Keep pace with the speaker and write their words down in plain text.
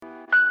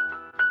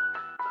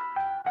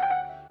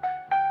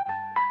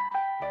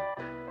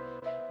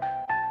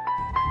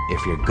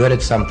If you're good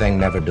at something,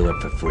 never do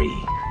it for free.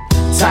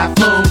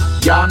 Typhoon,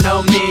 y'all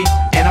know me,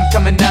 and I'm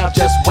coming up,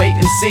 just wait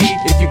and see.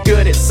 If you're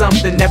good at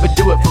something, never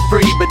do it for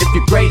free. But if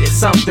you're great at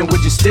something,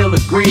 would you still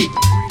agree?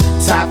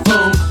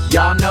 Typhoon,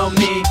 y'all know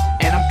me,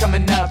 and I'm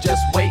coming up,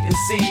 just wait and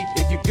see.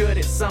 If you're good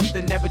at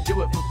something, never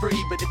do it for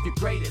free. But if you're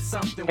great at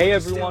something, hey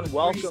everyone,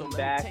 welcome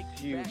back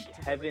to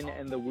Kevin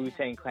and the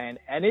Wu-Tang Clan.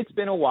 And it's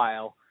been a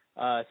while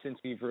since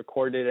we've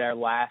recorded our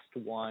last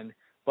one.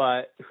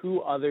 But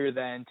who other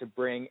than to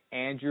bring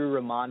Andrew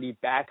Raimondi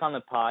back on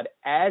the pod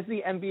as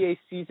the NBA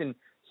season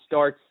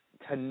starts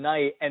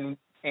tonight. And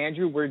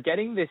Andrew, we're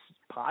getting this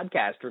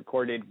podcast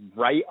recorded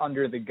right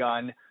under the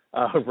gun,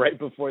 right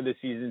before the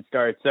season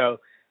starts.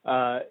 So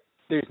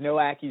there's no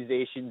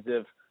accusations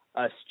of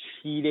us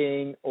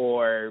cheating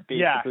or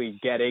basically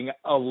getting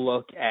a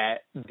look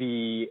at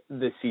the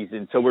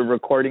season. So we're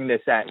recording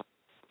this at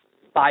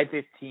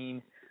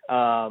 5:15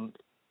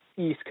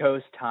 East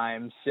Coast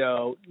time,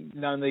 so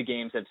none of the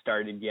games have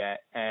started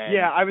yet. And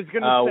I was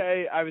gonna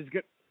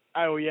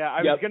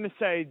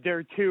say there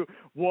are two.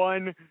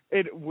 One,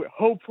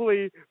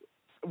 hopefully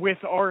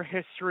with our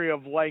history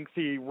of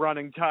lengthy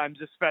running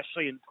times,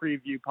 especially in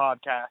preview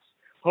podcasts,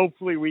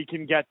 hopefully we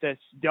can get this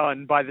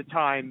done by the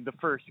time the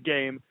first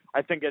game,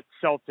 I think it's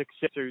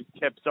Celtics-Sixers,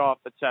 tips off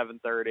at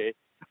 7:30.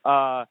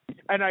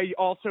 And I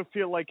also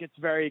feel like it's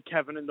very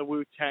Kevin and the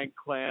Wu-Tang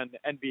Clan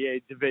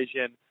NBA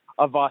division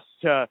of us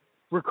to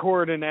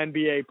record an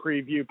NBA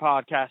preview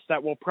podcast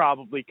that will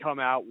probably come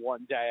out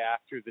one day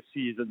after the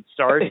season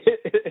starts.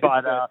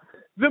 But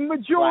the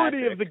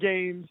majority of the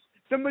games,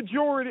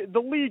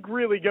 the league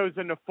really goes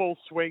into full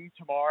swing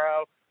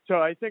tomorrow.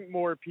 So I think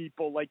more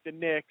people like the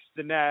Knicks,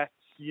 the Nets,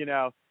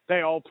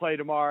 they all play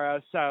tomorrow.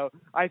 So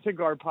I think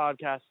our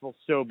podcast will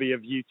still be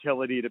of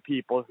utility to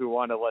people who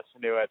want to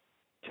listen to it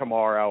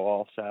tomorrow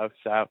also.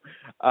 So,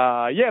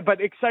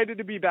 but excited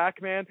to be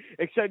back, man.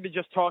 Excited to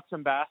just talk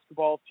some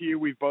basketball to you.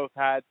 We've both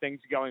had things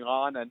going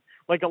on, and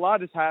a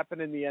lot has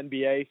happened in the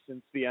NBA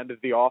since the end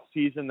of the off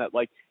season that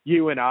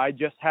you and I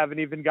just haven't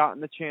even gotten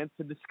the chance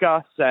to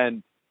discuss.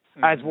 And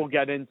as we'll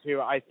get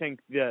into, I think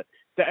the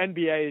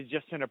NBA is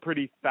just in a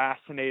pretty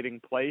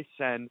fascinating place,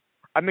 and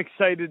I'm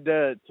excited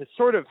to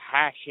sort of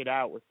hash it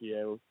out with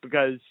you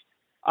because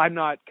I'm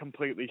not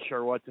completely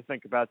sure what to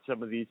think about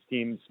some of these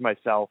teams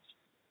myself.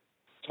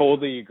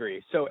 Totally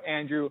agree. So,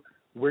 Andrew,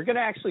 we're going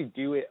to actually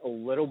do it a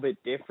little bit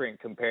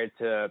different compared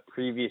to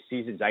previous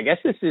seasons. I guess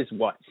this is,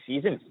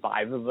 season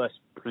 5 of us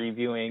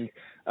previewing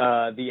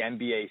the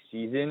NBA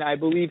season, I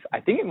believe.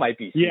 I think it might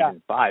be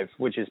season 5,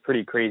 which is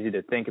pretty crazy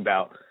to think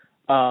about.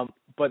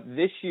 But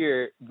this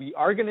year, we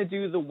are going to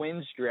do the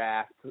wins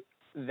draft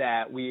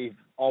that we've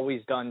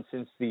always done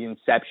since the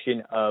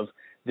inception of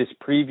this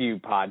preview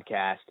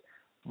podcast.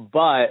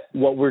 But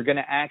what we're going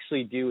to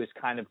actually do is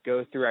kind of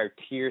go through our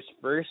tiers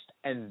first,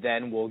 and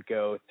then we'll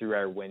go through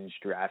our wins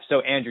draft.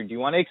 So, Andrew, do you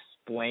want to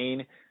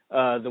explain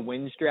the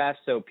wins draft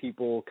so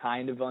people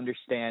kind of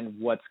understand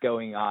what's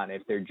going on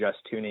if they're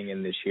just tuning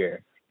in this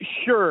year?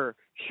 Sure.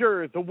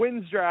 The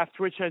wins draft,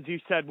 which, as you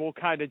said, we'll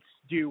kind of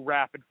do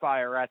rapid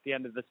fire at the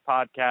end of this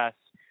podcast,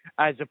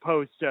 as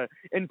opposed to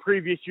in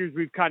previous years,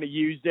 we've kind of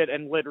used it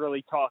and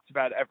literally talked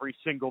about every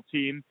single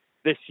team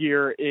this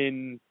year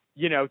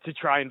to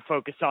try and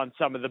focus on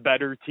some of the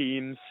better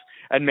teams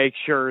and make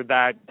sure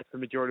that the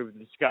majority of the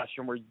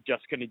discussion, we're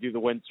just going to do the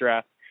wins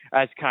draft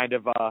as kind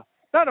of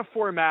not a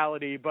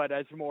formality, but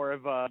as more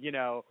of a,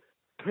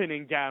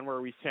 pinning down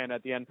where we stand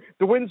at the end.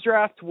 The wins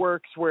draft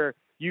works where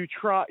you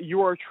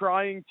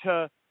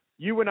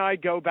and I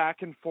go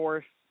back and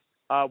forth.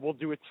 We'll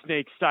do it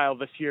snake style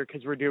this year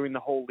because we're doing the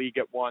whole league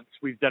at once.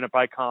 We've done it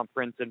by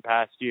conference in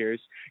past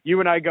years. You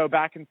and I go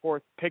back and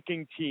forth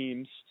picking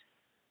teams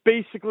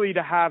basically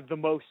to have the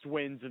most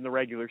wins in the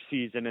regular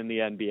season in the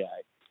NBA.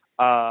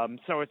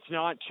 So it's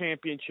not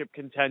championship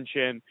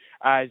contention,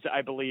 as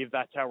I believe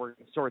that's how we're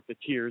going to sort the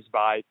tiers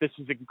by. This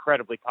is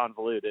incredibly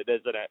convoluted,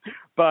 isn't it?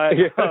 But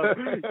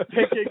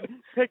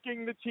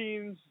picking the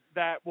teams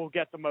that will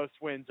get the most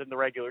wins in the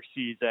regular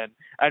season,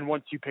 and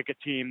once you pick a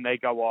team, they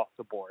go off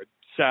the board.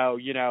 So,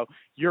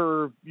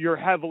 you're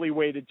heavily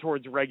weighted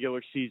towards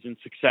regular season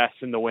success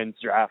in the wins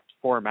draft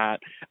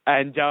format.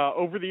 And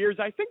over the years,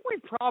 I think we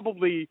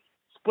probably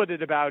split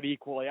it about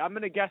equally. I'm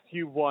going to guess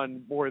you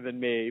won more than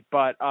me,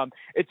 but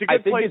it's a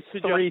good place to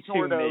just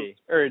sort of. Me.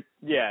 Or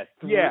I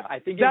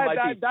think it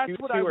might be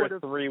 2-2 or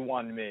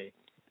 3-1 me.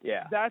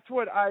 Yeah. That's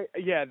what I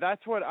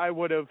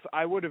would have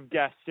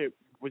guessed. It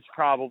was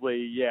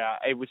probably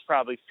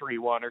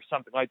 3-1 or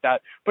something like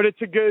that. But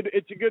it's a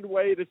good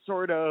way to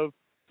sort of,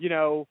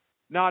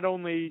 not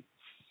only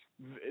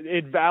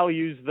it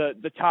values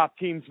the top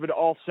teams, but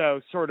also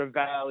sort of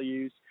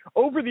values.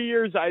 Over the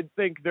years, I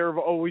think there have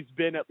always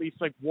been at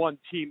least one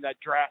team that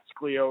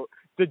drastically,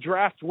 the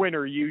draft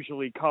winner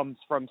usually comes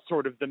from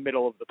sort of the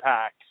middle of the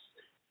pack.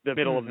 So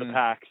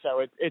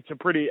it's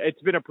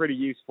been a pretty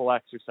useful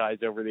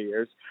exercise over the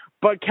years.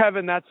 But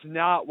Kevin, that's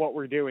not what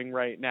we're doing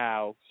right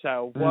now.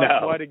 So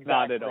what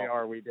exactly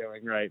are we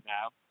doing right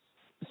now?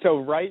 So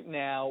right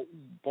now,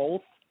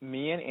 both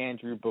me and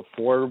Andrew,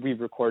 before we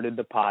recorded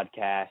the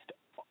podcast,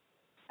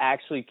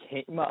 actually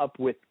came up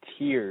with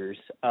tiers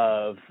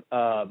of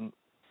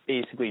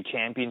basically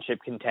championship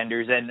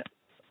contenders and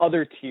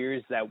other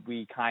tiers that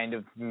we kind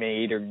of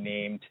made or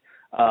named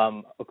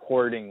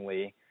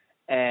accordingly,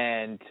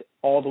 and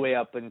all the way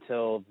up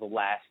until the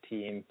last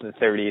team, the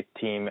 30th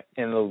team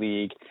in the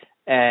league.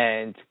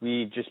 And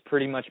we just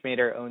pretty much made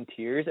our own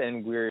tiers,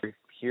 and we're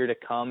here to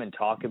come and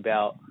talk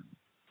about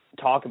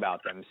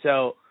them.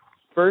 So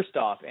first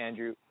off,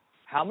 Andrew,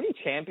 how many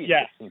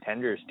championship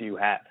contenders do you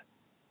have?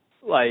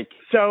 Okay,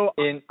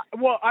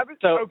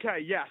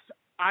 yes,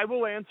 I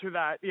will answer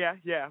that.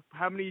 Yeah.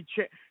 How many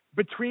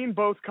between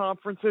both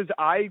conferences?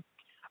 Let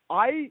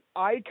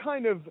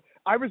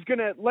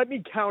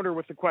me counter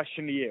with a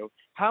question to you.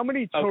 How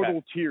many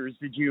total tiers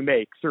did you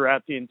make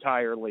throughout the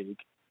entire league?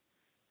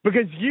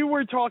 Because you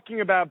were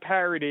talking about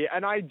parity,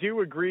 and I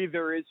do agree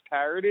there is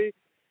parity,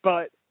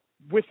 but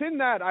within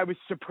that, I was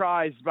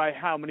surprised by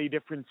how many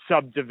different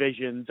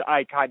subdivisions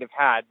I kind of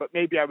had, but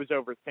maybe I was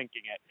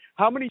overthinking it.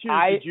 How many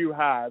tiers did you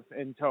have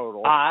in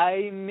total?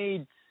 I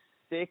made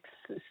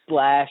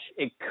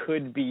 6/it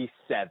could be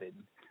 7.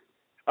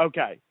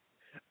 Okay.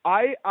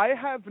 I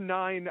have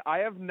 9. I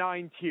have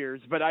 9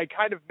 tiers, but I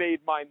kind of made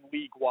mine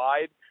league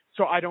wide.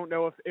 So I don't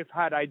know if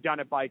had I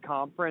done it by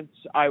conference,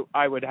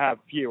 I would have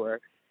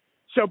fewer.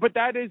 So, but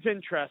that is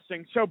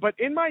interesting. So, but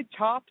in my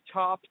top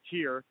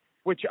tier,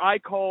 which I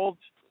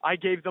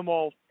gave them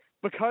all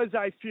because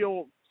I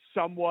feel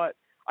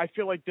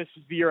like this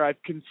is the year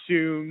I've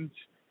consumed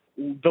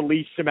the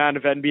least amount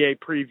of NBA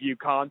preview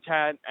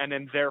content and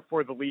then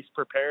therefore the least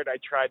prepared. I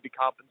tried to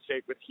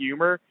compensate with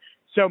humor.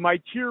 So my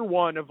tier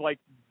 1 of like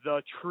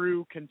the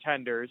true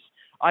contenders,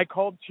 I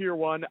called tier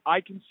 1. I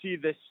can see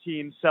this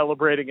team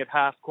celebrating at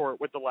half court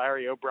with the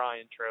Larry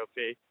O'Brien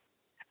trophy.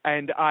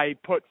 And I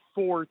put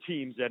 4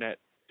 teams in it.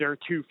 There are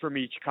 2 from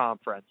each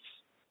conference.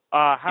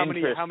 How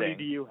many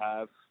do you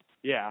have?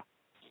 Yeah.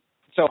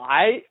 So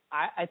I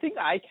think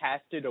I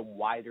casted a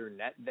wider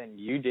net than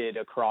you did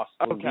across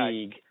the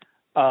league.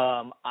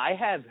 I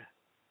have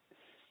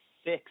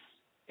 6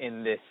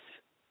 in this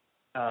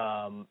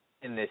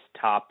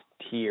top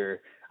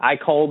tier. I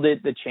called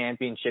it the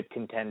championship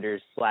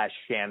contenders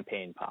 /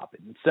 champagne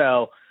poppin'.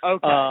 So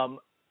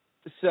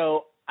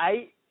so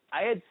I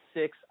had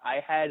 6. I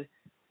had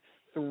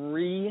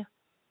 3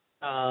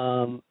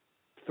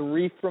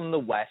 from the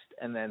West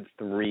and then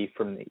 3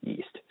 from the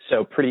East.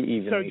 So pretty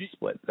evenly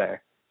split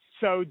there.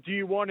 So do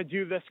you want to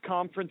do this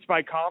conference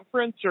by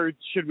conference, or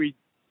should we?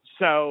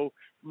 So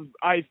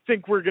I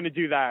think we're going to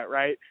do that,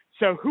 right?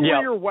 So who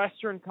are your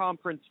Western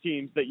Conference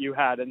teams that you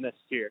had in this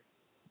tier?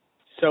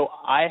 So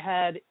I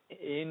had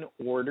in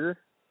order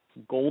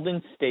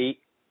Golden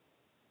State,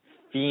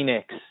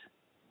 Phoenix,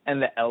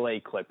 and the LA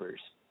Clippers.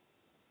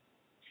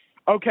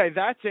 Okay,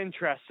 that's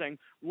interesting.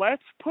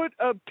 Let's put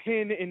a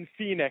pin in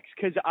Phoenix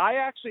because I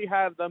actually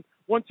have them.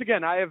 Once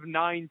again, I have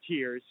 9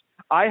 tiers.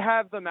 I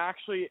have them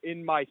actually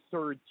in my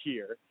 3rd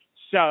tier.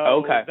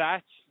 So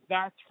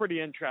that's pretty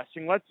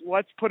interesting.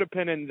 Let's put a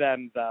pin in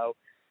them though.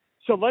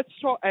 So let's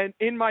talk. And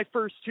in my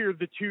 1st tier,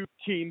 the 2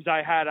 teams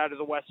I had out of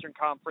the Western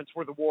Conference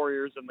were the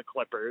Warriors and the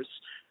Clippers.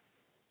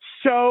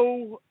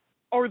 So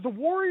are the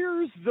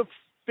Warriors the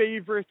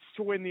favorites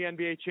to win the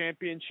NBA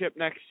championship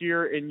next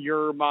year in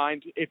your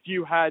mind? If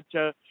you had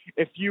to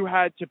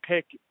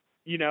pick,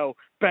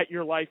 bet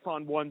your life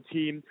on one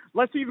team,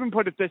 let's even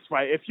put it this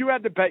way. If you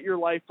had to bet your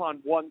life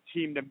on one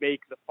team to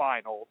make the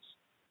finals,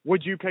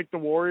 would you pick the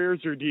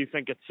Warriors or do you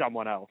think it's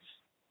someone else?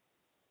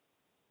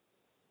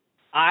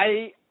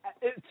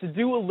 To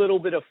do a little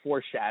bit of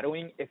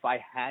foreshadowing, if I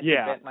had to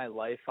bet my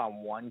life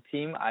on one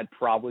team, I'd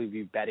probably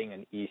be betting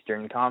an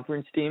Eastern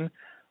Conference team.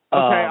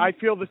 Okay, I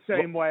feel the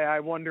same way. I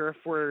wonder if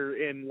we're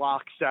in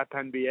lockstep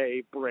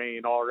NBA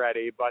brain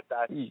already, but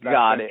that's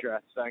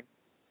interesting.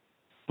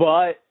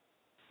 But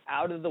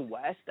out of the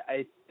West,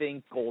 I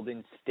think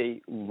Golden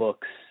State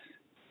looks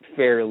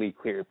fairly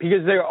clear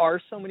because there are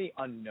so many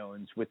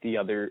unknowns with the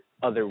other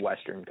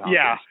Western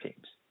Conference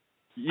teams.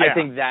 Yeah. I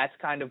think that's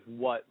kind of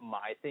what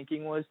my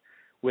thinking was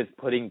with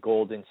putting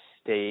Golden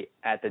State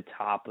at the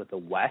top of the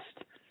West.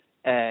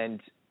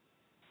 And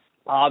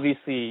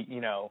obviously,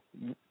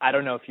 I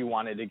don't know if you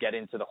wanted to get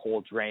into the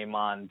whole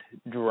Draymond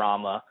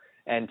drama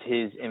and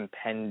his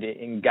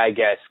impending, I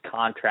guess,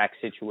 contract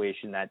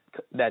situation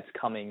that's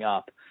coming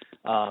up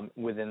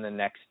within the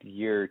next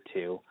year or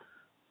 2.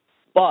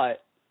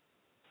 But,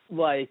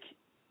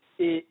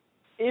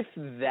 if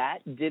that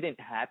didn't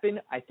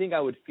happen, I think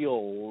I would feel a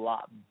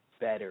lot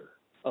better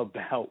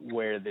about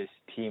where this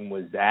team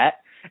was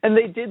at. And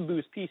they did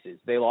lose pieces.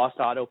 They lost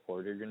Otto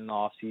Porter in the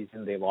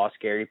offseason. They lost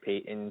Gary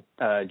Payton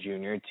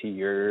Jr. to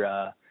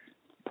your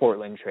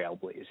Portland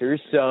Trailblazers.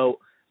 So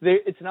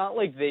it's not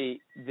like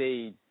they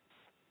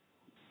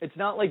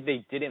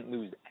didn't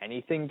lose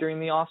anything during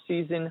the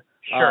offseason.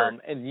 Sure.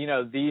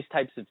 And these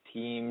types of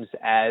teams,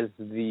 as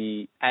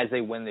they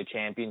win the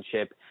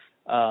championship,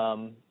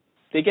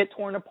 they get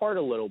torn apart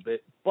a little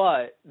bit.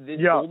 But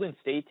this Golden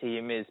State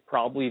team is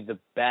probably the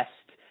best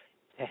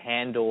to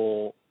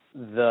handle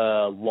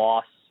the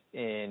loss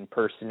in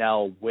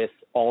personnel with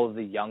all of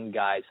the young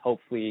guys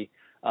hopefully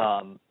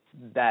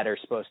that are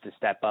supposed to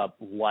step up,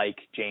 like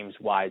James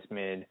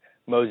Wiseman,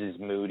 Moses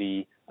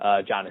Moody,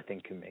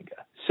 Jonathan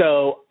Kuminga.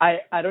 So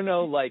I don't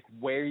know like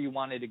where you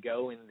wanted to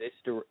go in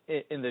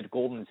the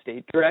Golden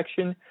State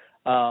direction,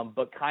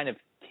 but kind of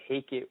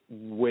take it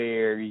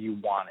where you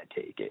want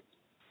to take it.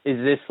 Is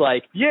this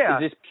like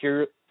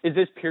is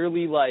this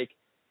purely like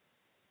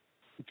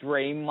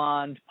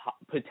Draymond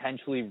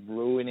potentially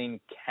ruining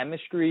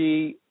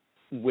chemistry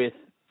with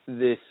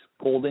this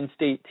Golden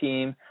State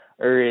team,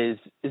 or is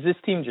this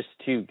team just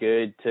too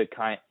good to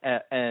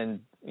and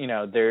you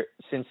know,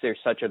 since they're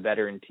such a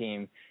veteran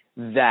team,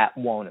 that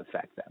won't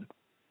affect them?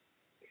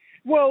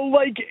 Well,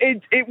 like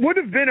it would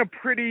have been a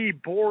pretty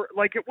boring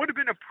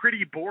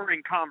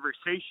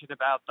conversation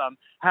about them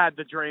had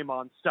the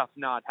Draymond stuff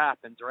not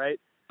happened, right?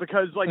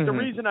 Because like the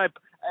reason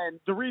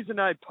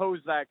I pose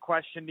that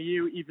question to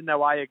you, even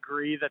though I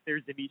agree that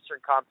there's an Eastern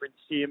Conference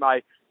team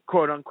I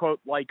quote unquote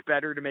like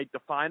better to make the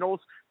finals,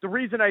 the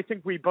reason I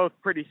think we both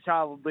pretty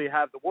solidly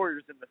have the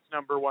Warriors in this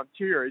number one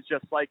tier is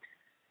just like,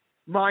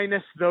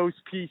 minus those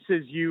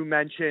pieces you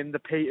mentioned, the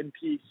Peyton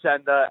piece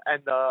and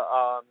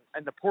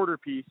the Porter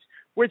piece,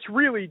 which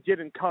really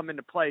didn't come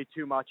into play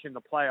too much in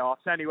the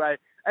playoffs anyway.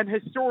 And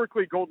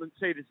historically, Golden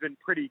State has been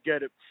pretty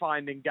good at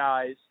finding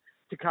guys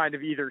to kind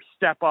of either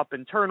step up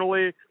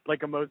internally,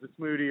 like a Moses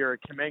Moody or a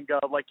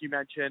Kuminga, like you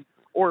mentioned,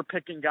 or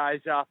picking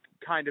guys up,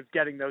 kind of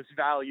getting those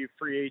value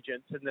free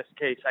agents. In this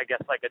case, I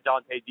guess like a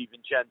Dante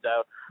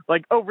DiVincenzo.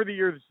 Like over the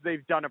years,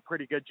 they've done a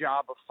pretty good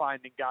job of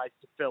finding guys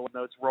to fill in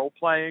those role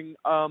playing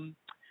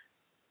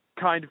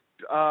kind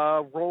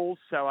of roles.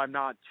 So I'm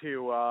not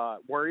too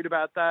worried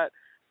about that.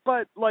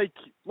 But like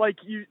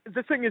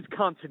the thing is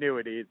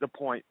continuity. The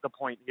point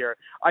here.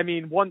 I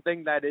mean, one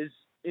thing that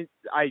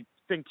I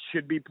think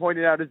should be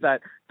pointed out is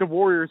that the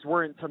Warriors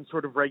weren't some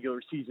sort of regular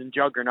season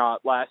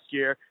juggernaut last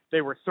year.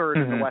 They were third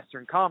in the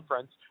Western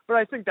Conference, but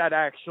I think that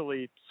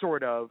actually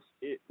sort of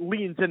it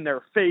leans in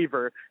their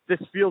favor. This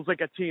feels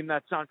like a team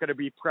that's not going to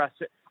be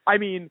pressing. I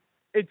mean,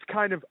 it's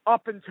kind of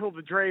up until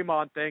the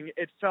Draymond thing,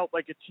 it felt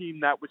like a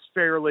team that was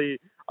fairly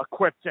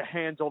equipped to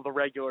handle the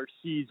regular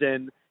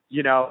season,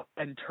 you know,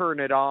 and turn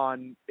it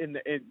on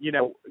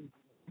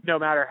no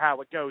matter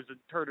how it goes, and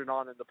turn it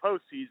on in the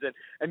postseason,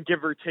 and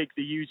give or take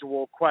the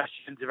usual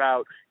questions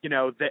about, you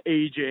know, the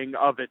aging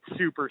of its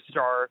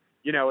superstar,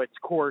 you know, its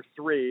core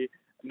three,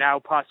 now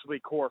possibly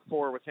core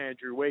four with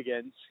Andrew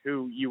Wiggins,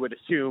 who you would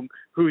assume,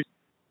 whose,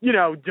 you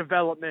know,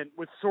 development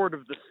was sort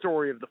of the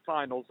story of the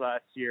finals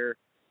last year.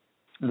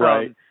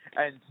 Right.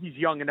 And he's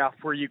young enough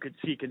where you could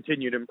see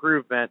continued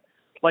improvement.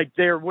 Like,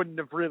 there wouldn't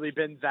have really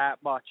been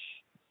that much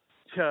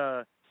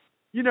there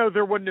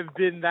wouldn't have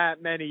been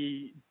that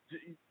many.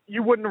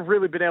 You wouldn't have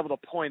really been able to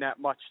point at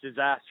much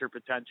disaster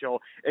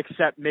potential,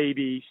 except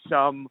maybe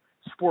some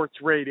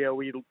sports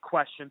radio-y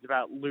questions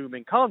about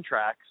looming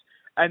contracts.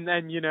 And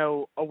then, you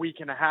know, a week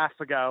and a half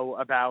ago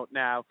about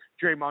now,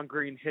 Draymond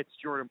Green hits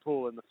Jordan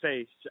Poole in the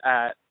face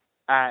at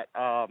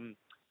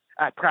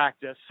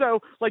practice. So,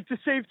 like, to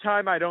save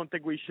time, I don't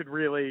think we should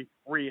really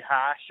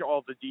rehash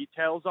all the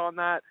details on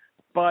that.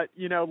 But,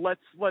 you know,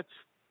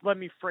 let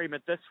me frame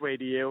it this way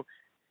to you.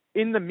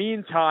 In the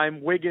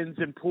meantime, Wiggins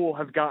and Poole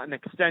have gotten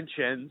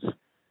extensions.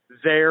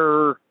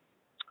 Their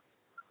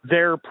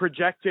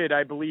projected,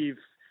 I believe,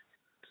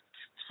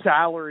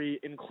 salary,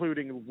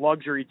 including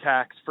luxury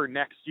tax for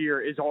next year,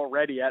 is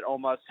already at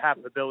almost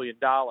 $500 million.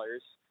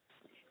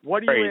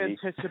 What do you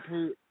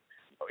anticipate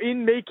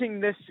in making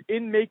this,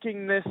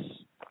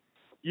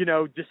 you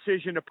know,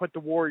 decision to put the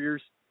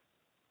Warriors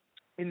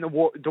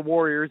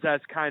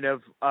as kind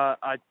of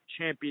a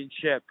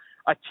championship,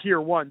 a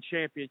tier one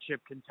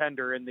championship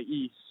contender in the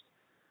East?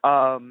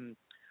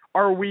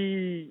 Are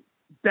we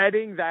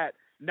betting that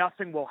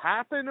nothing will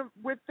happen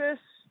with this?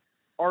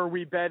 Are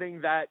we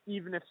betting that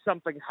even if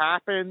something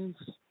happens,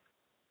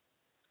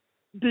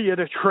 be it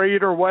a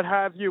trade or what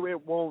have you,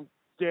 it won't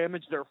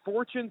damage their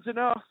fortunes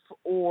enough,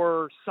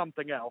 or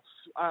something else?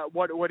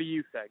 What do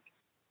you think?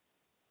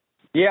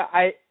 Yeah,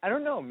 I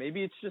don't know.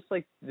 Maybe it's just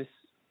like this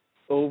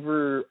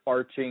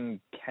overarching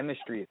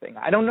chemistry thing.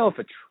 I don't know if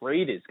a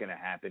trade is going to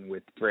happen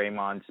with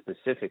Draymond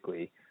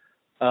specifically,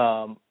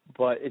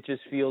 but it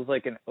just feels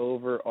like an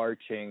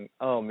overarching,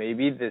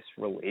 maybe this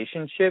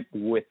relationship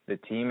with the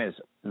team has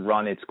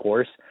run its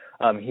course.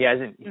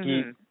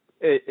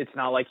 It's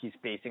not like he's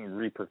facing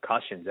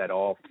repercussions at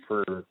all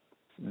for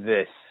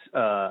this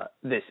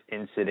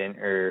incident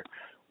or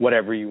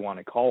whatever you want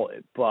to call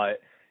it. But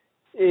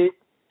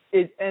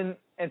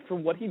and for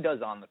what he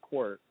does on the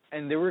court,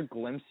 and there were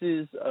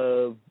glimpses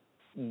of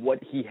what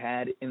he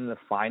had in the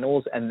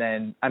finals, and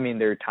then, I mean,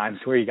 there are times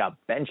where he got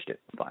benched in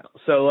the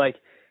finals. So, like,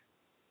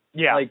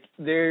 yeah, like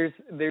there's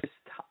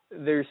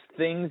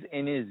things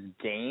in his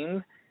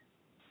game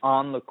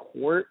on the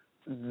court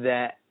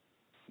that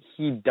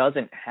he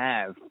doesn't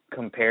have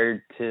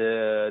compared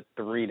to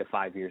 3 to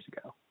 5 years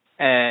ago,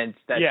 and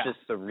that's just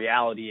the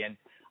reality. And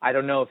I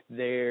don't know if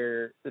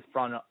they're the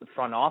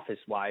front office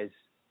wise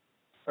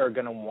are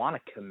going to want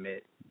to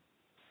commit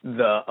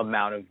the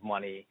amount of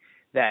money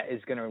that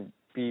is going to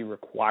be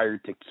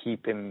required to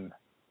keep him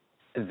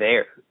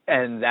there.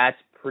 And that's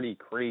pretty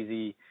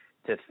crazy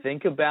to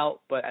think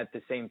about, but at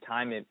the same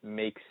time, it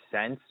makes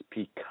sense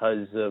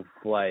because of,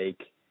 like,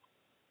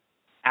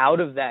 out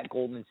of that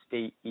Golden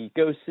State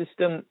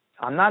ecosystem,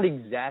 I'm not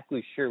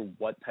exactly sure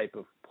what type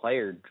of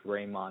player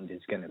Draymond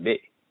is going to be.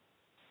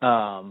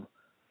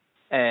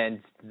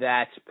 And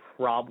that's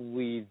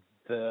probably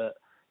the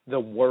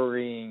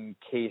worrying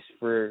case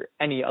for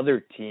any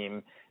other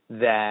team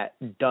that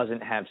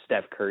doesn't have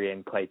Steph Curry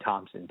and Klay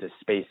Thompson to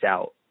space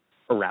out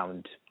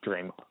around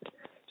Draymond.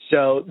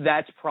 So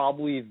that's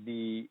probably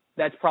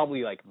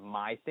like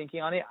my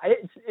thinking on it.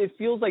 It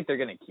feels like they're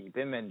going to keep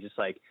him and just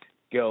like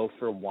go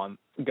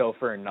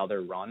for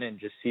another run and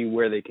just see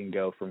where they can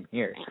go from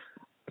here.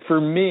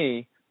 For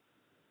me,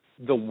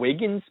 the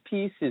Wiggins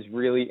piece is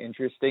really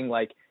interesting.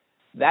 Like,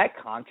 that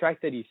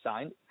contract that he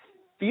signed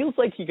feels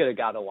like he could have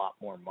got a lot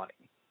more money.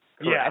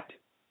 Correct?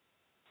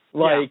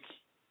 Yeah. Like,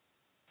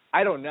 yeah.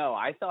 I don't know.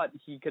 I thought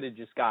he could have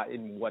just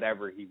gotten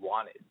whatever he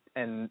wanted.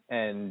 And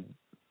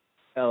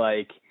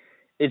like,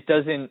 it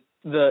doesn't,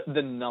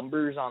 the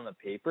numbers on the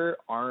paper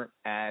aren't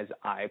as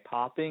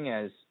eye-popping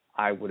as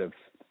I would have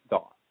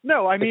thought.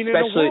 No, I mean, in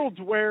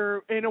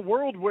a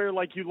world where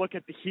like you look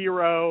at the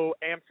Hero,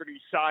 Anthony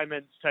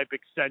Simons type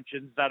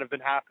extensions that have been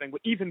happening,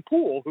 even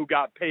Poole, who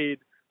got paid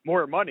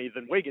more money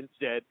than Wiggins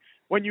did,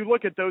 when you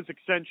look at those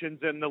extensions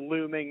and the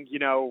looming,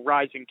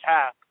 rising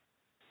cap,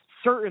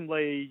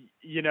 certainly,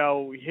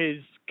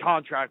 his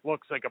contract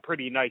looks like a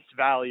pretty nice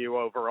value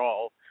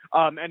overall.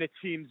 And it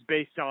seems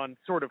based on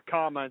sort of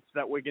comments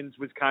that Wiggins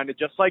was kind of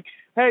just like,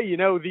 hey,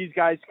 these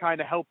guys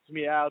kind of helped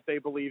me out. They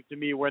believed in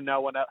me when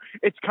no one else.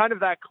 It's kind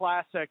of that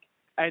classic,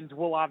 and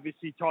we'll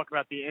obviously talk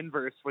about the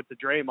inverse with the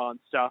Draymond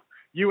stuff.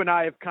 You and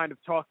I have kind of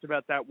talked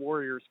about that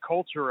Warriors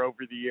culture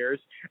over the years,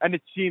 and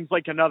it seems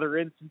like another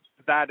instance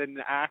of that in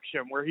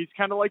action where he's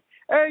kind of like,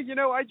 hey,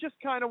 I just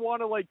kind of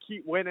want to like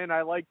keep winning.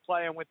 I like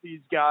playing with these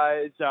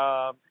guys.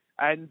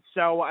 And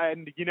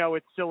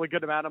it's still a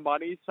good amount of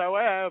money. So,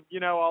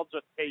 I'll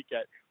just take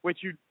it,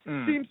 which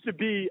seems to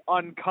be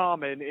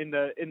uncommon in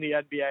the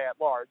NBA at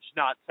large.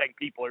 Not saying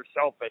people are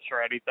selfish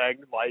or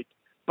anything,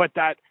 but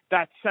that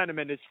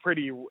sentiment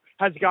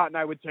has gotten,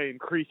 I would say,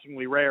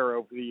 increasingly rare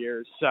over the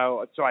years.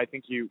 So I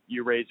think you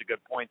raise a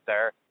good point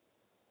there.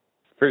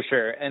 For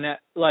sure. And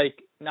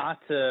not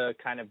to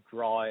kind of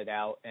draw it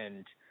out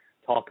and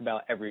talk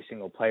about every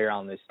single player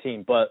on this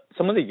team, but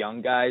some of the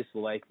young guys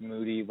like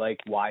Moody, like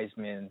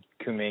Wiseman,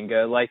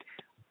 Kuminga,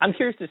 I'm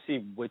curious to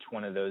see which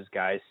one of those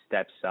guys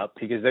steps up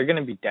because they're going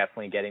to be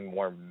definitely getting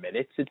more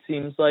minutes, it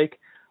seems like,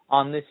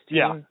 on this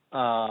team.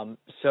 Yeah.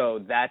 So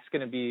that's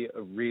going to be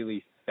a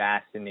really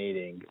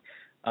fascinating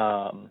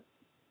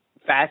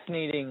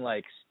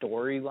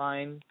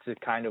storyline to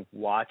kind of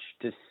watch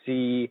to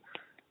see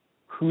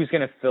who's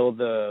going to fill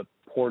the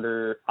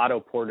Otto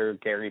Porter,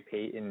 Gary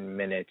Payton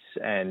minutes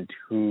and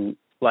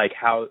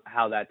how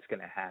that's going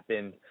to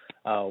happen,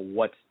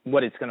 what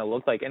it's going to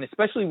look like. And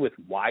especially with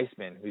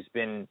Wiseman, who's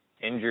been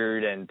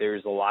injured, and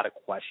there's a lot of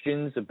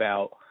questions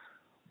about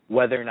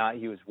whether or not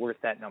he was worth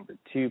that number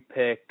 2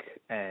 pick.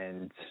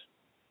 And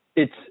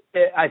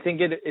I think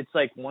it's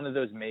like one of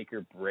those make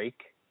or break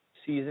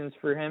seasons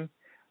for him.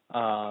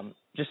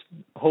 Just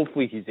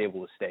hopefully he's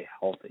able to stay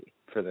healthy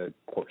for the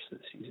course of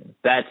the season.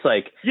 That's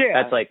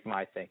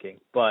my thinking.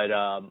 But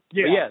go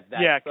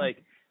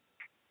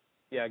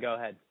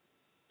ahead.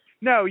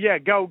 No, yeah,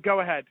 go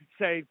ahead.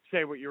 Say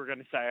what you were going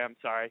to say. I'm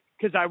sorry,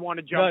 because I want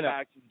to jump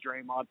back to the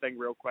Draymond thing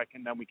real quick,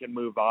 and then we can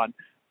move on.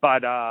 Okay.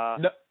 No,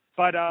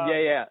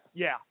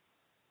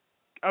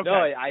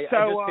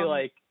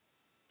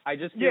 I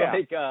just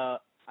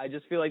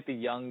feel like the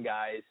young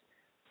guys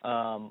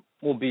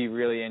will be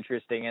really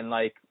interesting, and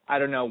I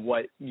don't know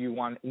what do you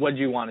want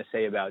to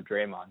say about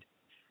Draymond?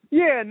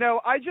 Yeah,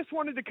 no, I just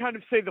wanted to kind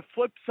of say the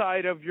flip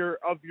side of your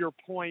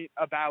point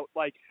about,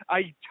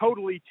 I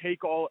totally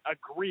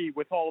agree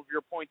with all of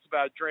your points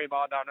about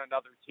Draymond on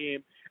another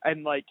team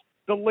and,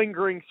 the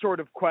lingering sort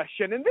of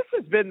question. And this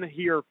has been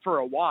here for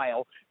a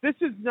while. This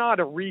is not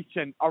a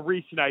recent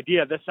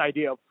idea, this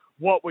idea of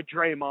what would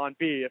Draymond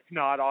be if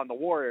not on the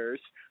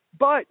Warriors.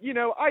 But,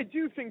 I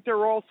do think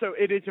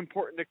it is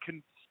important to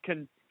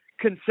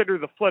consider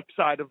the flip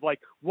side of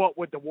what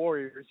would the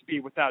Warriors be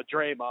without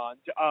Draymond,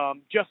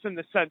 just in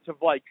the sense of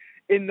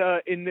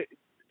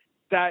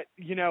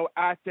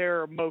at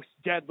their most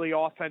deadly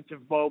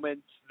offensive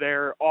moments,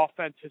 their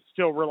offense has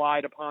still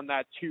relied upon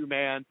that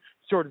 2-man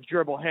sort of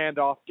dribble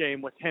handoff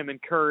game with him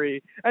and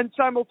Curry, and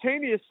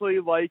simultaneously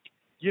a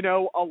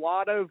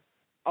lot of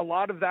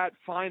that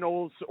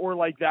finals or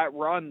that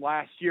run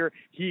last year,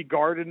 he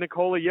guarded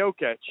Nikola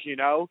Jokic,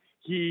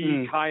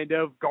 He kind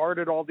of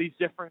guarded all these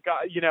different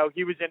guys.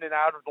 He was in and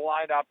out of the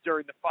lineup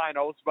during the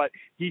finals, but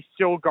he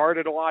still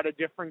guarded a lot of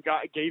different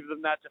guys, gave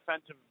them that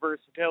defensive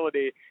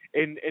versatility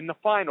in the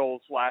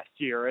finals last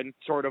year and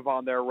sort of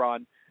on their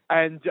run.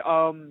 And,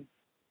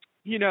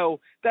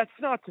 that's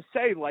not to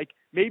say,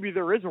 maybe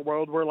there is a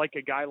world where,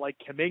 a guy like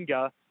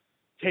Kuminga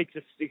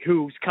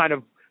who's kind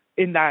of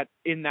in that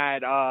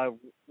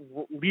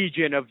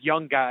legion of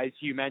young guys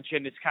you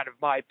mentioned is kind of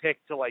my pick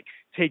to like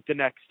take the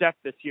next step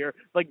this year.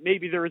 Like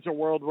maybe there is a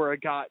world where a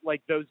guy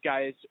like those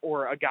guys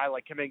or a guy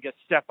like Kuminga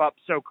step up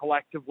so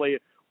collectively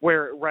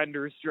where it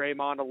renders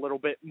Draymond a little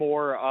bit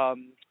more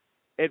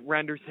it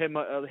renders him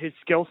his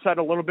skill set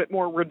a little bit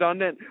more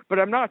redundant, but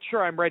I'm not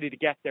sure I'm ready to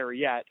get there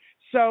yet.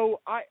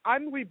 So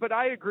but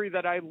I agree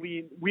that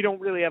we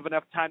don't really have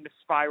enough time to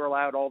spiral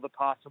out all the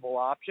possible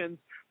options.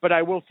 But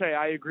I will say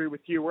I agree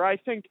with you where I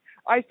think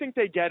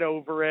they get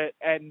over it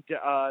and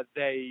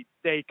they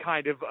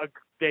kind of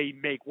they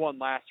make one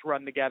last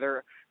run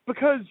together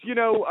because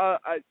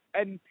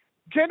and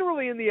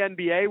generally in the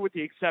NBA with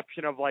the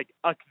exception of like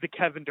the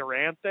Kevin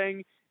Durant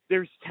thing,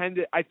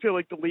 I feel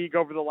like the league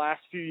over the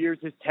last few years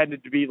has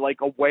tended to be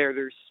like a where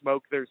there's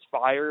smoke there's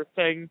fire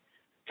thing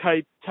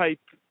type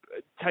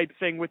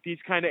thing with these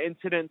kind of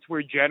incidents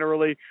where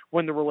generally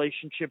when the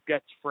relationship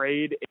gets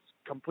frayed, it's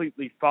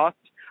completely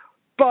fucked.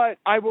 But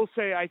I will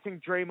say I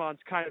think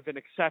Draymond's kind of an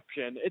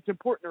exception. It's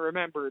important to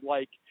remember,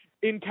 like,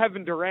 in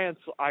Kevin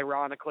Durant's,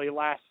 ironically,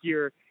 last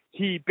year,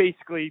 he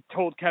basically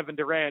told Kevin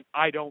Durant,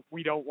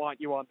 we don't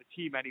want you on the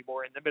team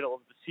anymore in the middle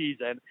of the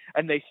season,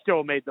 and they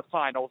still made the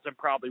finals and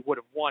probably would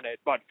have won it,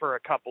 but for a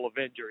couple of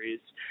injuries.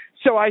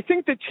 So I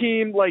think the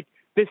team, like,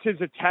 this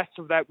is a test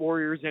of that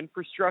Warriors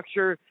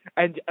infrastructure,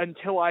 and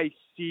until I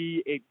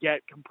see it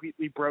get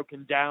completely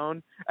broken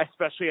down,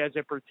 especially as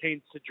it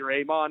pertains to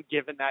Draymond,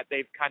 given that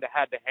they've kind of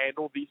had to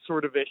handle these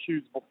sort of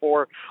issues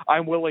before,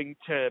 I'm willing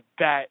to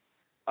bet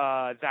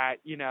that,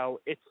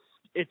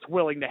 it's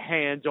willing to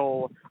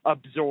handle,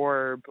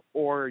 absorb,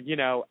 or,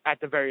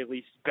 at the very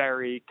least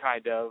bury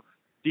kind of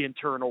the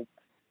internal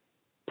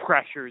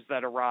pressures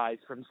that arise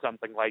from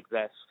something like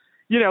this.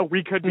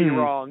 We could be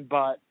wrong,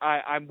 but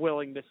I'm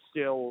willing to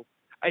still.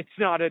 It's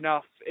not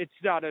enough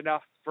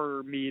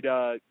for me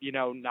to,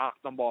 knock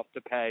them off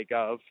the peg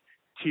of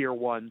tier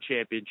 1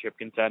 championship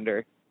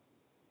contender.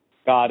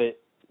 Got it.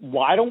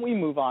 Why don't we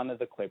move on to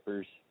the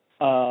Clippers?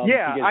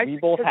 Because we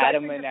both had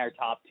them in our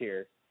top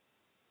tier.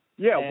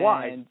 Yeah,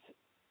 why?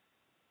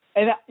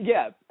 And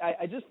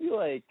I just feel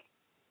like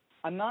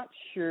I'm not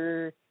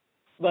sure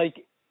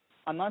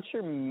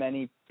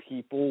many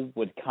people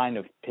would kind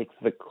of pick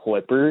the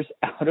Clippers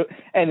out of,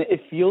 and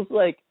it feels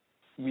like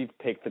we've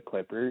picked the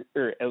Clippers,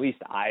 or at least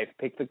I've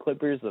picked the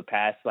Clippers the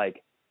past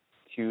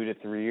 2 to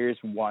 3 years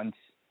once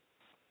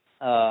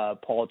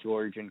Paul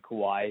George and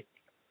Kawhi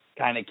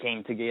kind of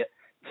came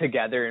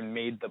together and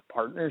made the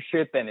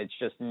partnership, and it's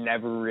just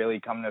never really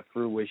come to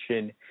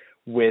fruition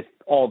with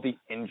all the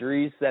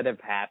injuries that have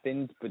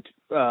happened with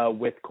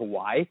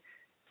Kawhi.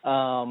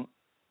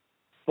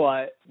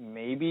 But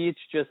maybe it's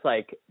just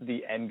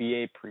the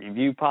NBA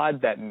preview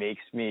pod that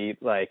makes me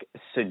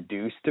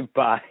seduced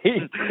by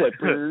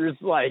Clippers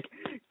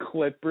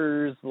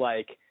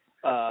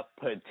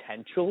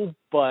potential.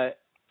 But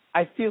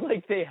I feel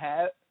like they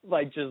have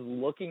just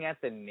looking at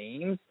the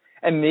names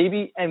and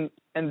maybe and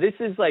this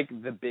is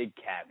the big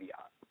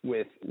caveat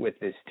with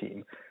this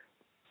team.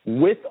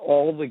 With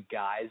all the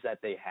guys that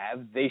they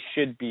have, they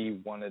should be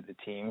one of the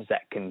teams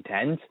that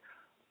contends.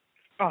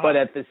 But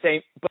at the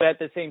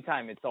same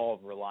time, it's all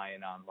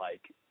relying on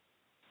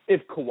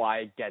if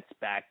Kawhi gets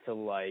back to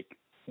what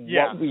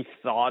we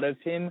thought of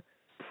him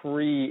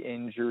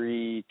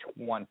pre-injury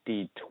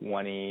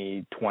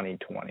 2020,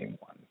 2021,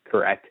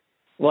 correct?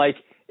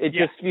 It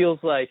just feels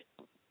like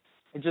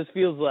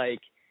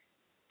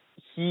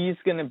he's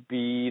gonna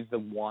be the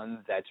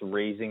one that's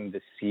raising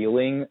the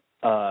ceiling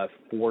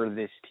for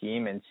this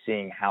team and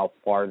seeing how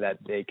far that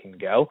they can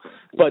go.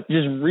 But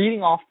just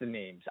reading off the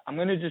names, I'm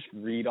going to just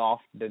read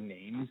off the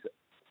names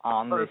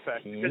on this team.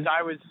 Perfect, because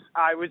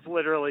I was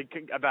literally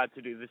about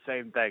to do the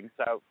same thing,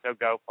 so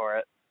go for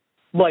it.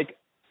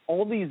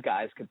 All these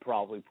guys could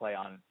probably play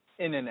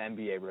in an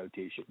NBA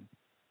rotation.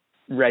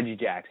 Reggie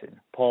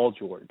Jackson, Paul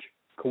George,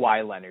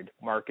 Kawhi Leonard,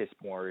 Marcus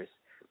Morris,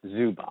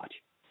 Zubac,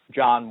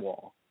 John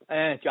Wall.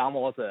 John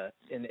Wall's an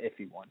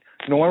iffy one.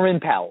 Norman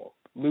Powell,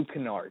 Luke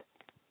Kennard,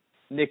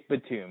 Nick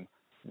Batum,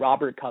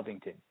 Robert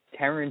Covington,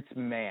 Terrence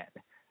Mann.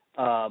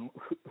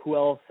 Who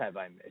else have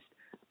I missed?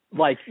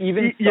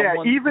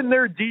 Even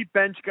their deep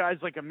bench guys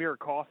like Amir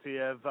Coffey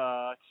have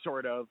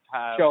sort of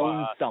have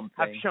shown something.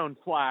 Have shown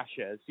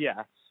flashes,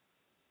 yes.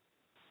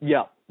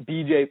 Yeah,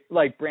 BJ,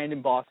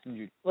 Brandon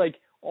Boston Jr.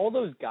 All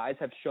those guys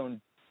have shown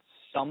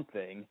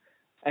something,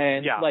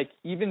 and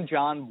even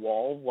John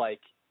Wall,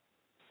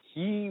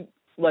 he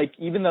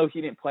even though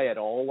he didn't play at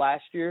all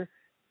last year,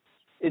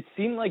 it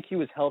seemed like he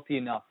was healthy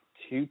enough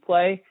to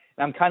play,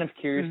 and I'm kind of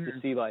curious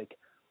to see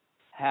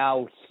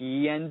how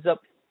he ends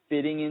up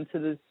fitting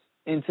into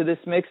this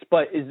mix.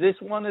 But is this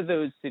one of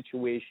those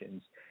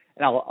situations?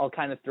 And I'll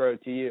kind of throw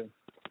it to you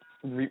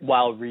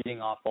while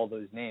reading off all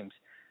those names.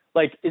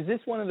 Is this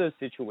one of those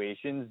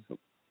situations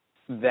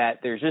that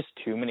there's just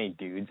too many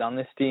dudes on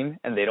this team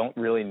and they don't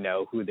really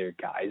know who their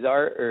guys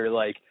are,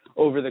 or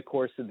over the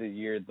course of the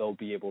year they'll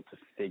be able to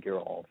figure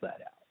all of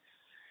that out?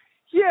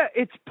 Yeah,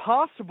 it's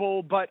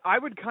possible, but I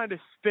would kind of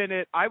spin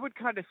it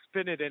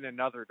in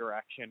another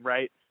direction,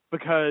 right?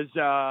 Because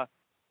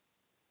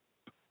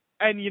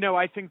And,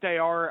 I think they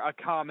are a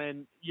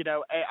common,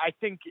 I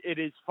think it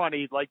is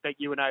funny, like that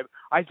you and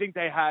I think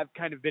they have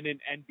kind of been an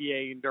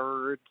NBA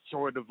nerd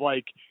sort of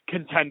like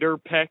contender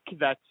pick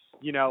that's,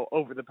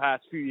 over the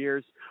past few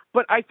years.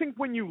 But I think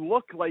when you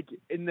look like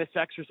in this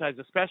exercise,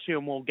 especially,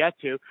 and we'll get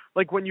to,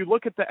 like when you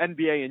look at the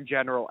NBA in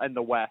general and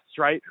the West,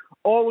 right,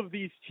 all of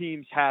these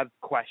teams have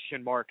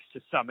question marks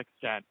to some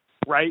extent,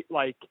 right?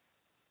 Like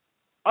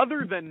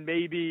other than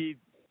maybe,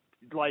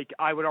 like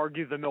I would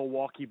argue the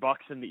Milwaukee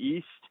Bucks in the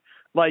East,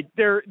 like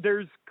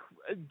there's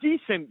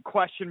decent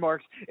question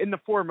marks in the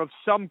form of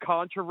some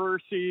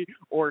controversy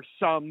or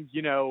some,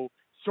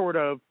 sort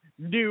of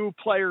new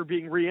player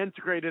being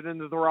reintegrated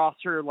into the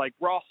roster, like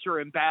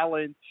roster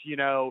imbalance,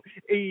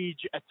 age,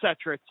 et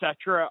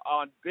cetera,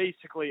 on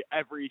basically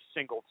every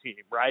single team,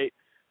 right?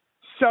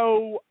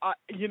 So, what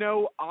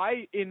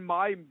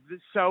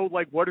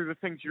are the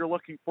things you're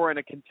looking for in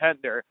a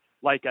contender?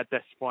 Like at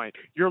this point,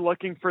 you're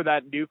looking for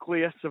that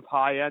nucleus of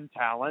high-end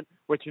talent,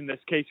 which in this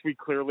case we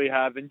clearly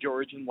have in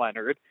George and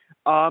Leonard.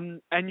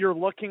 And you're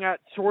looking at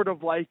sort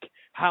of like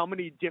how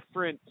many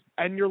different,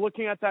 and you're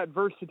looking at that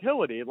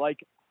versatility, like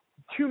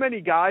too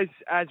many guys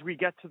as we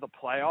get to the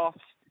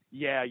playoffs.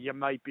 Yeah, you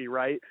might be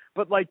right.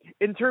 But like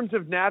in terms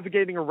of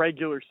navigating a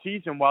regular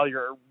season where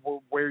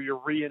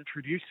you're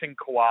reintroducing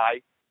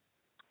Kawhi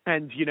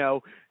and,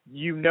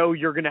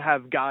 you're going to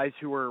have guys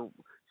who are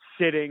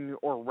sitting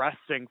or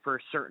resting for a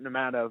certain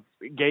amount of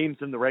games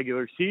in the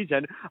regular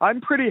season, I'm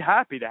pretty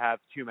happy to have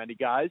too many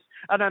guys,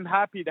 and I'm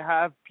happy to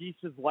have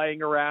pieces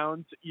laying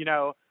around,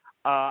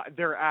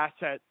 their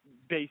asset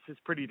base is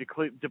pretty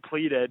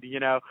depleted,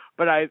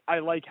 but I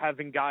like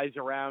having guys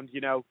around,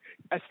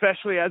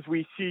 especially as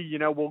we see,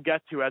 we'll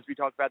get to, as we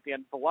talk about the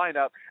end of the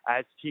lineup,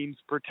 as teams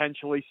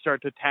potentially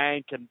start to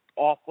tank and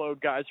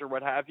offload guys or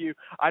what have you.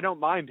 I don't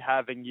mind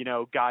having,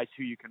 guys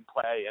who you can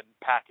play and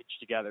package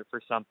together for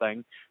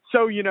something.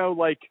 So,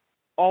 like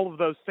all of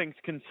those things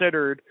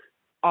considered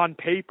on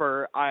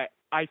paper, I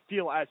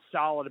feel as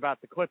solid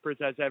about the Clippers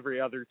as every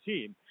other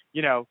team,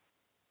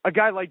 A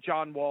guy like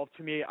John Wall,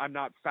 to me, I'm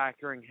not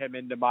factoring him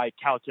into my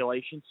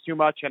calculations too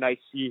much, and I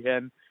see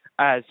him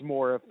as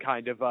more of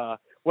kind of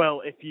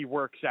if he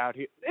works out,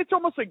 it's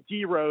almost like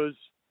D-Rose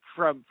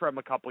from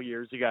a couple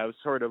years ago,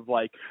 sort of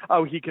like,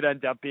 he could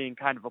end up being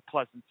kind of a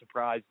pleasant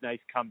surprise, nice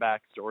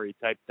comeback story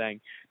type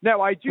thing.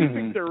 Now, I do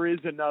think there is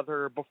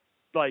another,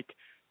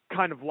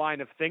 kind of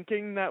line of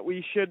thinking that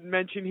we should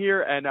mention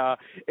here, and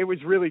it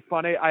was really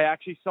funny. I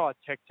actually saw a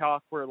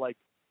TikTok where,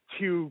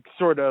 two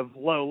sort of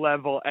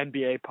low-level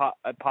NBA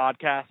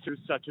podcasters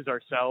such as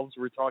ourselves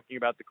were talking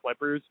about the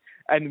Clippers,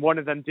 and one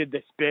of them did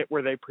this bit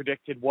where they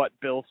predicted what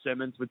Bill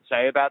Simmons would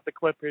say about the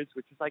Clippers,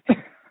 which is like,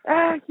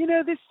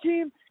 this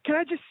team, can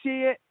I just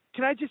see it?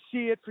 Can I just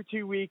see it for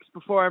 2 weeks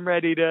before I'm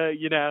ready to,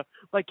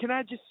 can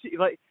I just see,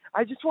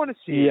 I just want to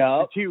see it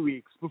for 2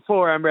 weeks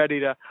before I'm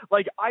ready to,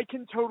 I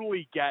can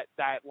totally get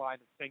that line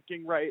of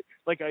thinking, right?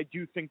 I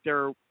do think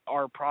there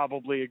are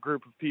probably a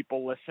group of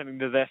people listening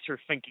to this or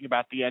thinking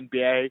about the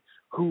NBA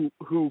who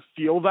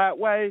feel that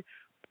way.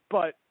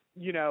 But,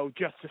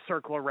 just to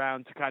circle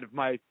around to kind of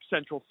my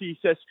central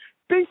thesis,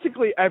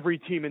 basically every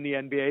team in the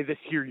NBA this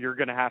year, you're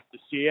going to have to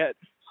see it.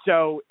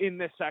 So in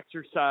this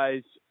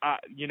exercise,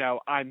 you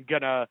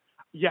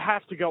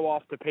have to go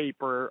off the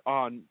paper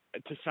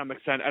to some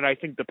extent, and I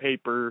think the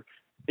paper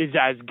is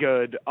as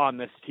good on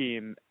this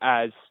team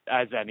as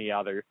any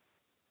other.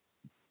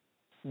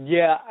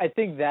 Yeah, I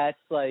think that's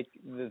the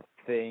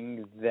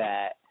thing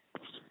that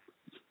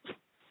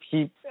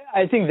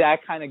I think that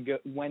kind of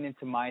went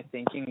into my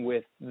thinking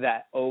with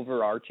that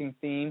overarching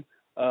theme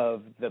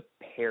of the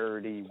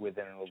parity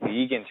within the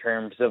league in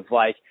terms of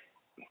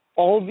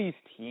all these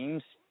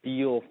teams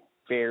feel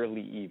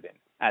fairly even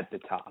at the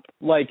top.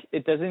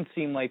 It doesn't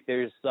seem like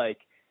there's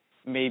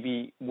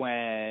maybe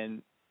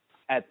when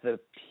at the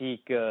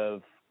peak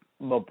of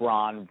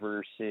LeBron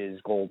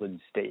versus Golden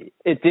State,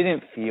 it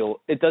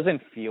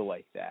doesn't feel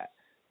like that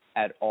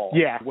at all.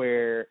 Yeah.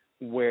 Where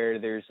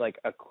there's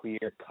a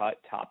clear cut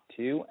top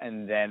two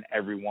and then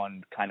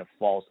everyone kind of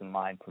falls in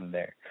line from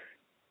there.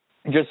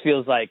 It just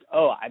feels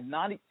I'm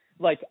not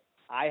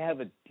I have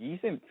a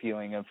decent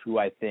feeling of who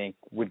I think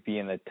would be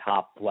in the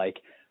top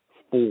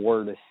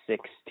 4 to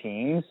 6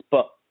 teams,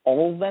 but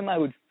all of them I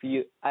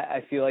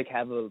feel like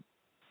have a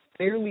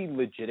fairly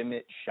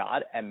legitimate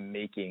shot at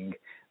making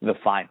the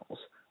finals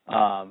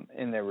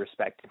in their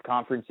respective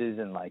conferences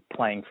and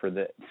playing for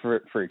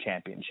a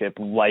championship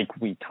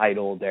we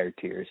titled their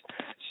tiers.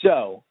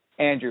 So,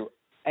 Andrew,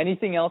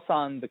 anything else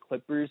on the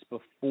Clippers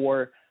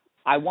before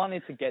I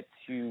wanted to get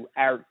to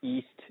our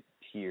East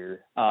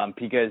tier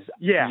because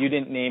you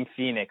didn't name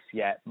Phoenix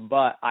yet,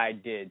 but I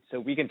did. So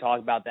we can talk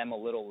about them a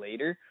little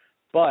later.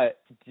 But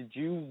did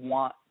you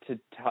want to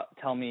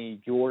tell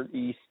me your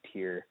East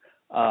tier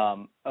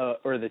or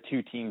the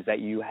two teams that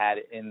you had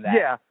in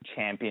that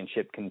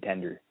championship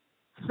contender?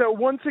 So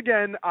once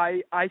again,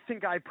 I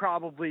think I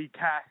probably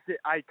cast it.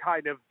 I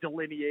kind of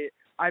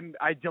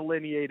I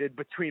delineated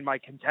between my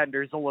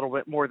contenders a little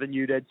bit more than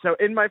you did. So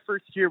in my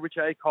first tier, which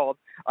I called,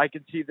 I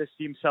can see this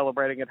team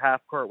celebrating at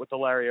half court with the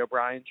Larry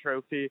O'Brien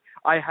Trophy.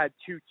 I had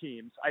 2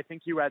 teams. I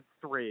think you had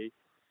 3.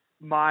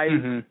 My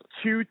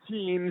 2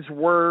 teams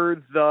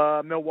were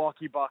the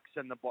Milwaukee Bucks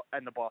and the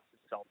Boston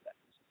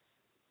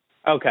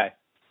Celtics. Okay,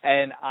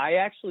 and I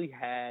actually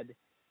had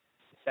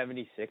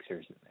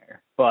 76ers in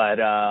there, but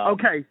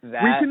okay, we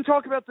can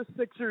talk about the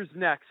Sixers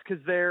next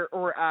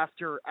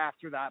after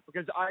that,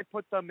 because I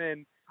put them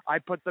in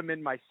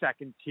my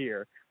second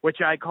tier,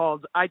 which I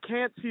called, I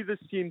can't see this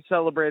team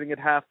celebrating at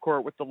half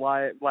court with the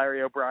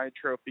Larry O'Brien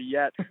Trophy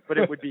yet, but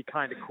it would be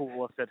kind of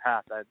cool if it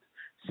happened.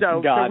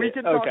 So we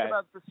can talk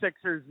about the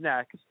Sixers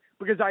next,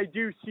 because I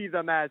do see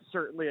them as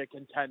certainly a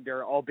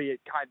contender,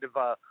 albeit kind of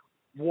a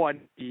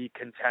 1B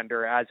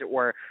contender, as it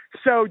were.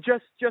 So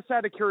just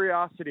out of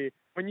curiosity,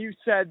 when you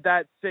said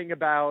that thing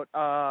about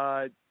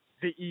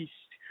the East,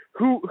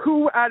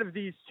 who out of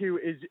these 2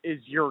 is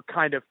your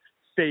kind of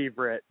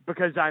favorite?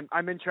 Because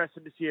I'm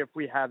interested to see if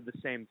we have the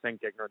same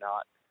thinking or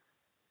not.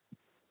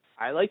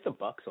 I like the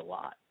Bucks a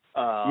lot.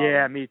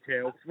 Yeah, me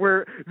too.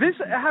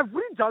 Have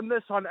we done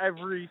this on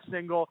every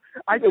single?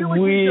 I feel like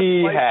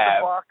we just like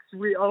the Bucks.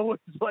 We always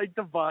like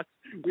the Bucks.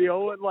 We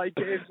always like.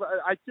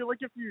 I feel like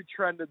if you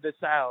trended this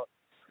out,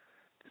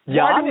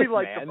 why do we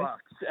like the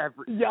Bucks?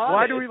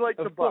 Why do we like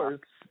the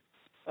Bucks?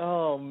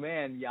 Oh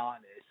man,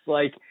 Giannis!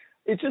 Like,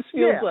 it just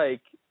feels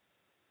like.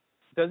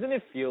 Doesn't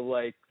it feel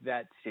like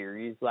that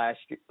series last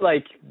year?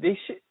 Like they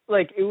should.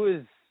 Like it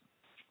was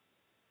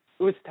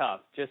tough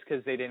just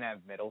because they didn't have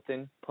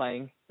Middleton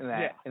playing in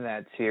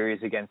that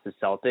series against the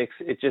Celtics.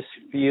 It just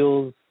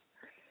feels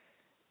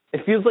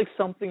like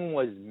something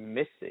was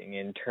missing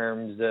in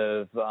terms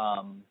of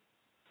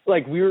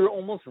like we were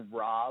almost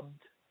robbed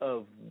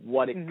of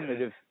what it could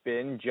have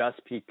been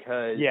just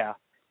because. Yeah.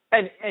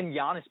 And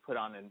Giannis put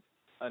on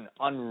an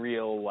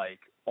unreal like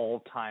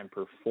all-time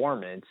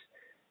performance.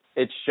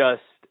 It's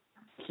just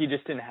he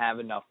just didn't have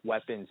enough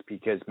weapons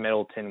because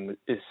Middleton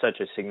is such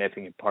a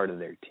significant part of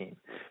their team.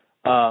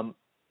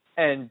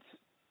 And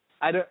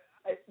I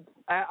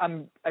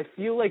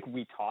feel like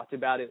we talked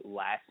about it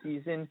last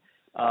season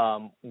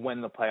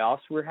when the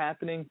playoffs were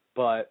happening,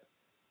 but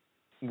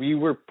we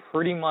were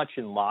pretty much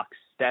in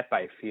lockstep.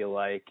 I feel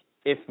like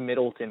if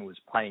Middleton was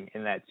playing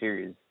in that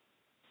series,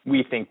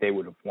 we think they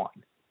would have won.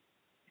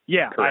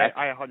 Yeah,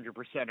 I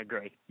 100%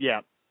 agree.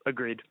 Yeah,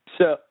 agreed.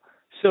 So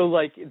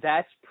like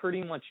that's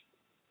pretty much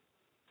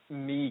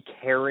me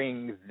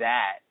carrying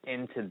that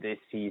into this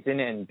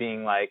season and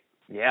being like,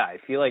 yeah, I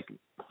feel like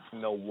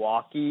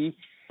Milwaukee,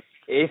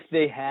 if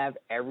they have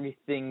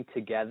everything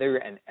together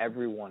and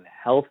everyone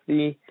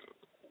healthy,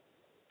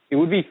 it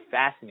would be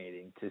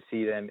fascinating to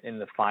see them in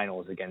the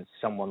finals against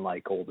someone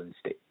like Golden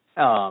State.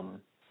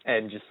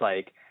 And just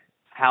like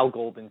how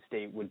Golden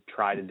State would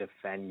try to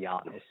defend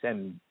Giannis,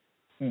 and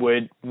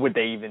would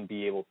they even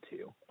be able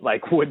to?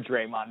 Like, would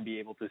Draymond be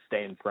able to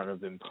stay in front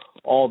of him?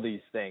 All these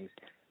things.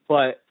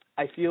 But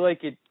I feel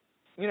like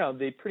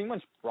they pretty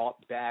much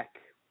brought back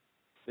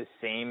the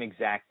same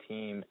exact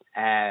team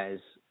as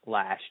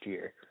last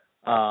year.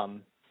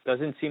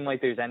 Doesn't seem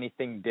like there's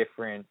anything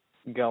different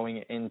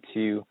going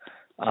into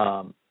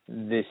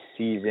this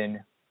season.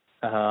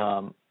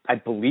 I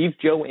believe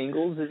Joe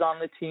Ingles is on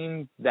the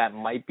team. That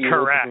might be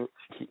correct.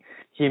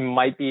 He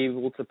might be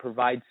able to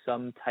provide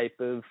some type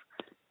of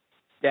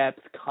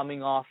depth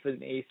coming off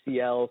an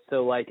ACL.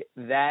 So like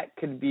that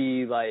could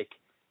be like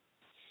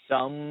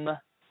some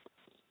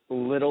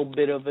little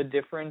bit of a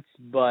difference,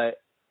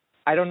 but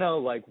I don't know,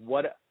 like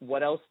what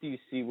else do you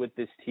see with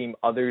this team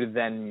other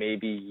than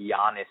maybe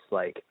Giannis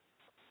like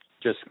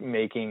just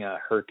making a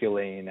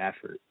Herculean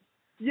effort?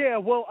 Yeah,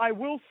 well, I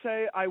will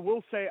say I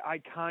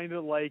kind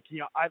of like,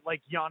 I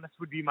like Giannis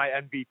would be my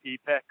MVP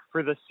pick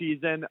for the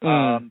season.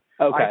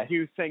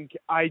 Okay.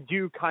 I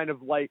do kind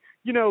of like,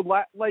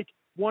 like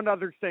one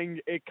other thing,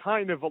 it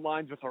kind of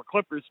aligns with our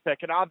Clippers pick,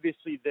 and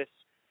obviously this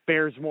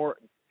bears more.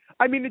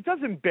 I mean, it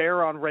doesn't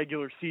bear on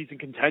regular season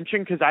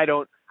contention because I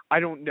don't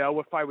know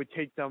if I would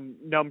take them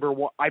number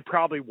one. I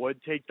probably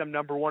would take them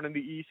number one in the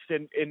East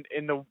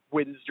in the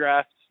wins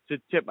draft, to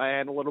tip my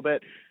hand a little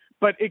bit.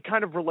 But it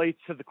kind of relates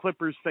to the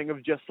Clippers thing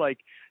of just like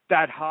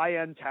that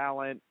high-end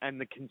talent and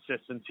the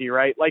consistency,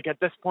 right? Like at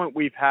this point,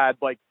 we've had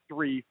like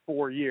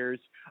 3-4 years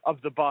of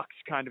the Bucks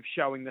kind of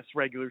showing this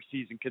regular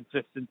season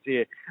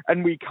consistency,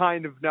 and we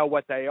kind of know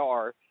what they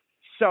are.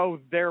 So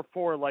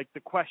therefore, like the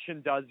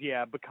question does,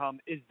 become,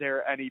 is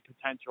there any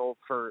potential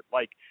for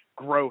like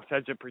growth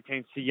as it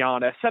pertains to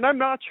Giannis? And I'm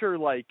not sure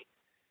like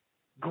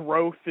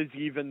growth is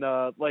even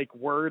the like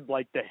word,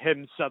 like the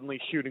him suddenly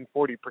shooting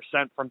 40%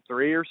 from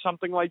three or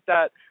something like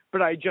that.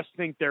 But I just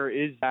think there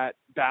is that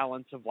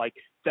balance of like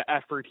the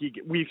effort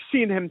we've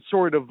seen him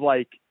sort of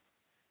like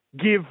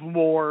give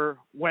more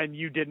when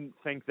you didn't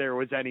think there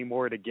was any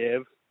more to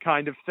give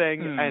kind of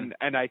thing.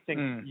 And I think,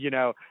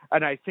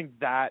 and I think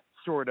that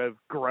sort of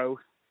growth,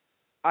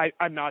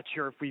 I'm not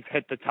sure if we've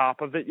hit the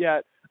top of it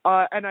yet.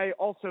 And I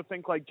also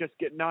think, like,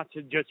 not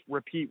to just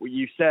repeat what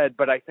you said,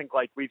 but I think,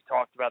 like, we've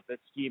talked about this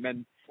team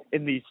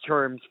in these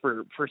terms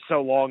for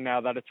so long now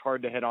that it's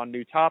hard to hit on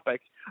new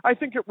topics. I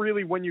think it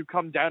really, when you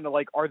come down to,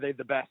 like, are they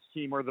the best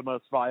team or the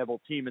most viable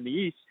team in the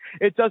East,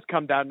 it does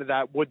come down to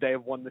that. Would they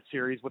have won the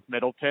series with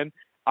Middleton?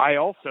 I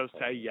also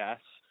say yes.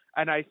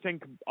 And I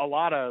think a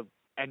lot of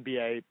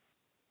NBA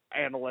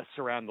analysts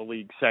around the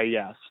league say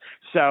yes.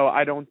 So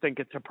I don't think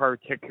it's a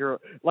particular,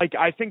 like,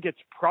 I think it's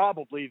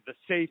probably the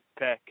safe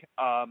pick.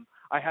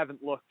 I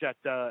haven't looked at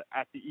the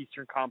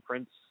Eastern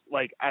Conference,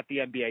 like at the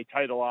NBA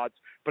title odds,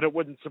 but it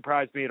wouldn't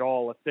surprise me at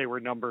all if they were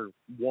number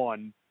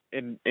one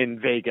in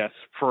Vegas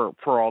for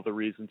all the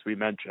reasons we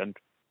mentioned.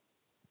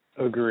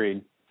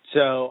 Agreed.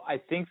 So I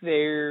think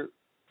they're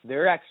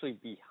actually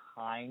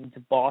behind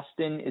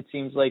Boston, it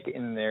seems like,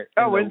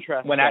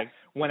 interesting.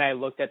 When I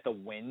looked at the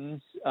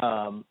wins,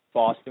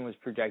 Boston was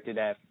projected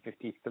at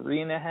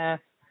 53.5.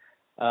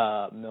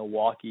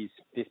 Milwaukee's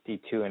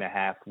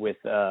 52.5, with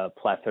a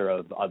plethora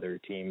of other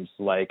teams,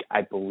 like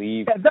I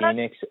believe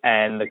Phoenix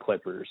and the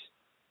Clippers.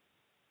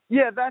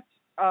 Yeah, that's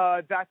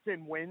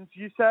in wins,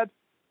 you said?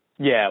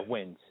 Yeah,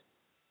 wins.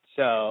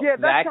 So yeah,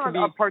 that's not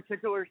a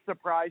particular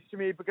surprise to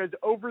me, because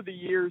over the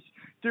years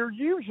they're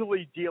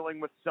usually dealing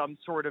with some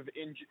sort of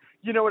injury.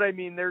 You know what I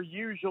mean? They're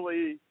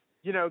usually,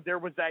 there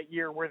was that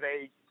year where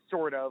they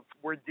sort of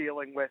were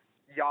dealing with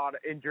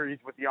injuries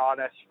with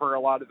Giannis for a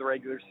lot of the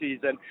regular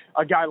season.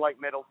 A guy like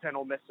Middleton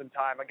will miss some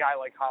time. A guy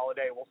like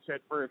Holiday will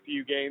sit for a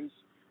few games.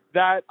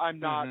 That I'm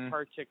not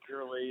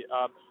particularly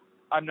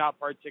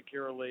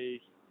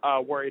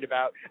worried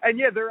about. And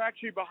yeah, they're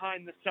actually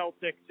behind the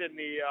Celtics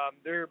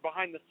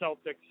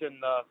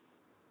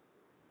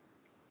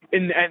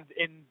in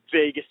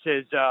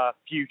Vegas's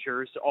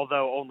futures,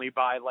 although only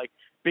by, like,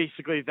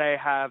 basically they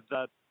have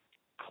the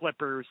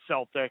Clippers,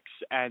 Celtics,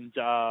 and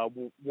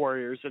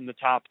Warriors in the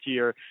top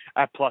tier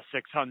at plus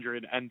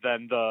 600, and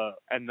then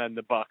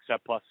the Bucks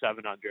at plus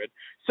 700.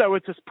 So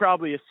it's just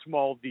probably a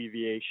small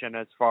deviation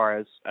as far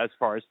as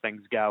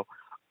things go.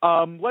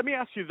 Let me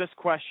ask you this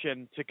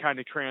question to kind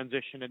of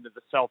transition into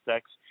the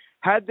Celtics.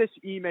 Had this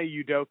Ime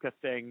Udoka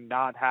thing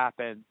not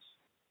happened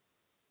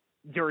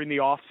during the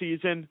off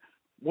season,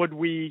 would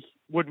we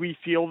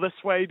feel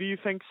this way, do you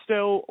think,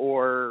 still,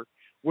 or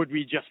would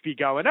we just be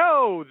going,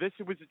 oh, this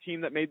was a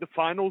team that made the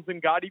finals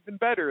and got even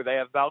better? They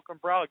have Malcolm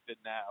Brogdon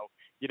now,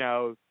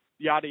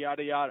 yada,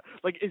 yada, yada.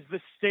 Like, is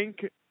the stink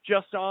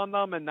just on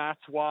them and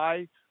that's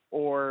why?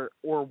 Or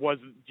do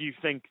you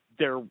think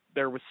there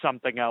was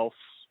something else?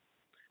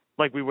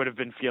 Like, we would have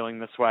been feeling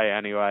this way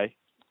anyway?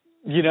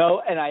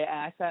 And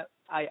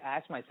I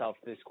asked myself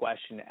this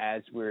question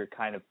as we were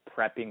kind of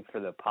prepping for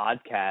the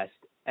podcast,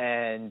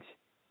 and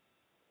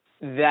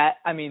that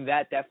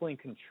definitely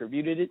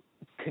contributed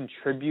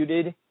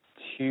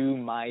to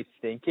my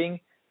thinking.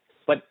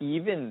 But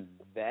even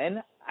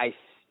then, I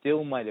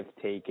still might have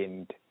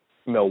taken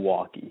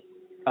Milwaukee.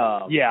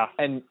 Yeah.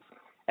 And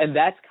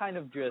that's kind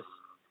of just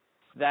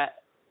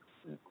that,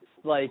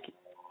 like,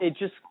 it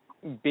just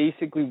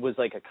basically was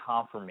like a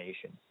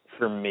confirmation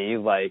for me.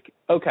 Like,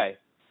 okay,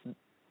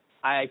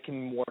 I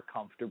can more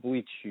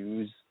comfortably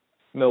choose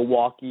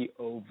Milwaukee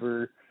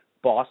over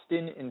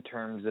Boston in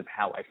terms of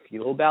how I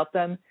feel about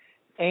them.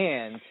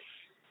 And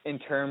in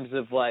terms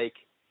of, like,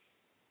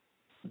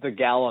 the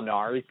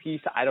Gallinari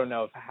piece, I don't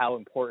know how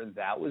important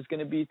that was going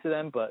to be to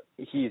them, but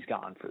he's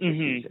gone for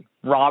the season.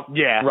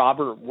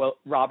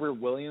 Robert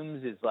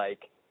Williams is, like,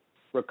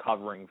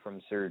 recovering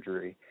from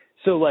surgery.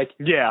 So, like,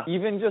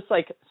 even just,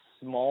 like,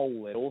 small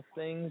little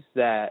things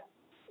that,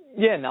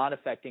 not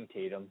affecting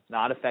Tatum,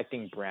 not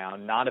affecting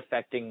Brown, not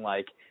affecting,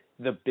 like,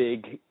 the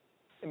big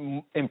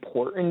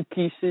important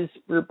pieces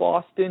for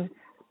Boston.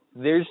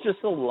 There's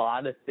just a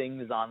lot of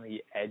things on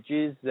the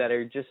edges that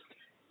are just,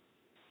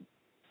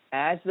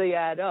 as they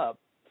add up,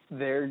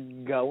 they're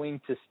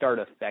going to start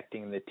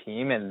affecting the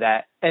team, and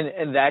that's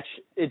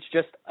it's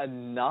just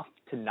enough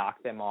to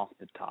knock them off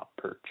the top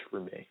perch for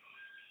me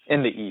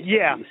in the East.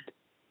 Yeah. At least.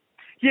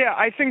 Yeah,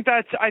 I think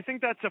that's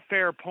a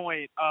fair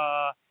point.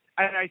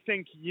 And I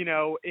think,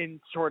 in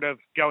sort of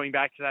going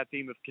back to that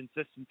theme of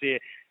consistency,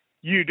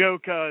 the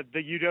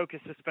Udoka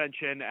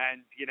suspension,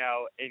 and,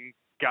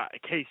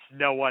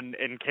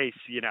 in case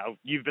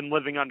you've been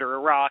living under a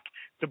rock,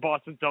 the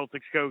Boston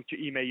Celtics coach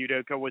Ime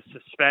Udoka was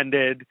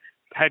suspended.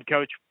 Head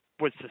coach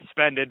was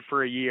suspended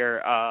for a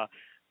year,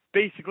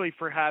 basically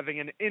for having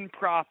an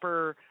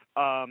improper.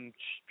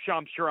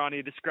 Shams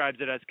Charania describes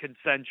it as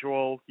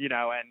consensual,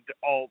 and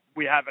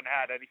we haven't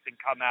had anything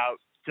come out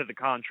to the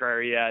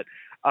contrary yet.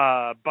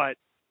 But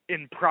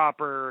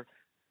improper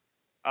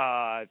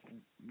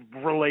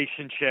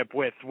relationship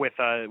with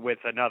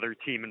another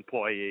team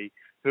employee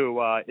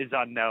who is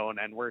unknown,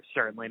 and we're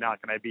certainly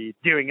not going to be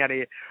doing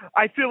any.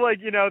 I feel like,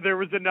 there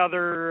was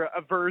another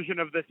version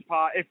of this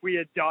pod, if we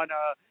had done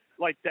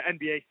like the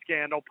NBA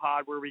scandal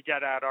pod, where we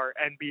get out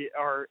I get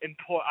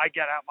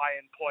out my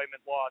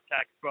employment law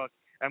textbook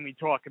and we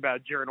talk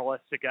about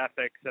journalistic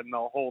ethics and the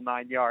whole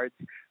 9 yards.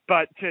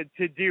 But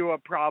to do a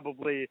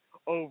probably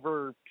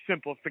over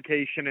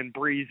simplification and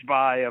breeze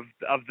by of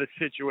the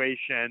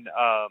situation.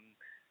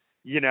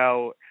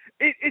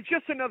 It's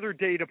just another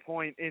data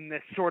point in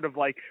this sort of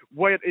like,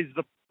 what is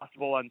the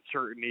possible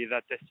uncertainty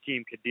that this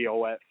team could deal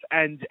with?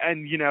 And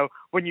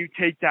when you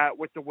take that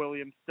with the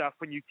Williams stuff,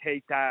 when you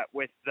take that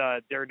with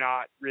they're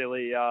not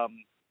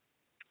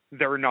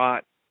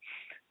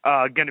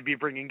going to be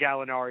bringing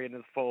Gallinari into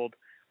the fold.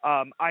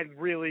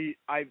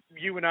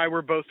 You and I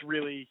were both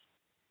really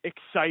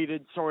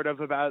excited sort of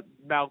about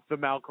the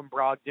Malcolm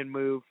Brogdon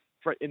move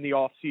in the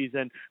off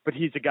season, but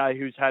he's a guy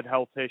who's had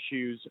health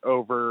issues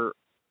over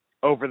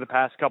the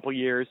past couple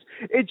years.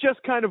 It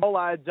just kind of all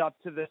adds up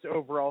to this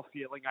overall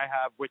feeling I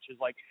have, which is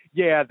like,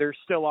 yeah, they're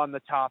still on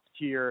the top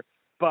tier,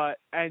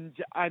 and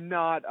I'm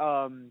not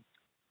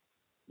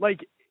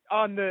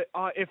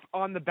if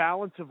on the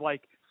balance of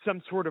like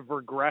some sort of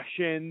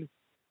regression,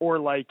 or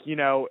like,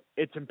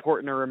 it's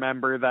important to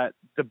remember that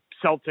the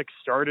Celtics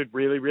started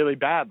really, really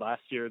bad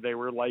last year. They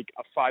were like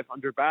a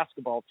 500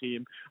 basketball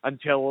team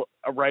until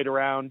right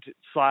around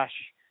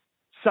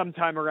 /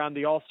 sometime around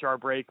the All-Star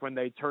break when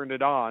they turned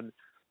it on.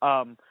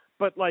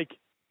 But like,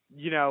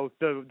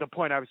 the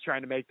point I was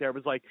trying to make there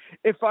was like,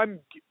 if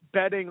I'm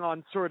betting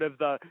on sort of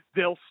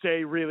they'll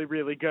stay really,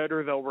 really good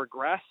or they'll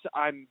regress,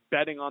 I'm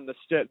betting on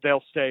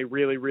they'll stay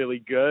really, really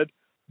good.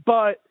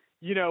 But,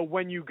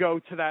 when you go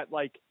to that,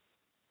 like,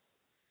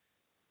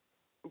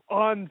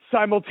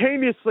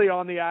 simultaneously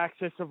on the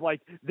axis of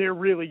like, they're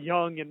really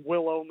young and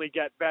will only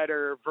get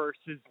better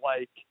versus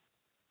like,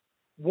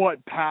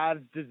 what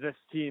paths does this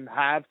team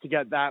have to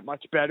get that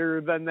much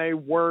better than they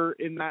were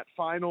in that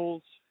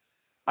finals?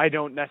 I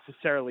don't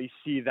necessarily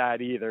see that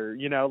either.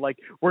 Like,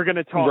 we're going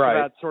to talk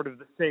about sort of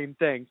the same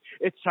things.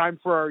 It's time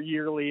for our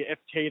yearly if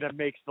Tatum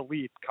makes the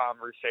leap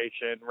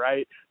conversation,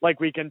 right? Like,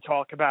 we can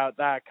talk about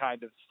that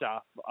kind of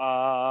stuff.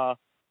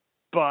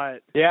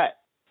 But yeah.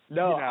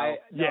 No,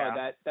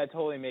 that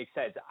totally makes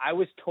sense. I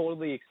was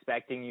totally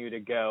expecting you to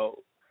go,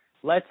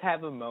 let's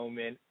have a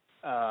moment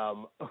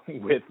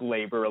with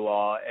labor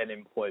law and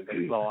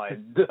employment law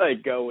and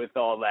like go with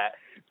all that.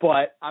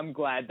 But I'm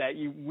glad that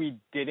we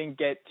didn't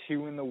get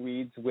too in the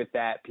weeds with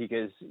that,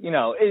 because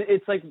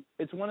it's like,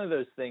 it's one of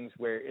those things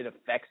where it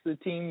affects the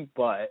team,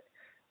 but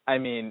I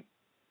mean,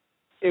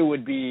 it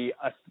would be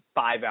a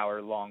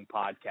 5-hour long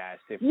podcast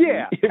if we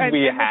hashed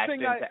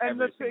into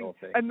every single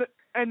thing.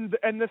 And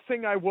the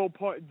thing I will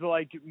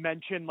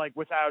mention, like,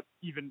 without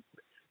even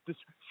this,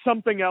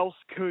 something else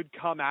could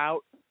come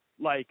out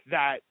like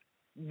that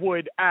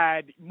would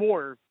add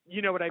more,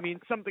 you know what I mean?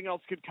 Something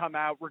else could come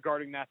out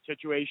regarding that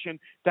situation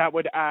that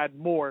would add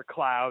more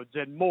clouds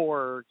and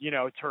more,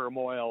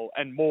 turmoil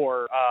and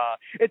more,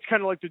 it's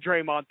kind of like the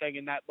Draymond thing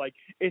in that, like,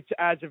 it's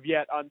as of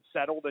yet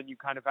unsettled and you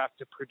kind of have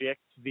to predict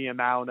the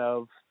amount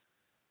of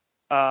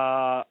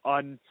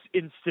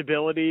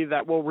instability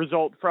that will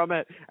result from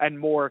it, and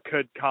more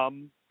could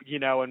come,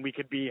 and we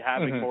could be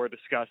having more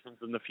discussions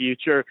in the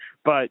future.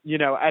 But,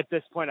 at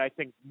this point, I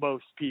think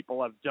most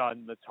people have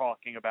done the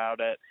talking about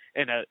it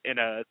in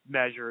a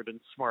measured and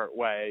smart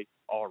way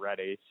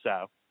already.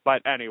 So,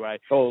 but anyway,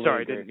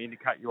 sorry, I didn't mean to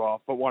cut you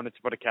off, but wanted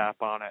to put a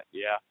cap on it.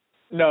 Yeah.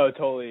 No,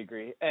 totally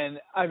agree. And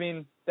I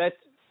mean, that's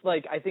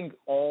like, I think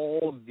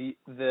all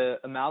the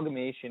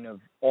amalgamation of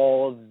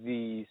all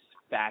these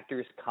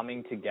factors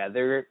coming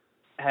together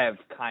have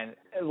kind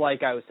of,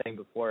 like I was saying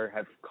before,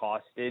 have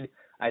costed,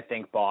 I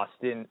think,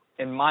 Boston,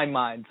 in my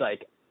mind,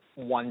 like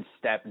one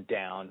step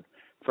down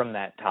from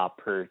that top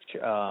perch,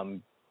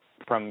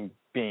 from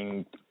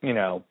being,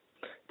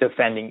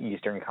 defending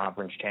Eastern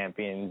Conference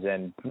champions,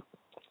 and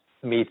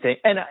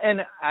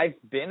and I've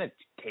been a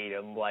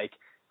Tatum like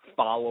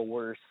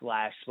follower /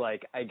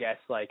 like, I guess,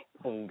 like,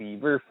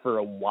 believer for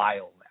a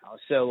while now.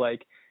 So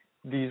like,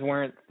 these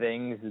weren't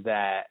things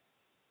that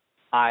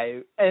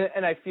I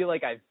feel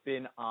like I've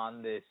been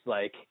on this,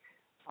 like,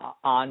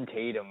 on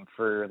Tatum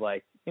for,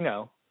 like,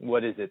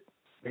 what is it,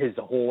 his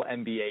whole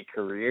NBA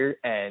career.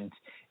 And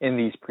in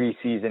these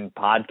preseason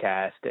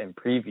podcasts and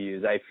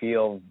previews, I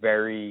feel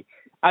very,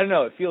 I don't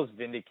know, it feels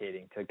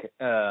vindicating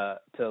to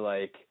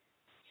like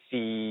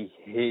see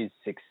his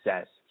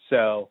success.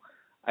 So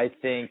I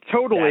think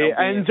totally,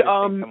 and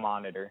to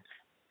monitor.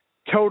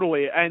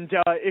 Totally. And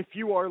if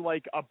you are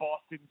like a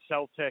Boston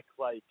Celtic,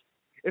 like,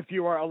 if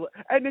you are,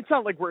 and it's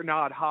not like we're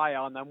not high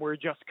on them, we're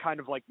just kind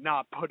of like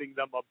not putting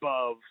them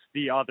above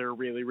the other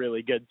really,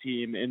 really good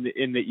team in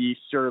the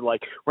East, or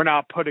like we're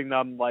not putting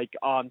them like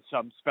on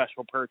some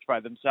special perch by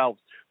themselves.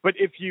 But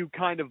if you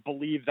kind of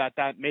believe that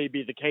may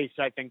be the case,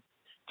 I think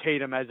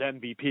Tatum as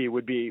MVP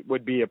would be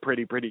a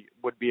pretty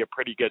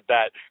good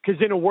bet. Because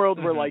in a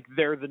world where like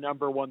they're the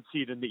number one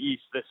seed in the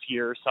East this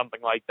year or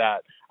something like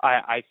that,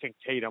 I think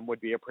Tatum would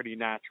be a pretty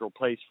natural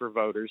place for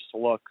voters to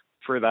look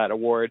for that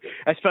award,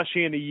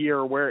 especially in a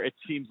year where it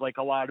seems like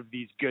a lot of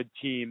these good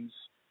teams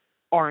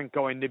aren't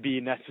going to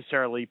be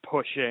necessarily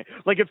pushing.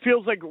 Like, it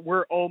feels like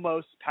we're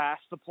almost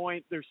past the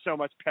point. There's so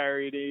much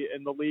parity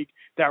in the league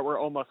that we're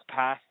almost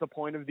past the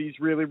point of these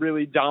really,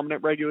 really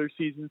dominant regular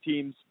season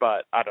teams.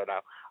 But I don't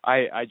know.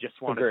 I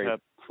just wanted to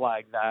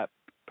flag that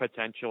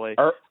potentially.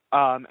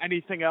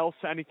 Anything else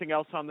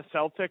on the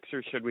Celtics,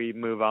 or should we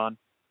move on?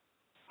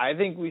 I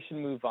think we should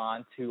move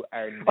on to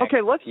our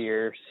next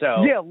tier.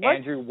 So,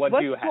 Andrew, what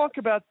do you have?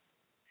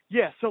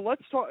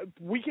 Let's talk.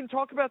 We can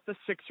talk about the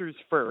Sixers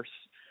first,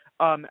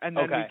 and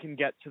then we can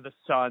get to the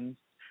Suns.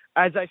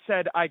 As I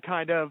said, I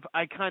kind of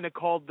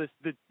called this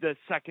the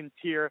second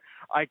tier.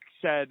 I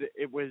said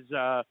it was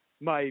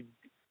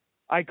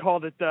I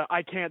called it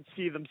I can't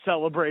see them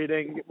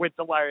celebrating with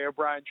the Larry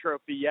O'Brien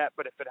trophy yet,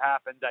 but if it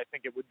happens, I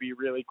think it would be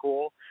really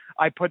cool.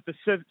 I put the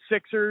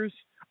Sixers.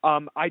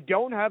 I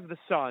don't have the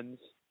Suns.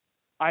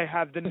 I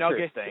have the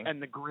Nuggets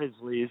and the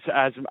Grizzlies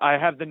as I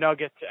have the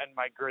Nuggets and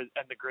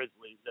the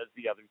Grizzlies as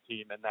the other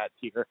team in that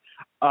tier.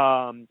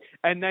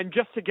 And then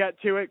just to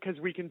get to it, because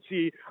we can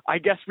see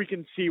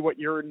what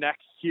your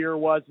next tier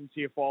was and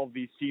see if all of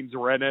these teams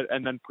were in it,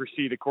 and then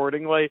proceed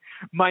accordingly.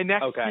 My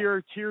next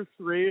tier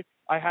 3,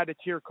 I had a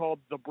tier called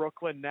the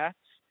Brooklyn Nets,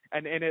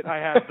 and in it I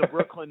have the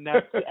Brooklyn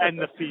Nets and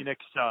the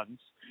Phoenix Suns.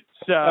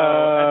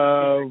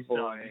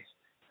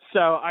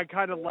 So I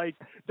kind of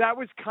that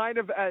was kind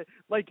of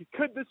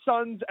could the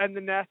Suns and the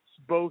Nets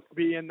both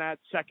be in that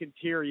second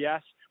tier?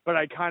 Yes, but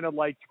I kind of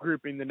liked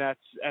grouping the Nets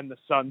and the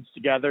Suns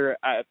together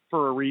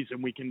for a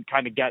reason we can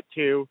kind of get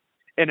to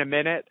in a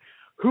minute.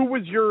 Who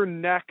was your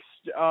next?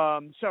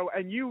 And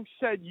you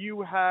said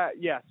you had,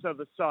 so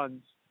the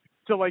Suns.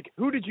 So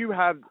who did you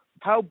have?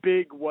 How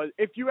big was,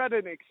 if you had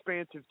an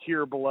expansive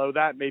tier below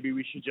that, maybe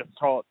we should just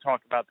talk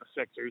about the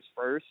Sixers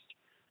first.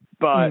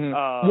 But I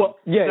don't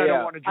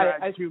want to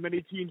drag too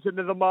many teams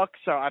into the muck,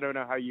 so I don't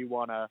know how you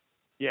want to.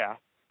 Yeah.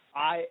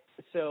 I'll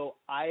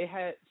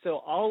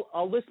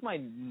list my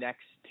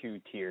next 2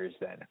 tiers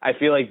then. I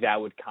feel like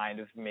that would kind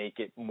of make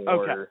it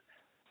more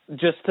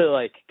just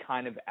to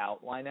kind of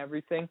outline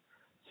everything.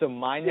 So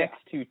my next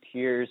 2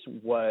 tiers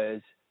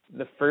was,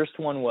 the first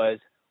one was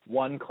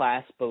one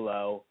class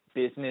below,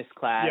 business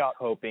class,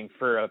 hoping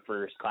for a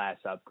first class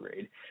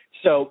upgrade.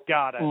 So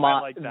got it. I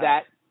like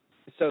that.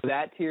 So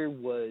that tier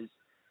was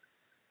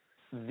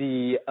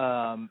the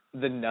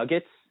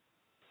Nuggets,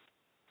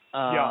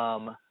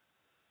 the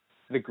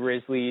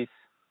Grizzlies,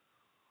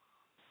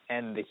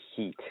 and the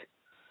Heat.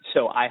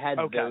 So I had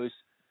those.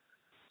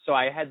 So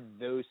I had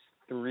those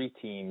 3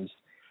 teams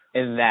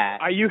in that.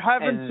 You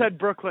haven't said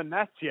Brooklyn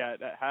Nets yet,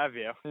 have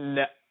you?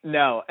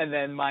 No. And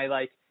then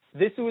my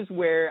this was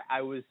where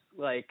I was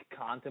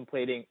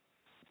contemplating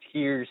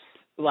tiers.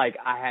 I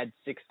had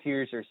 6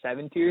 tiers or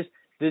 7 tiers.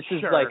 This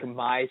is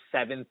my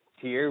 7th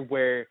tier,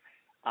 where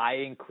I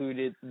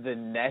included the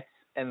Nets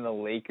and the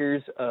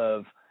Lakers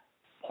of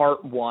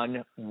part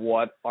 1.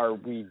 What are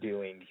we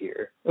doing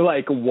here?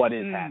 What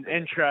is happening?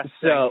 Interesting.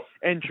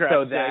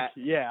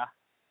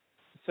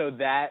 So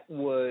that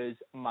was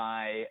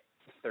my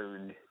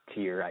 3rd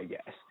tier, I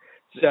guess.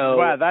 So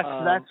wow,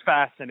 that's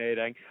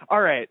fascinating.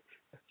 All right.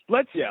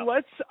 Let's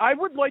I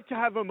would like to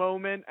have a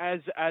moment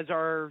as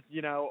our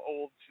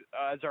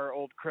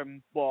old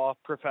crim law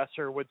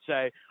professor would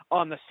say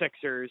on the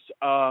Sixers.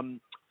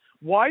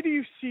 Why do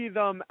you see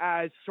them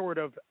as sort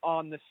of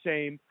on the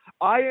same?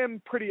 I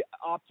am pretty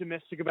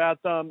optimistic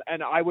about them,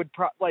 and I would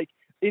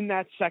in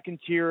that second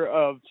tier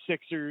of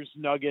Sixers,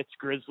 Nuggets,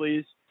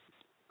 Grizzlies,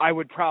 I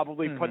would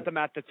probably put them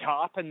at the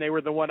top, and they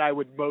were the one I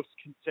would most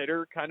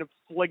consider kind of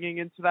flinging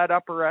into that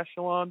upper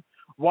echelon.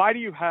 Why do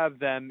you have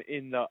them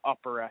in the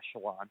upper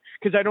echelon?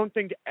 Because I don't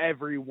think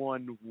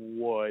everyone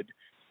would.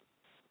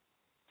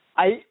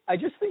 I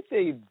just think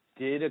they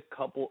did a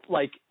couple,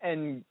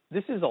 and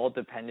this is all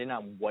dependent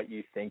on what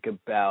you think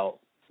about,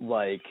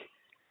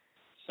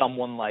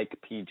 someone like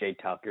PJ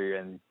Tucker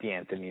and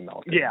DeAnthony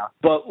Melton. Yeah.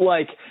 But,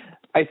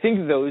 I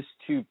think those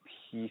 2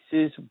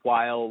 pieces,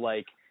 while,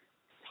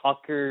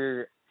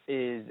 Tucker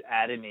is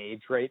at an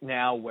age right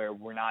now where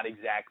we're not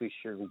exactly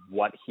sure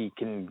what he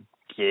can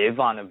give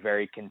on a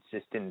very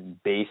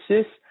consistent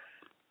basis,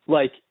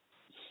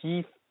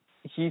 he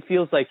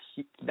feels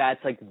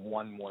that's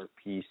one more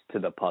piece to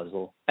the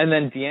puzzle. And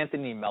then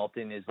DeAnthony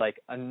Melton is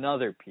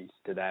another piece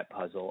to that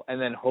puzzle.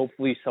 And then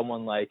hopefully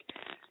someone like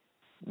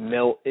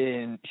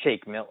Milton,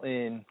 Shake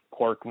Milton,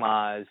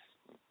 Korkmaz,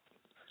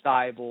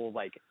 Steibel,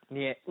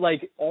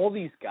 all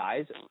these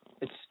guys,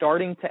 it's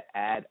starting to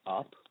add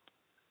up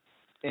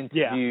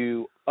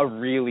into a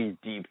really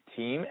deep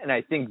team. And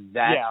I think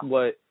that's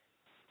what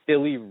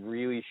Philly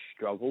really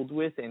struggled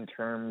with in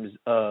terms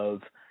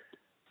of,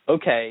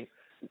 okay,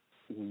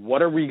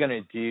 what are we going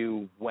to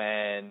do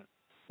when,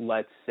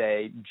 let's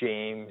say,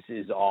 James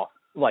is off,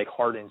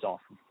 Harden's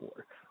off the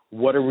floor?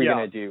 What are we going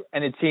to do?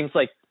 And it seems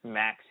like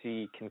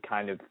Maxey can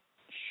kind of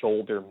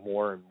shoulder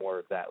more and more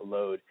of that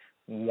load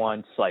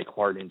once,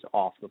 Harden's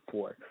off the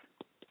floor.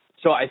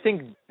 So I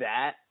think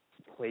that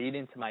played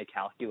into my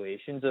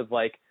calculations of,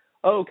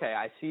 okay,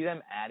 I see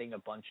them adding a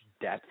bunch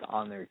of depth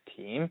on their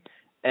team,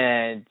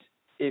 and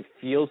it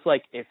feels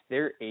like if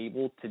they're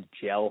able to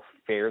gel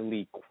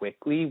fairly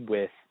quickly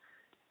with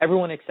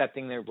everyone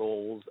accepting their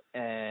roles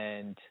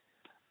and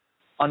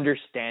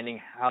understanding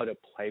how to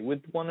play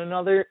with one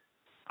another,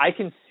 I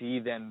can see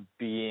them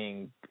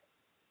being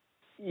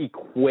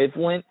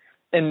equivalent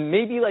and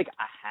maybe like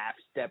a half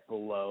step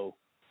below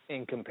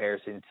in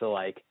comparison to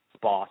like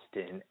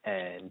Boston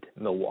and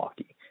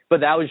Milwaukee. But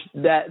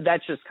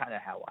that's just kind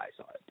of how I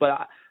saw it.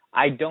 But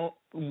I don't.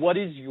 What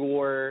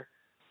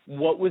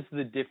was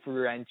the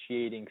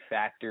differentiating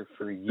factor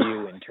for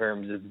you in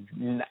terms of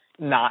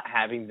not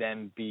having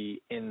them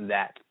be in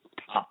that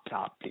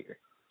top tier?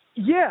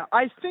 Yeah,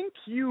 I think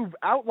you've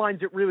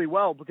outlined it really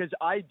well, because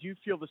I do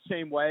feel the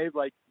same way,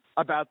 like,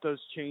 about those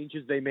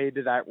changes they made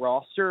to that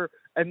roster.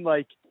 And,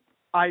 like,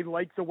 I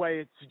like the way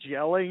it's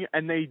gelling,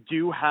 and they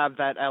do have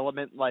that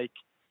element, like,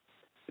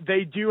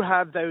 they do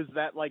have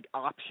that, like,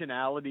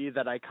 optionality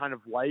that I kind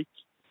of like,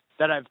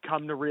 that I've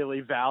come to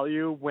really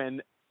value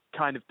when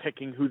kind of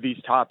picking who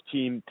these top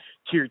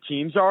tier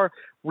teams are.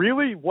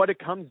 Really what it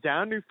comes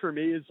down to for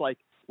me is, like,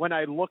 when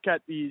I look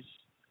at these,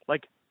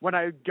 like, when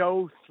I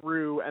go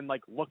through and,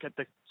 like, look at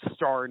the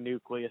star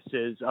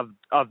nucleuses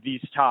of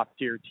these top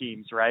tier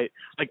teams, right?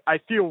 Like, I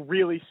feel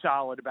really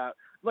solid about,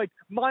 like,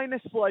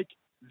 minus, like,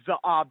 the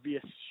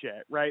obvious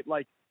shit, right?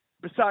 Like,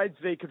 besides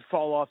they could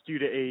fall off due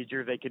to age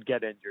or they could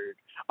get injured,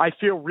 I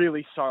feel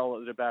really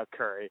solid about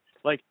Curry.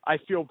 Like, I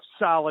feel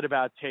solid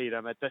about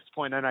Tatum at this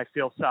point, and I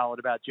feel solid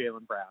about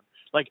Jaylen Brown.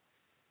 Like,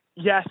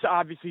 yes,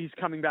 obviously he's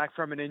coming back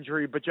from an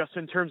injury, but just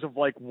in terms of,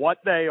 like, what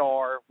they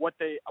are, what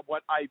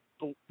I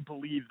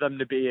believe them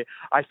to be,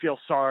 I feel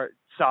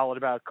solid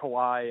about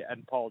Kawhi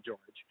and Paul George.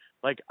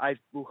 Like, I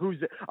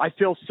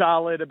feel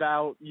solid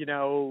about, you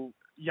know,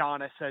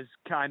 Giannis as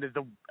kind of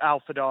the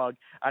alpha dog,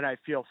 and I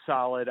feel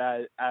solid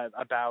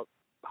about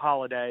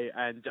Holiday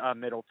and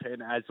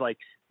Middleton as, like,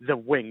 the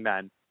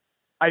wingmen.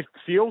 I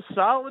feel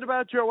solid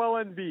about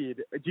Joel Embiid.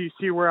 Do you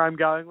see where I'm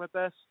going with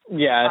this?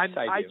 Yes,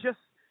 I do.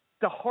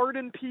 The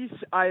Harden piece,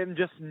 I am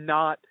just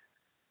not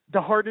 –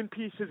 the Harden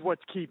piece is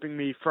what's keeping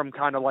me from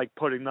kind of, like,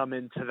 putting them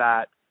into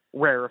that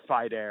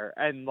rarefied air.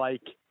 And,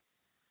 like,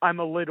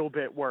 I'm a little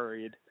bit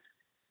worried.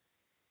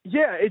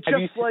 Yeah, it's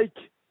just like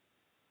 –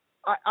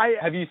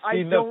 have you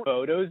seen the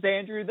photos,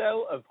 Andrew,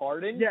 though, of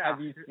Harden? Yeah.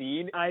 Have you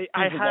seen? I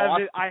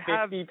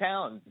have 50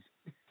 pounds.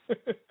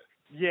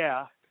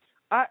 Yeah.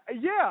 I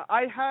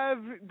have,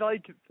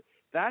 like,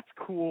 that's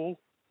cool.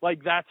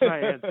 Like, that's my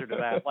answer to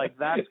that. Like,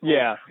 that's cool.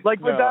 Yeah.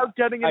 Like, without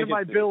getting into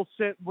my Bill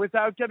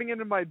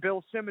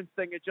Simmons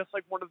thing, it's just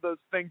like one of those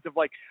things of,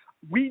 like,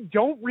 we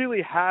don't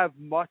really have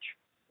much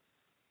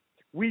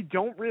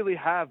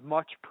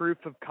proof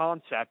of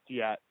concept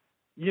yet.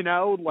 You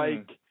know,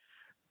 like,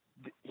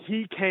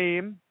 he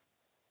came,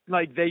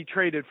 like, they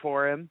traded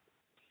for him.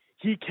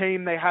 He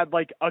came, they had,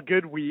 like, a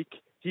good week.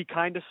 He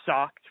kind of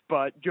sucked,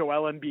 but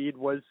Joel Embiid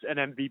was an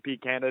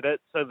MVP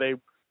candidate, so they,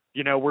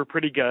 you know, were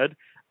pretty good.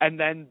 And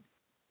then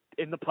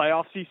in the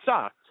playoffs, he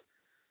sucked.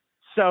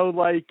 So,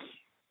 like,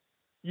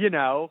 you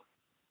know,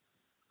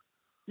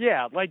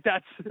 yeah, like,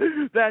 that's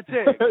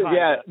it.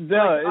 Yeah,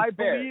 no, like,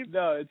 it's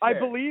fair. I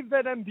believe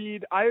that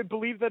Embiid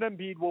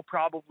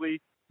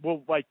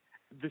will like,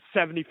 the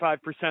 75%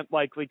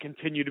 likely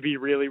continue to be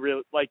really,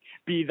 really, like,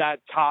 be that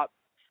top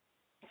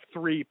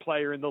 3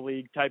 player in the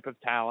league type of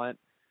talent.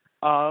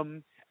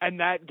 And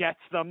that gets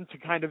them to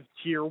kind of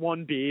tier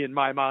 1B in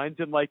my mind.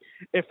 And, like,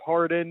 if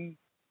Harden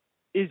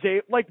is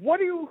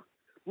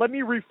let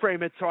me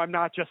reframe it so I'm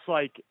not just,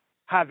 like,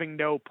 having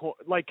no point,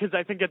 like, because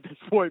I think at this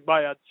point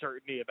my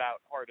uncertainty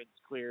about Harden's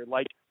clear.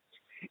 Like,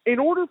 in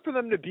order for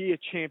them to be a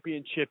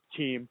championship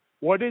team,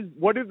 what do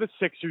the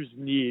Sixers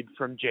need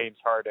from James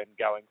Harden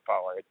going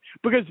forward?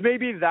 Because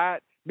maybe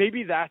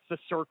that's the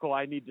circle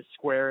I need to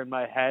square in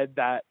my head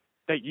that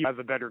you have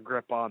a better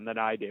grip on than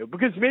I do.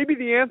 Because maybe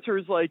the answer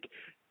is, like,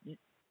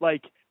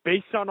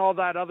 based on all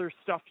that other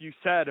stuff you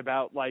said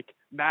about, like,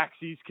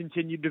 Maxi's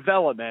continued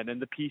development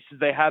and the pieces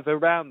they have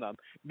around them,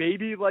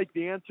 maybe, like,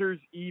 the answer is,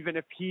 even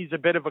if he's a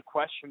bit of a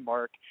question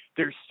mark,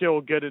 they're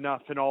still good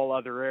enough in all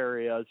other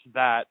areas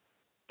that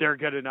they're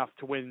good enough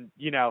to win,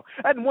 you know.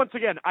 And once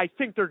again, I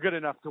think they're good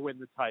enough to win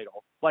the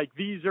title. Like,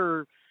 they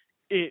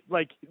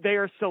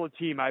are still a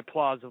team I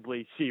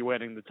plausibly see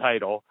winning the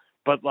title.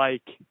 But,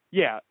 like,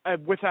 yeah,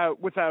 without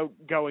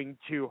going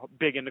too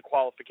big into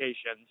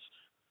qualifications,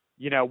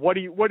 you know, what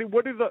do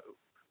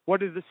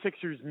the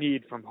Sixers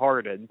need from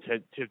Harden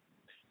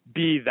to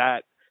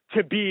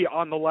be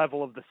on the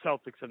level of the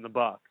Celtics and the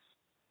Bucks?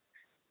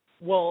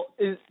 Well,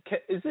 is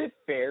it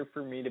fair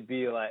for me to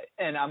be like,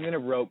 and I'm gonna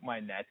rope my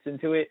Nets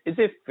into it? Is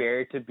it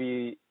fair to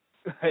be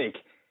like,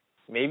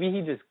 maybe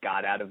he just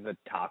got out of a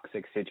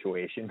toxic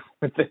situation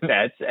with the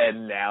Nets,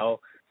 and now,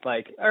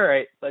 like, all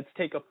right, let's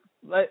take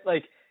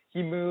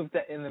he moved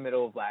in the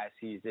middle of last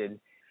season.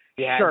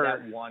 He had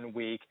that 1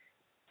 week.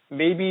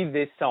 Maybe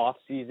this off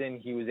season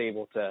he was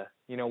able to,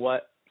 you know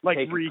what, like,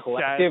 take reset, a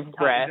collective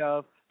breath. Kind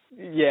of.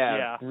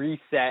 Yeah,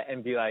 reset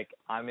and be like,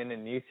 I'm in a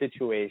new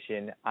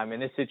situation. I'm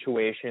in a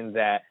situation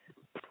that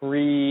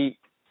pre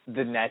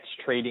the Nets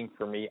trading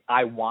for me,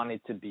 I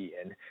wanted to be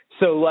in.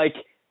 So, like,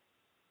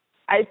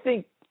 I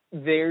think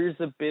there's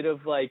a bit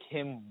of, like,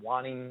 him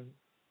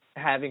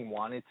having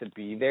wanted to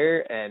be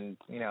there, and,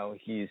 you know,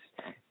 he's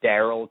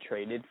Daryl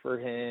traded for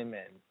him,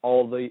 and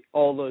all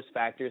those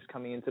factors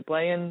coming into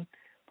play, and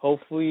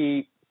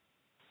hopefully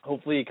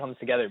hopefully it comes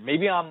together.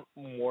 Maybe I'm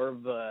more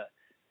of a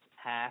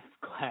half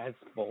glass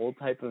full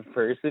type of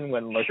person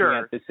when looking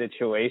at the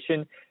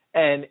situation,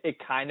 and it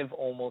kind of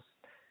almost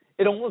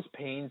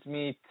pains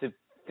me to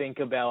think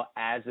about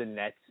as a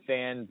Nets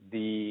fan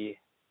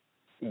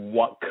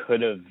what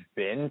could have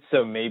been.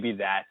 So maybe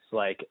that's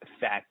like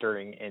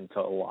factoring into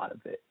a lot of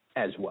it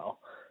as well.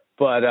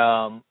 But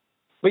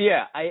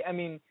yeah, I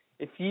mean,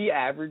 if he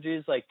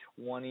averages like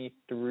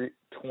 23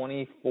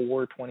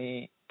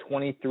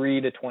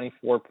 to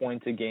 24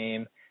 points a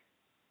game,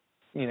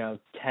 8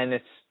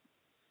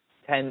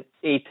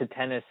 to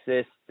 10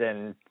 assists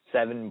and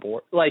 7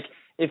 boards, like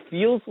it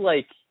feels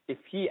like if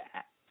he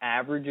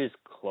averages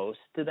close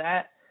to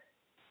that,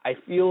 I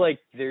feel like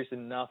there's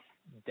enough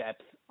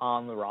depth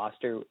on the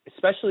roster,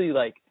 especially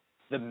like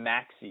the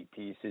Maxey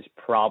piece is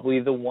probably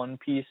the one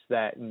piece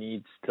that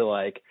needs to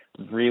like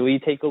really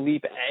take a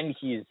leap, and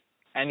he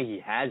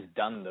has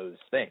done those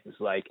things.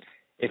 Like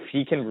if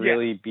he can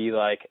really be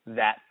like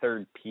that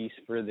third piece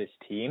for this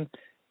team,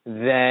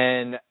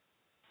 then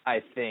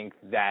I think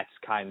that's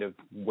kind of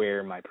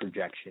where my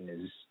projection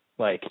is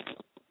like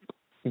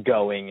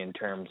going in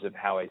terms of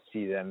how I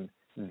see them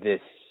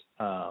this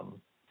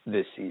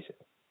season.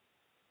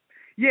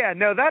 Yeah,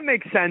 no, that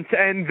makes sense.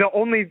 And the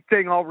only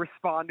thing I'll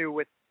respond to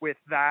with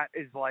that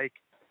is like,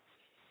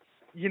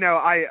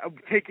 I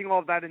taking all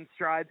of that in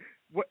stride.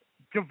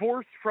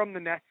 Divorced from the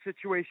Nets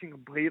situation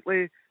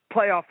completely,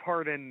 playoff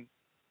Harden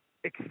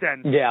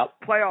extends. Yeah.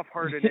 Playoff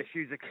Harden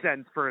issues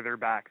extend further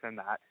back than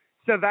that.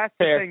 So that's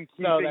the thing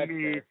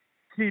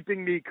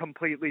keeping me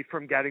completely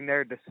from getting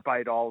there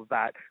despite all of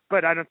that.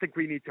 But I don't think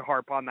we need to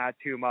harp on that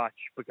too much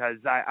because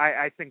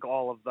I think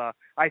all of the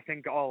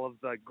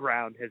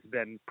ground has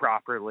been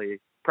properly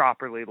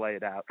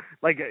laid out.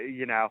 Like,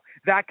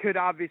 that could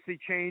obviously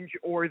change,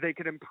 or they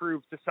could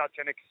improve to such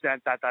an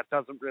extent that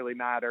doesn't really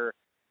matter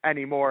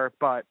anymore,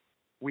 but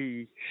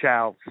we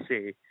shall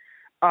see.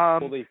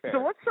 So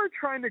let's start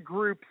trying to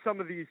group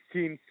some of these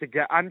teams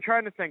together. I'm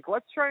trying to think.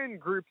 Let's try and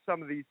group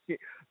some of these teams.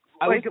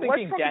 I was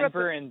thinking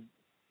Denver and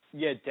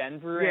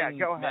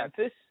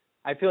Memphis.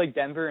 I feel like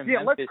Denver and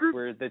Memphis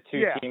were the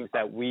two teams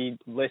that we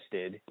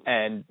listed,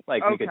 and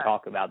we could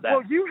talk about that.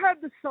 Well, you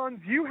had the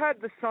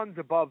Suns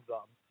above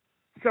them.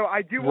 So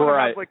I do want to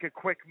have like a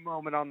quick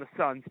moment on the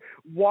Suns.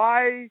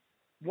 Why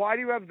do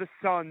you have the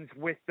Suns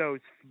with those?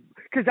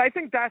 Because I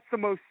think that's a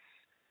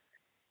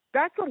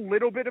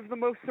little bit of the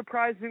most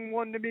surprising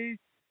one to me.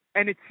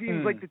 And it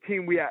seems like the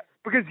team we had,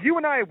 because you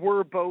and I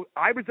were both,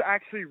 I was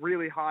actually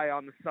really high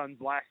on the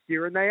Suns last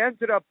year, and they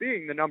ended up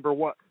being the number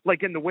one,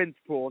 like in the wins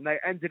pool, and they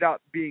ended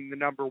up being the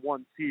number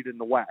one seed in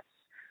the West.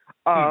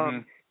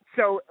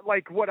 So,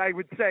 like, what I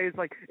would say is,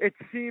 like, it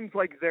seems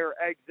like their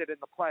exit in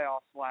the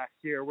playoffs last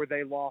year, where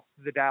they lost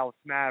to the Dallas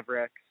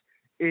Mavericks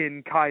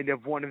in kind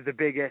of one of the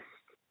biggest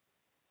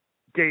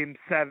Game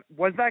 7.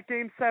 Was that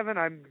Game 7?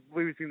 I'm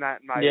losing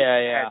that in my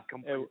head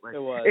completely.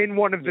 It was. In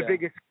one of the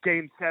biggest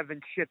Game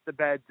 7 shit the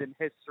beds in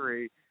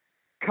history,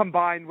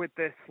 combined with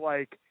this,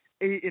 like,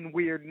 Ayton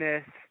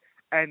weirdness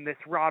and this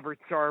Robert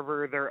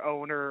Sarver, their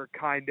owner,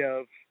 kind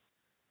of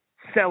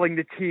selling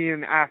the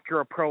team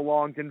after a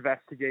prolonged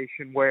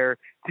investigation where,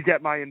 to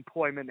get my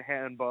employment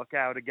handbook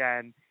out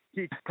again,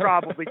 he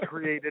probably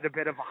created a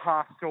bit of a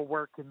hostile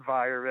work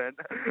environment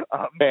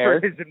for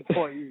his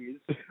employees,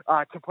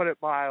 to put it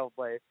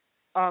mildly.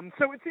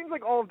 So it seems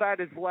like all of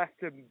that has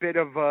left a bit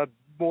of a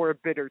more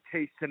bitter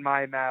taste in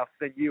my mouth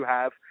than you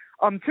have.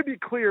 To be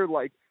clear,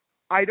 like,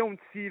 I don't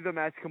see them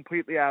as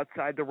completely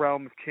outside the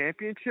realm of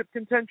championship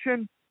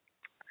contention.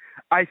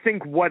 I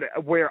think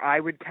where I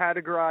would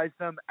categorize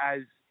them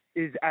as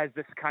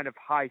this kind of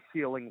high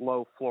ceiling,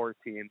 low floor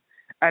team.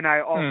 And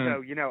I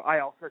also, I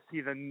also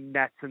see the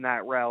Nets in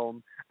that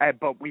realm,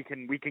 but we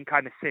can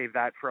kind of save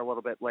that for a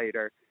little bit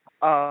later.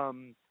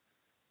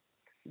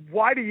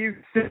 Why do you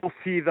still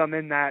see them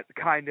in that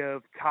kind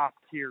of top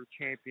tier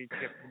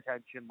championship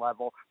contention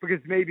level? Because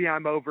maybe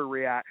I'm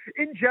overreacting.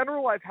 In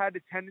general, I've had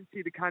a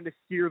tendency to kind of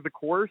steer the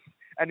course,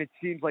 and it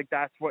seems like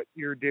that's what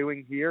you're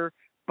doing here.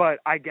 But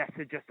I guess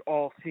it just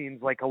all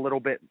seems like a little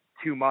bit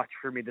too much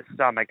for me to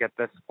stomach at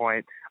this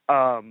point. So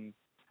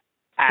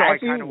I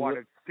kind of want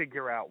to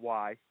figure out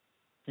why.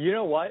 You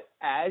know what?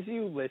 As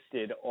you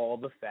listed all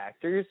the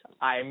factors,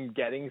 I'm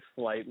getting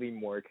slightly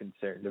more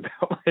concerned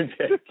about my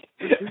pick.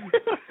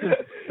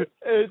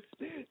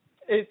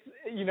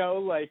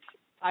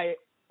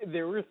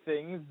 There were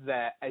things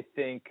that I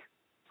think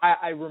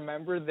I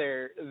remember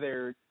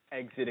their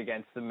exit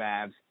against the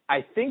Mavs.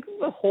 I think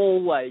the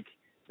whole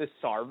the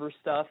Sarver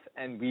stuff,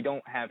 and we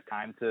don't have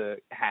time to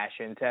hash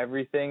into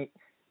everything,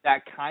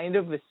 that kind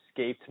of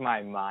escaped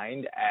my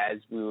mind as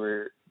we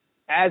were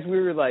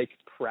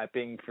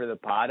prepping for the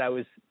pod.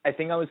 I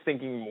think I was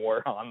thinking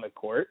more on the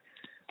court.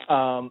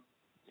 And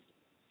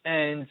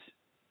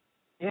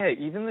yeah,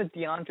 even the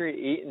DeAndre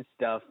Ayton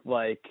stuff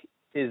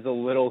is a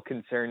little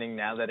concerning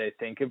now that I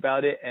think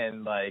about it,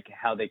 and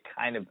how they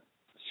kind of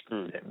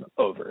screwed him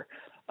over.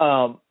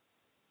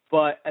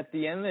 But at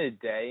the end of the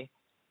day,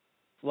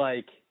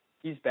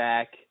 he's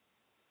back.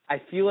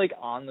 I feel like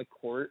on the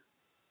court,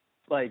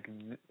 like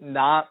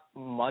not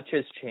much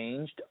has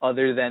changed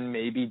other than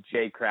maybe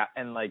Jay Crowder,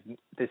 and like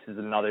this is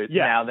another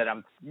now that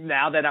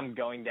I'm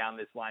going down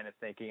this line of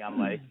thinking, I'm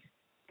like,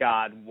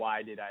 God,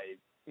 why did I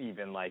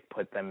even like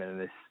put them in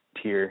this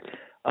tier?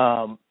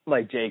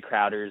 Like Jay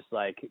Crowder's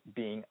like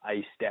being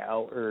iced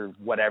out or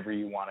whatever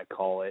you want to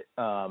call it.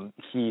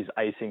 He's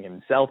icing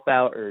himself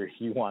out or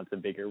he wants a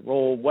bigger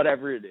role,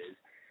 whatever it is.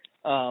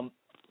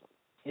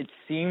 It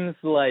seems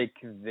like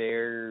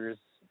there's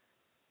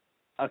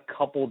a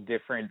couple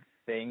different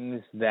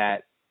things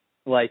that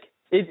like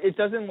it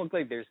doesn't look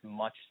like there's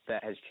much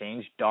that has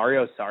changed.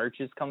 Dario Saric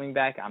is coming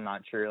back. I'm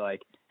not sure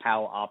like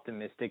how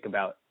optimistic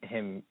about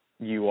him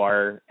you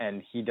are,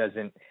 and he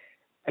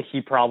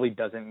probably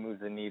doesn't move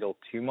the needle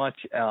too much.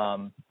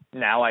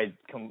 Now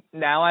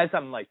as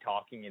I'm like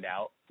talking it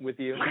out with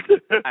you,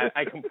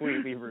 I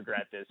completely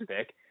regret this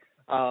pick.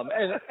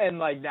 And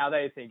like now that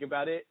I think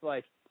about it,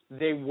 like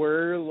they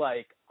were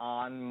like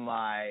on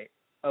my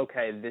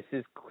okay, this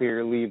is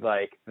clearly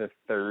like the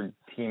third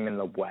team in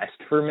the West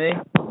for me.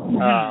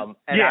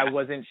 I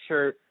wasn't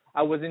sure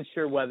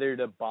whether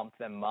to bump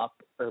them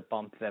up or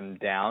bump them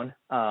down.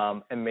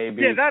 And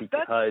maybe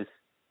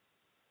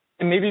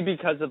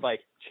because of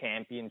like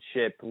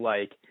championship,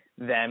 like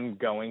them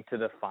going to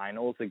the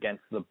finals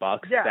against the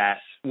Bucks, that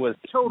was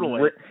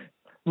totally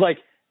like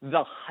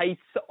the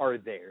heights are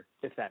there,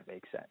 if that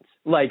makes sense.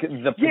 Like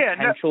the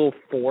potential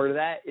for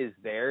that is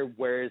there.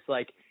 Whereas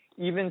like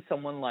even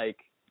someone like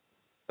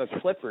the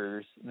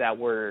Clippers that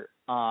were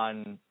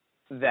on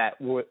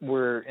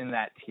were in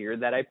that tier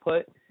that I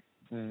put,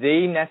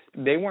 they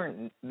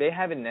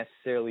haven't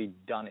necessarily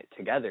done it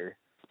together.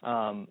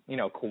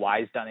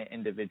 Kawhi's done it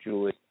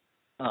individually.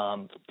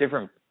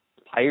 Different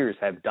players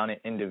have done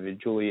it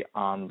individually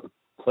on the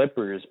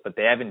Clippers, but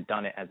they haven't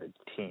done it as a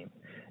team.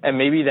 And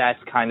maybe that's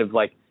kind of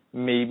like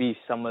maybe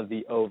some of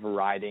the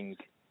overriding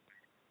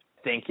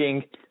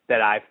thinking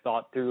that I've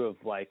thought through of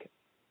like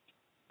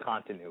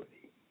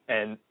continuity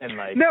and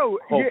like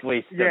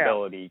hopefully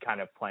stability kind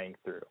of playing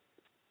through.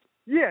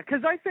 Yeah,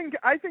 because I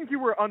think you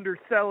were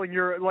underselling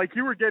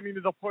you were getting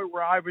to the point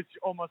where I was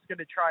almost going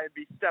to try and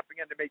be stepping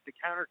in to make the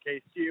counter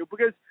case to you,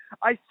 because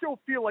I still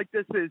feel like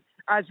this is,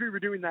 as we were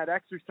doing that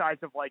exercise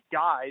of like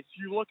guys,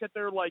 you look at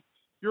their like,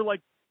 you're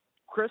like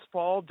Chris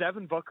Paul,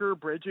 Devin Booker,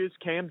 Bridges,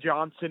 Cam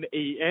Johnson,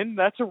 Ayton.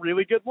 That's a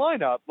really good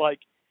lineup. Like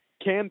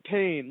Cam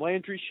Payne,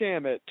 Landry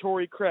Shamet,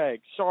 Torrey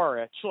Craig,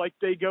 Saric, like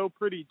they go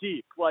pretty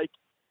deep. Like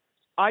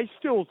I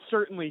still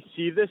certainly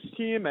see this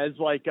team as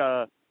like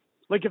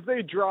if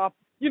they drop.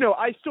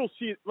 I still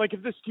see like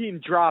if this team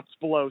drops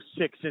below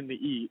 6 in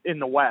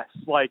the West,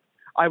 like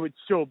I would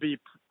be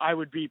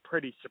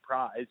pretty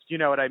surprised. You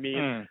know what I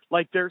mean?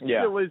 Like there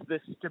still is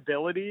this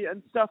stability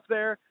and stuff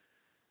there.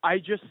 I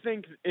just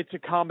think it's a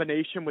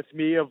combination with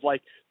me of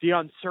like the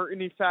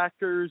uncertainty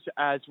factors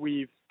as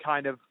we've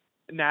kind of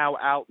now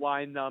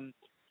outlined them,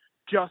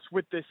 just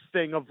with this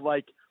thing of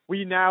like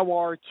we now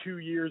are 2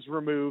 years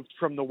removed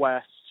from the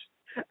West.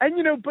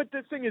 And, but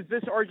the thing is,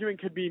 this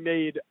argument could be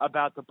made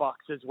about the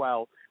Bucks as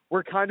well.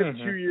 We're kind of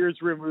 2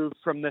 years removed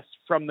from this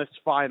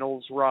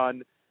finals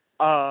run.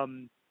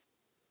 None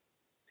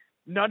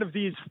of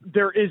these,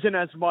 there isn't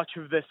as much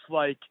of this,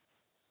 like,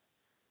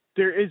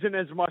 there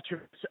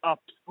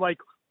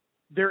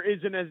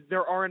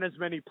aren't as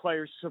many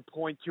players to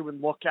point to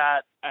and look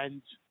at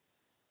and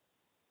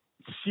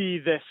see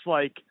this,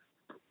 like,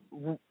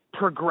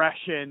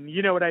 progression.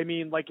 You know what I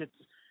mean? Like, it's,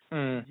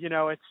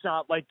 it's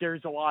not like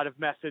there's a lot of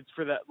methods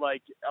for that,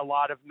 like a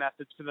lot of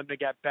methods for them to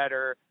get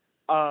better.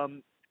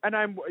 And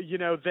I'm,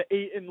 the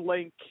Ayton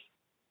link,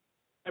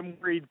 I'm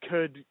worried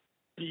could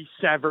be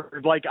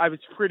severed. Like I was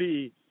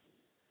pretty,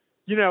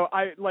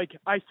 I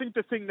think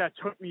the thing that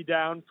took me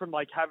down from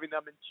like having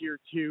them in tier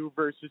 2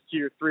 versus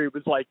tier 3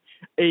 was like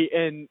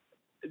Ayton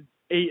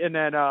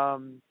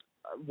and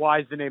why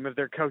is the name of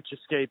their coach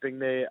escaping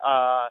me?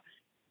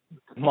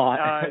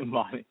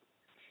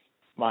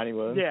 Monty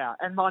Williams. Yeah,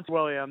 and Monty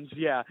Williams,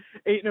 yeah.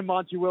 Ayton and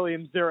Monty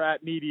Williams, they're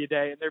at Media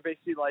Day, and they're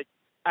basically like,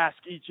 ask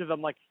each of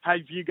them, like,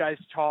 have you guys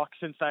talked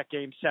since that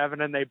Game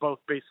 7? And they both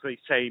basically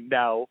say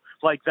no.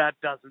 Like, that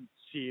doesn't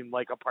seem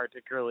like a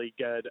particularly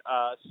good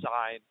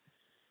sign.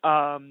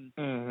 So,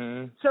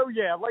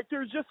 yeah, like,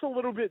 there's just a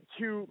little bit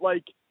too,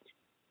 like,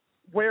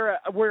 where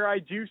I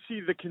do see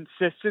the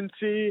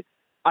consistency,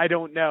 I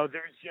don't know.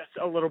 There's just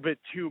a little bit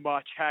too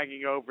much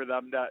hanging over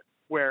them that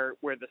where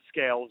the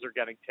scales are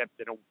getting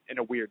tipped in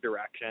a weird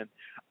direction.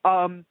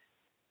 And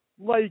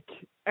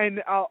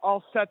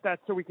I'll set that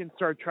so we can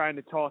start trying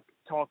to talk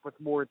with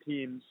more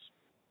teams,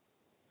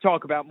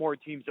 talk about more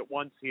teams at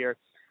once here.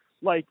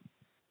 Like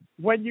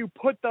when you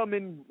put them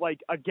in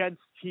like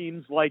against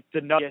teams like the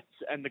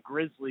Nuggets and the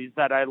Grizzlies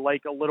that I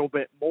like a little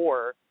bit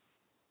more,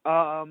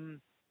 like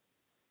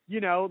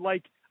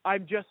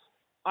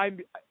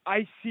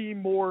I see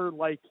more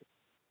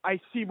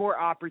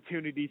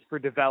opportunities for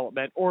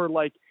development, or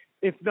like,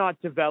 if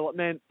not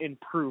development,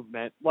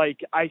 improvement. Like,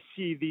 I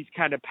see these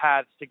kind of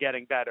paths to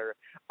getting better.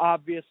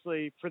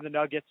 Obviously, for the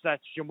Nuggets,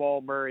 that's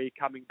Jamal Murray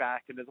coming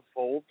back into the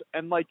fold.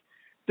 And, like,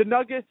 the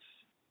Nuggets,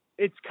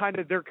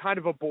 they're kind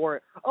of a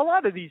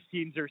lot of these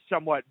teams are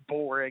somewhat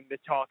boring to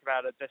talk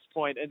about at this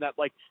point, and that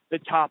like the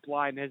top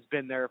line has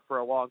been there for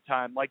a long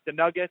time. Like the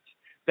Nuggets,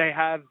 they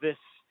have this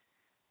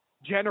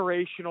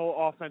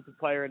generational offensive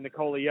player in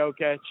Nikola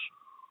Jokic,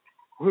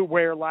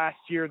 where last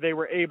year they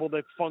were able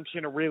to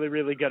function a really,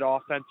 really good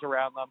offense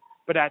around them,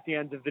 but at the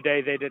end of the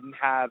day, they didn't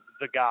have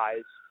the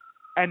guys.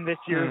 And this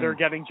year they're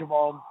getting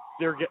Jamal.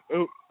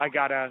 I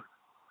got a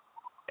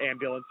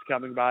ambulance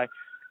coming by.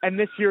 And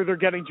this year they're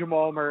getting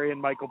Jamal Murray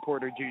and Michael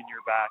Porter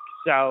Jr. back.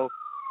 So,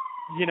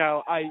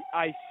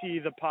 I see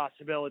the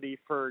possibility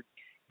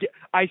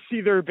I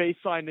see their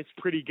baseline is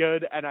pretty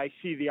good, and I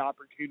see the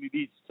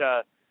opportunities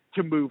to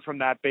move from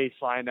that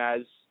baseline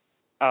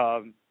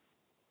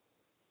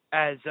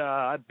as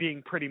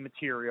being pretty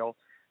material.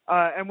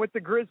 And with the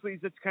Grizzlies,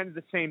 it's kind of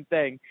the same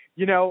thing.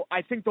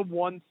 I think the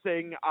one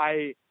thing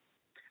I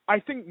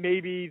think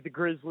maybe the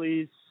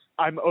Grizzlies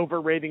I'm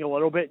overrating a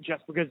little bit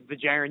just because of the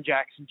Jaren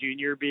Jackson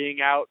Jr.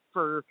 being out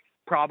for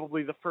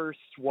probably the first,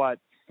 4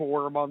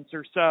 months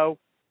or so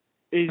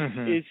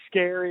is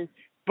scary.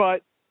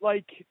 But,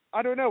 I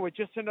don't know. It's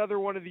just another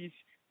one of these,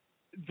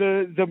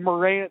 the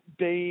Morant,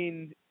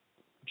 Bane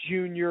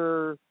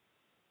Jr.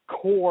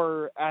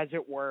 core, as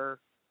it were.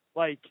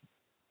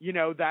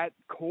 That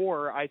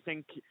core, I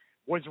think,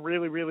 was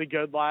really, really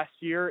good last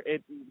year.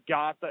 It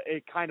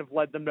kind of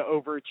led them to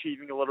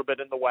overachieving a little bit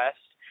in the West.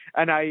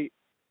 And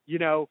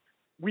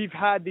we've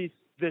had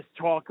this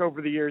talk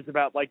over the years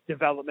about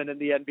development in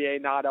the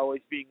NBA not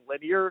always being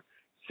linear.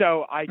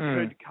 So I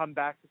could come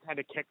back to kind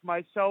of kick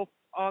myself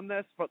on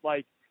this, but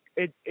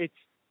it's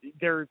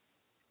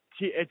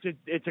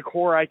a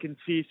core I can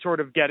see sort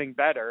of getting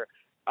better.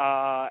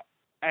 And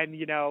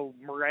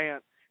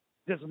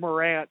does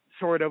Morant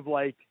sort of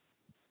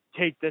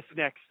take this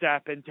next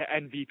step into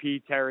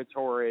MVP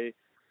territory?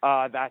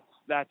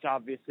 That's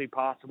obviously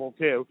possible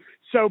too.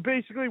 So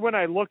basically when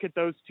I look at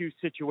those two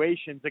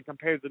situations and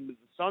compare them to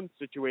the Suns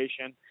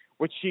situation,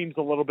 which seems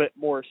a little bit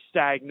more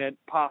stagnant,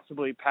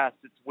 possibly past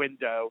its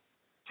window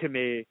to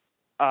me,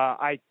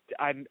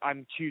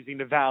 I'm choosing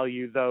to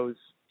value those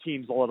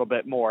teams a little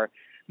bit more.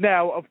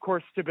 Now, of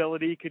course,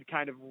 stability could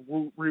kind of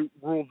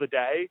rule the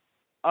day.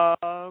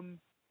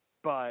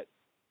 But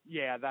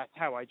yeah, that's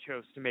how I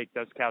chose to make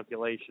those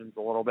calculations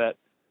a little bit.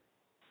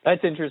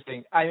 That's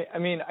interesting. I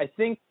mean, I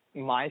think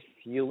my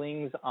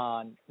feelings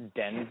on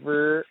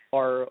Denver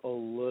are a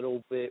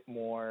little bit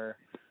more,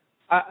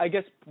 I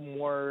guess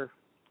more,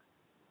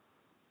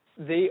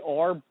 they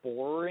are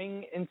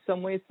boring in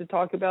some ways to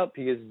talk about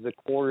because the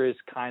core has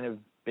kind of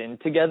been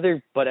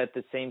together, but at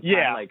the same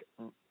time,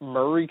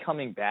 Murray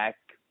coming back,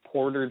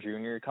 Porter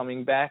Jr.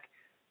 coming back,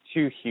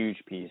 2 huge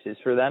pieces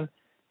for them.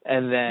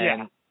 And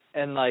then,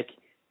 and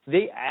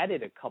they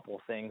added a couple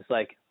things,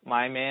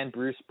 my man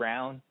Bruce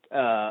Brown,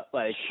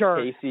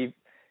 KCP.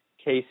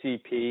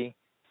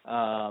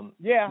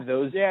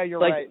 Those, you're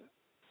right.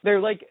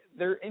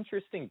 They're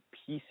interesting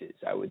pieces,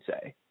 I would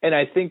say. And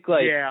I think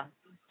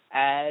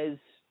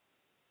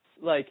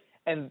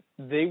and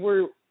they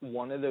were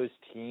one of those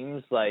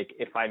teams,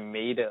 if I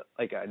made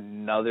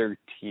another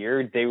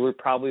tier, they were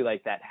probably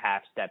that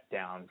half step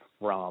down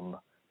from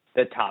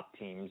the top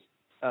teams,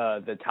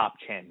 the top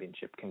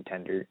championship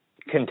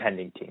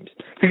contending teams,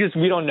 because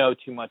we don't know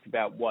too much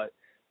about what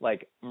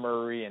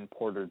Murray and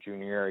Porter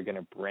Jr. are going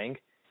to bring.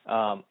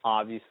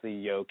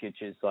 Obviously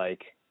Jokic is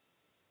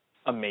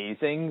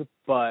amazing,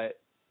 but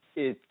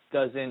it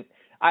doesn't,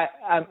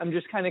 I'm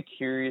just kind of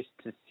curious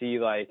to see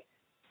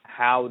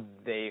how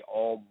they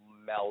all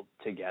meld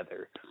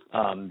together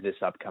this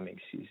upcoming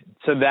season.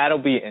 So that'll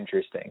be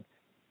interesting.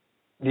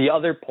 The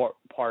other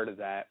part of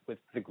that with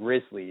the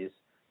Grizzlies,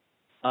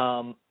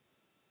 I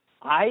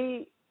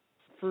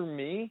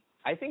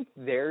think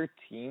they're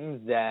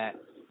teams that,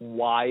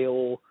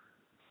 while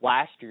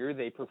last year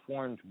they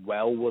performed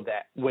well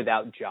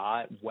without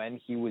Ja when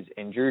he was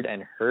injured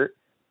and hurt,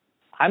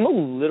 I'm a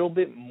little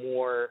bit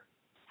more,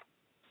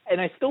 and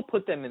I still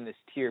put them in this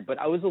tier, but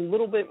I was a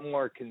little bit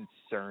more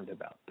concerned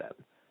about them.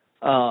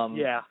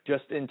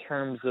 Just in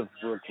terms of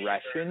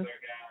regression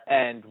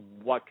and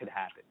what could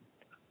happen.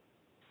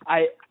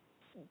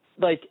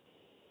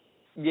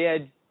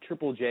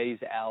 Triple J's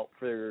out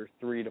for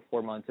 3 to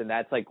 4 months, and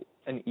that's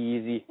an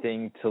easy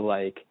thing to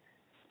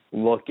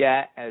look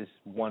at as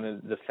one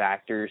of the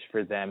factors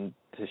for them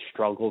to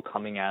struggle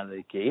coming out of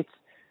the gates.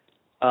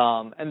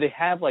 And they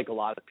have a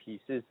lot of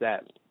pieces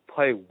that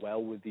play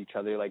well with each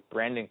other, like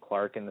Brandon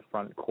Clark in the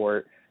front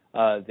court.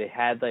 They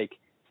had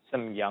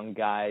some young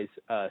guys,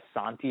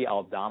 Santi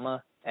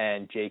Aldama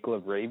and Jake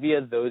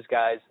LaRavia, those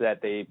guys that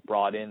they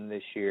brought in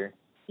this year,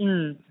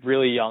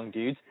 really young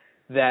dudes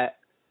that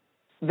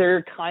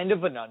they're kind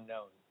of an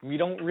unknown. We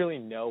don't really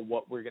know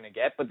what we're going to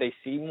get, but they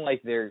seem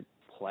like they're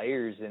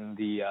players in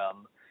the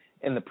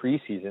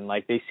preseason.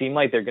 They seem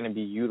like they're going to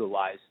be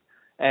utilized.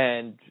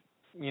 And,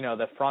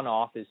 the front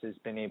office has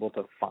been able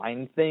to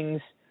find things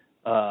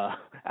out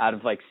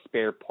of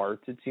spare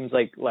parts. It seems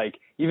like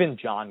even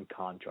John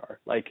Konchar,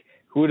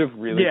 who would have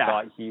really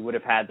thought he would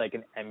have had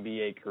an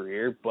NBA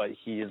career, but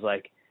he is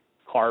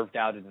carved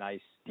out a nice,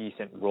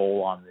 decent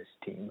role on this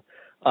team.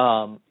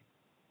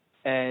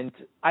 And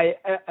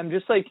I'm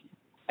just like,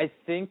 I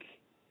think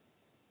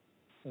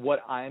what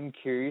I'm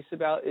curious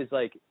about is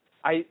like,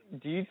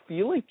 do you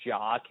feel like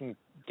Ja can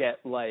get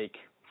like,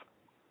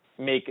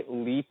 make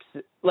leaps?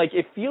 Like,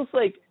 it feels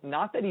like,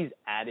 not that he's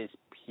at his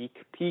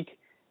peak,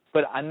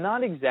 but I'm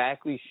not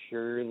exactly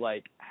sure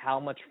like how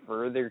much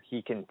further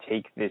he can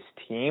take this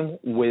team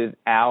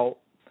without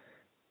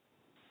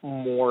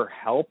more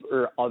help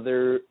or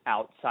other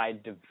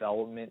outside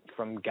development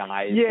from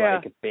guys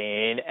like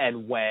Bane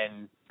and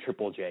when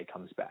Triple J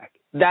comes back.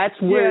 That's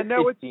where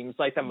it seems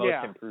like the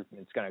most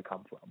improvement's going to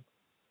come from.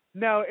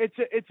 No,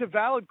 it's a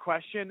valid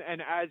question,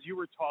 and as you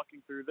were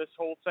talking through this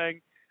whole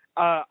thing,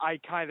 I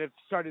kind of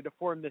started to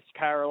form this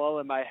parallel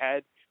in my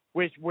head,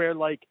 where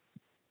like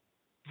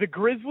the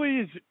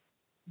Grizzlies'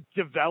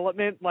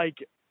 development, like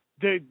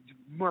the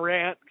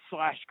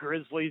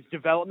Morant/Grizzlies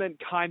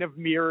development, kind of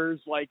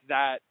mirrors like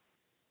that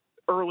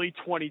early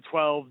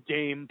 2012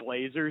 Dame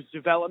Blazers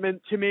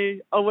development to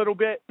me a little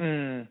bit,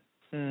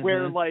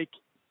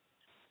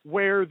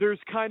 where there's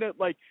kind of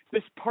like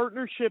this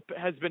partnership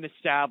has been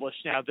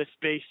established now. This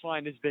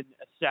baseline has been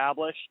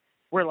established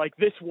where like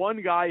this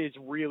one guy is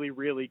really,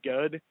 really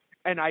good,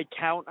 and I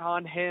count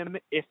on him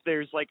if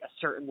there's like a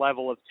certain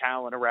level of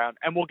talent around.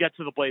 And we'll get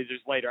to the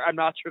Blazers later. I'm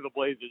not sure the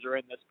Blazers are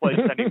in this place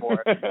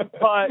anymore,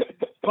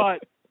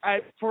 but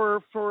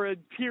for a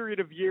period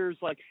of years,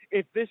 like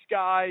if this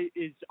guy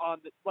is on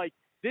the, like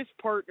this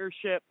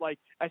partnership, like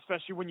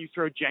especially when you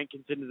throw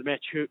Jenkins into the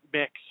mix,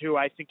 who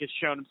I think has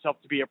shown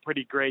himself to be a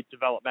pretty great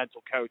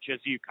developmental coach, as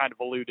you kind of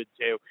alluded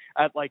to,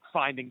 at like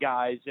finding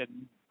guys and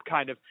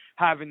kind of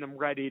having them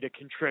ready to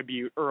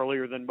contribute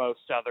earlier than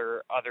most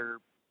other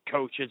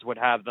coaches would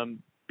have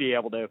them be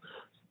able to.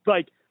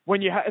 Like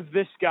when you have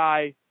this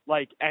guy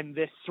like and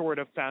this sort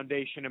of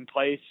foundation in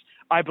place,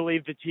 I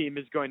believe the team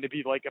is going to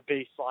be like a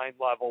baseline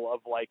level of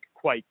like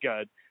quite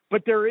good.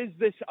 But there is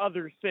this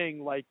other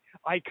thing, like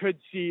I could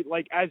see,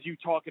 like as you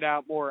talk it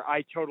out more,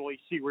 I totally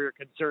see where your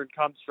concern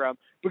comes from,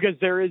 because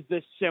there is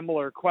this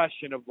similar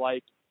question of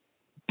like,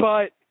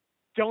 but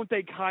don't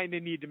they kind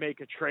of need to make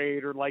a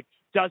trade, or like,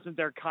 doesn't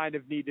there kind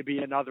of need to be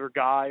another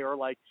guy, or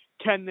like,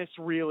 can this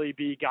really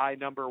be guy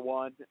number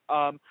one?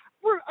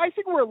 I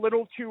think we're a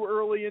little too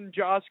early in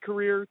Ja's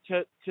career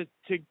to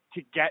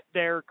get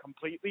there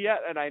completely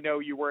yet, and I know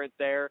you weren't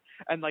there,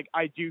 and like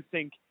I do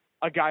think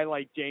a guy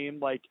like Dame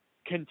like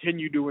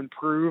continue to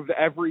improve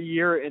every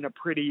year in a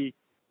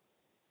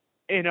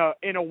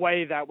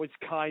way that was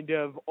kind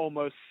of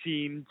almost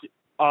seemed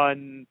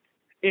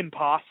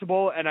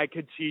impossible, and I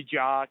could see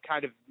Ja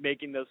kind of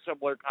making those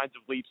similar kinds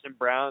of leaps and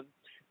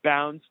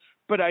bounds.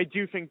 But I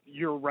do think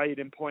you're right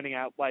in pointing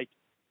out, like,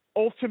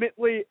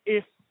 ultimately,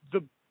 if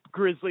the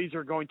Grizzlies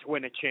are going to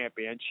win a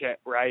championship,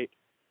 right,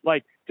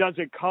 like, does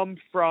it come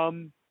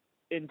from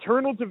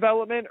internal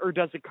development or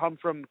does it come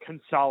from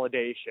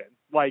consolidation?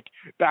 Like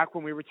back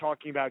when we were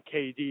talking about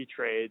KD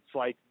trades,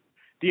 like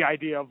the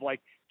idea of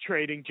like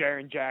trading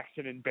Jaren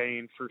Jackson and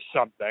Bane for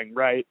something,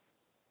 right?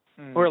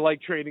 Or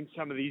like trading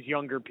some of these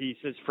younger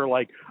pieces for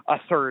like a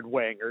third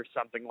wing or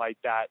something like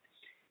that.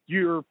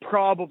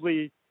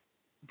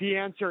 The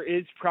answer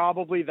is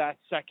probably that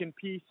second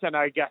piece, and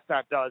I guess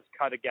that does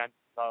cut against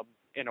them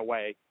in a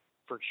way,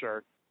 for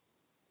sure.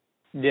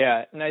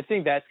 Yeah, and I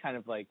think that's kind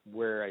of like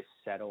where I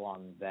settle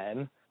on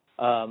them.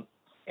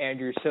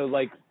 Andrew, so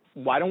like,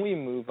 why don't we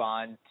move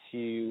on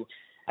to,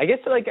 I guess,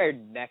 like our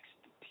next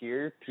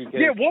tier? Because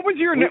what was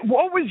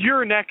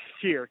your next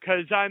tier?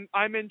 Because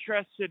I'm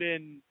interested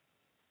in.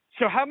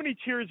 So how many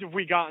tiers have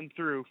we gotten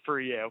through for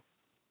you?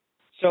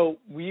 So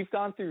we've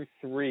gone through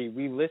 3.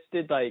 We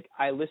listed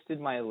I listed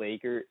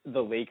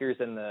the Lakers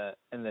and the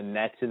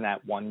Nets in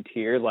that one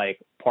tier, like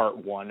part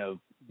 1 of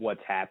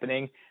what's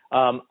happening.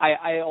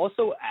 I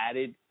also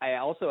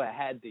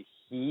had the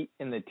Heat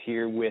in the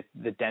tier with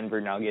the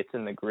Denver Nuggets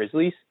and the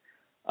Grizzlies.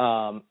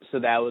 So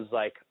that was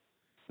like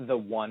the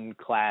one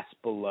class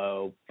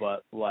below,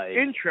 but like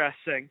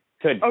interesting.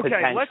 Could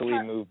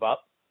potentially move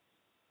up.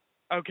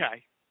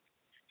 Okay.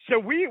 So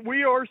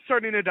we are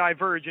starting to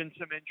diverge in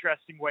some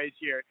interesting ways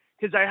here,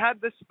 because I had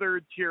this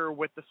third tier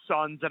with the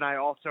Suns and I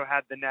also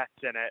had the Nets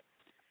in it.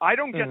 I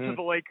don't get to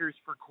the Lakers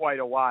for quite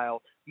a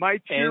while. My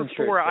tier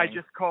 4 I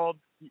just called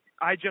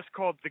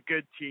the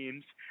good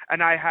teams,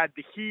 and I had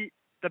the Heat,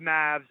 the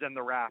Mavs, and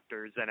the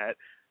Raptors in it.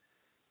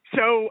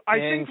 So I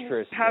think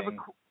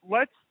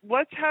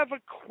let's have a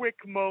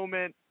quick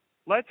moment.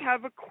 Let's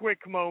have a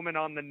quick moment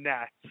on the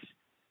Nets.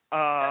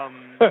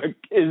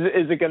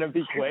 Is it going to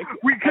be quick?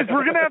 Because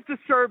we're going to have to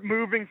start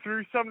moving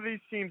through some of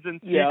these teams in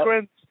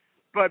sequence. Yep.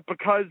 But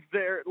because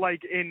they're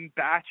like in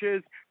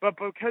batches, but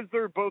because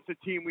they're both a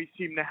team we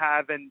seem to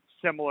have in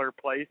similar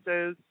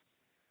places,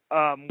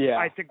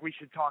 I think we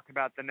should talk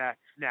about the Nets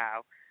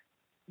now.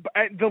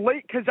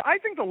 Because I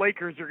think the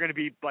Lakers are going to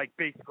be like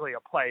basically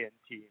a play-in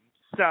team.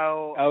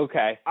 So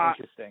okay,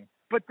 interesting.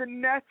 But the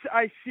Nets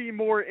I see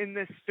more in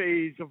this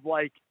phase of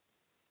like,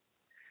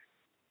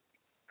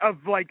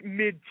 like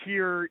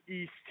mid-tier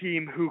East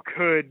team who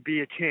could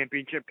be a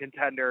championship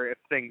contender if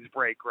things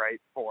break right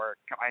for,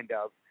 kind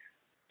of.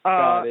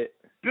 Got it.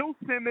 Bill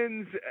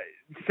Simmons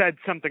said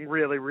something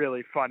really,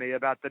 really funny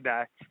about the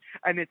Nets,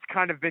 and it's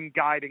kind of been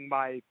guiding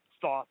my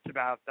thoughts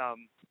about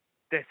them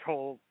this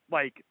whole,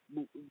 like,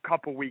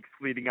 couple weeks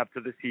leading up to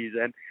the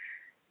season.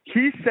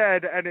 He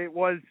said, and he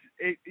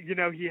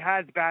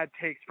has bad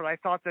takes, but I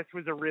thought this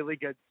was a really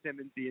good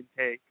Simmonsian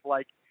take.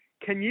 Like,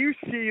 can you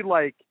see,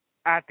 like,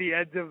 at the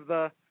end of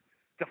the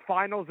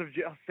finals have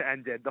just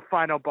ended, the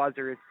final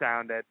buzzer has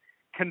sounded,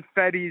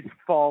 confetti's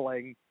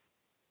falling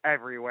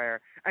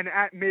everywhere, and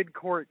at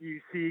midcourt you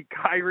see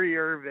Kyrie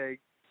Irving,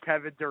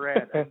 Kevin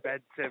Durant, and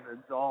Ben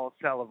Simmons all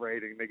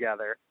celebrating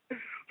together.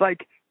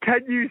 Like,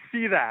 can you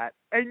see that?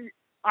 And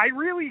I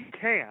really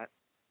can't.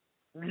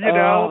 What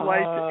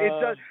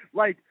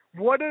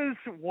does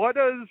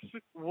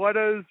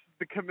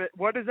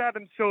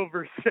Adam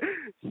Silver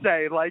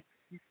say? Like,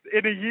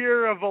 in a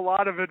year of a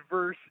lot of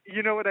adverse,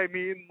 you know what I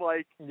mean?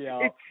 Like,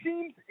 It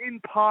seems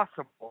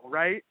impossible,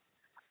 right?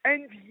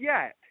 And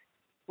yet,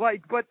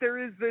 like, but there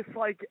is this,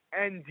 like,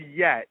 and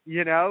yet,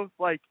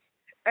 like,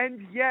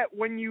 and yet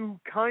when you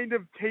kind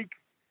of take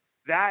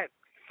that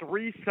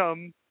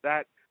threesome,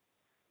 that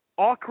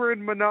awkward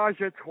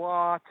menage a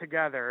trois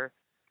together,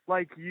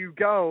 like, you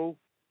go,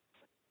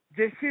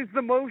 this is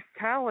the most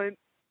talent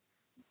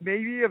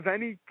maybe of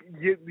any,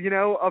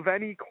 of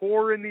any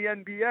core in the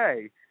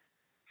NBA.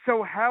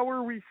 So how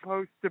are we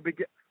supposed to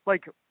begin?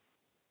 Like,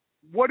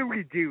 what do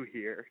we do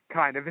here?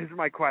 Kind of is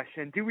my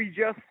question. Do we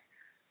just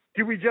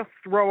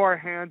throw our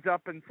hands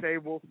up and say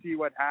we'll see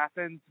what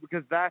happens?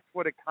 Because that's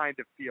what it kind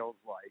of feels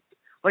like.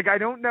 Like, I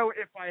don't know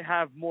if I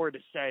have more to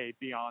say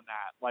beyond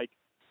that. Like,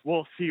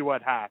 we'll see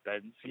what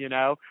happens,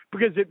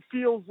 Because it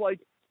feels like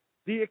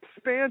the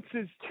expanse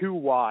is too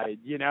wide,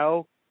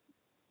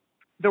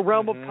 The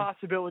realm of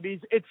possibilities.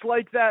 It's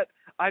like that.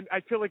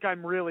 I feel like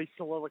I'm really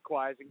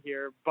soliloquizing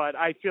here, but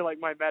I feel like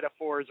my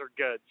metaphors are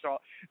good. So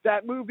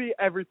that movie,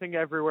 Everything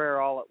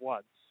Everywhere All at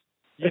Once,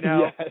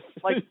 Yes.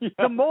 Like,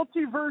 the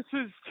multiverse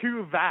is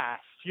too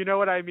vast. You know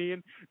what I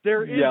mean?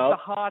 There is the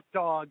hot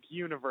dog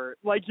universe.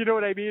 Like, you know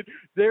what I mean?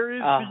 There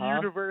is the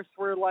universe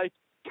where, like,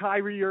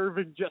 Kyrie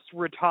Irving just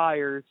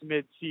retires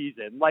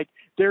mid-season. Like,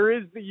 there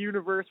is the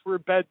universe where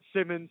Ben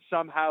Simmons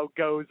somehow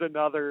goes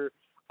another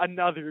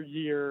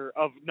year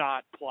of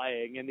not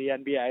playing in the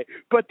NBA.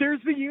 But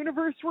there's the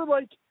universe where,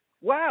 like,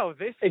 wow,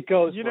 it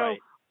goes, right.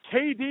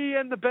 KD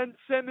and the Ben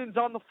Simmons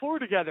on the floor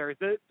together,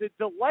 the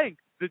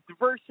length, the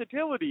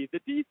versatility, the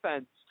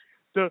defense.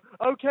 Now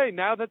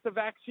that the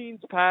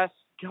vaccine's passed,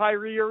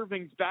 Kyrie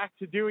Irving's back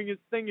to doing his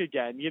thing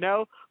again,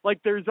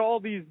 Like, there's all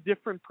these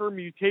different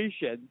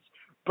permutations,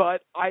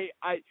 but I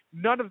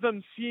none of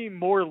them seem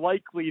more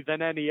likely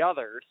than any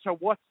other. So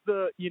what's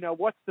the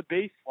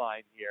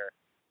baseline here?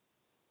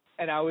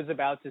 And I was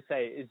about to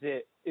say,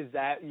 is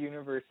that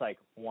universe like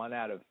 1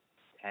 out of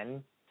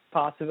 10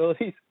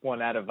 possibilities?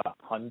 1 out of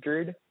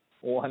 100?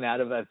 1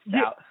 out of 1,000?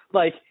 Yeah.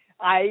 Like,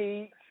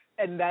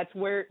 and that's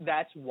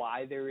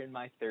why they're in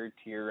my third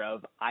tier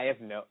of, I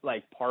have no,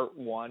 like, part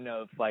one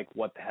of, like,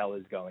 what the hell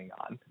is going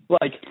on.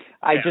 Like,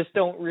 I just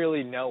don't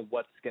really know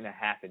what's going to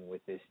happen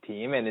with this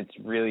team, and it's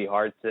really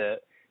hard to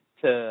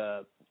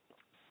I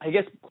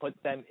guess, put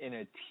them in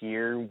a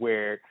tier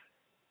where,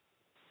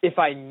 if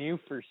I knew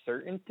for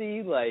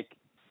certainty, like,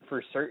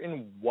 for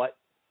certain what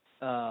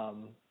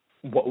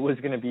was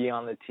going to be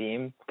on the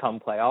team come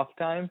playoff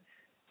time,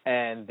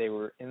 and they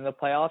were in the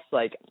playoffs,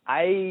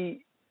 I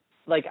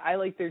like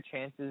their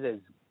chances as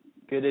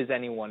good as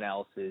anyone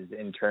else's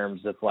in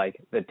terms of, like,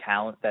 the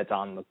talent that's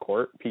on the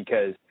court,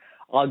 because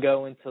I'll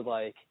go into,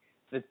 like,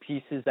 the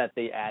pieces that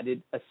they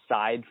added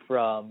aside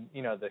from,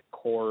 the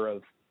core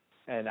of,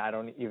 and I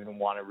don't even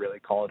want to really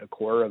call it a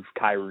core of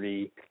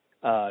Kyrie,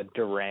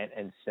 Durant,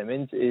 and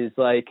Simmons, is,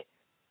 like,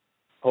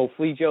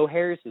 hopefully Joe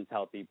Harris is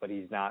healthy, but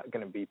he's not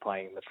going to be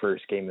playing the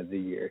first game of the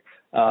year.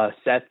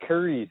 Seth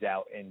Curry's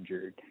out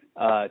injured.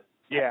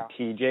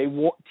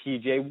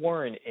 TJ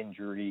Warren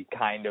injury,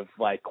 kind of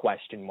like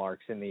question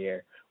marks in the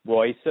air.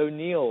 Royce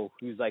O'Neal,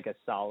 who's like a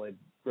solid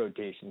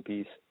rotation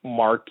piece.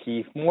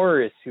 Markieff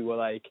Morris, who,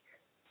 like,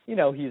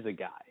 he's a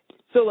guy.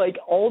 So, like,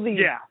 all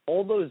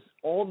those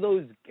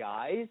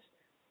guys,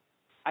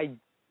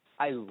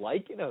 I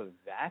like in a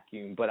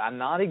vacuum, but I'm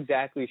not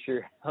exactly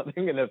sure how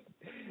they're gonna,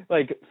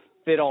 like,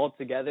 fit all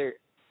together.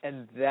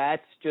 And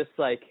that's just,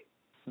 like,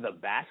 the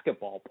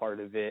basketball part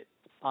of it,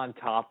 on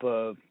top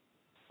of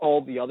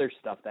all the other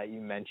stuff that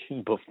you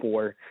mentioned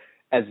before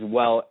as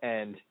well.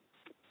 And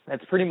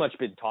that's pretty much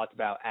been talked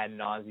about ad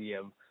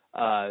nauseum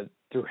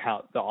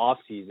throughout the off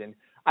season.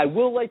 I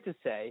will like to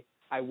say,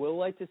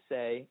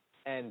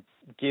 and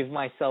give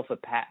myself a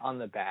pat on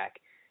the back,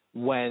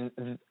 when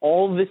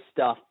all this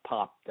stuff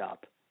popped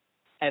up,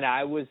 and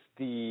I was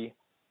you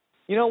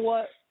know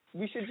what,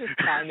 we should just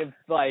kind of,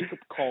 like,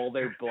 call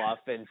their bluff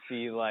and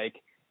see, like,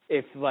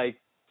 if, like,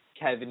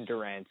 Kevin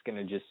Durant's going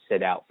to just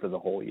sit out for the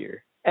whole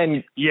year.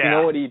 And you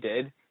know what he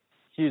did?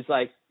 He was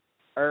like,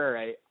 all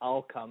right,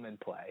 I'll come and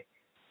play.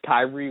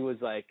 Kyrie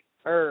was like,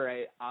 all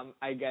right,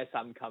 I guess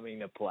I'm coming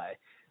to play.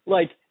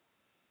 Like,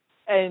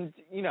 and,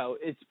 you know,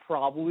 it's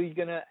probably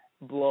going to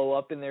blow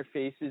up in their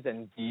faces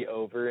and be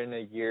over in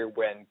a year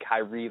when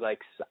Kyrie, like,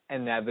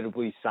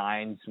 inevitably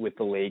signs with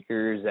the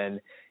Lakers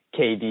and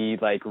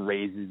KD, like,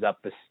 raises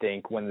up the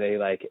stink when they,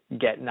 like,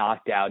 get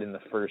knocked out in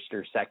the first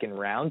or second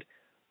round.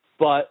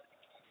 But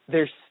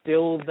there's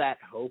still that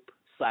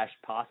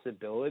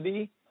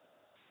hope/possibility,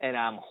 and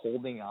I'm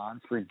holding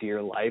on for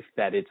dear life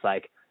that it's,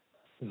 like,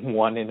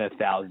 1 in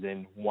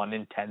 1,000, 1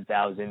 in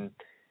 10,000,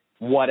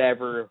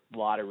 whatever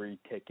lottery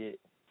ticket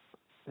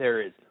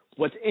there is.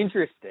 What's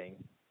interesting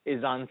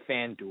is on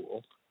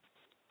FanDuel,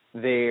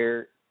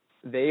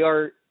 they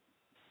are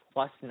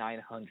plus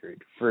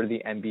 900 for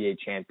the NBA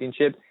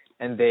championship,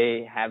 and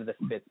they have the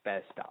 5th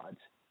best odds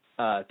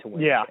to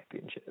win the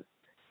championship,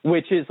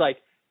 which is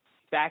like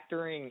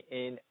factoring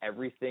in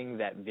everything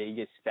that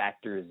Vegas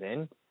factors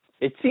in.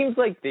 It seems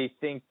like they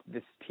think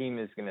this team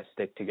is going to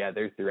stick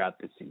together throughout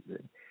the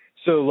season.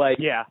 So, like,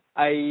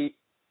 I'm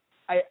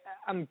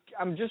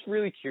just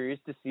really curious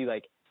to see,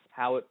 like,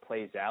 how it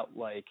plays out.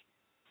 Like,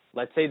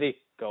 let's say they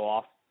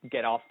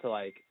get off to,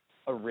 like,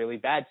 a really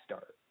bad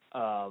start.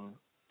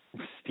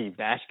 Steve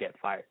Nash get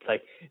fired.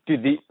 Like,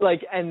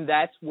 and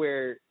that's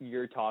where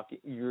your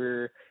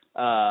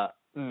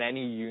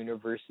many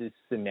universes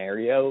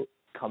scenario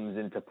comes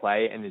into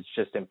play, and it's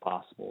just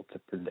impossible to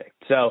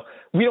predict. So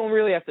we don't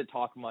really have to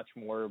talk much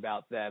more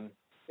about them.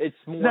 It's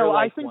more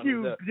I think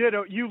you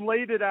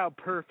laid it out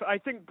perfect. I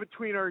think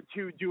between our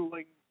two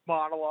dueling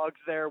monologues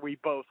there, we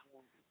both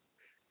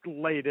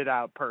laid it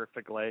out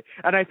perfectly.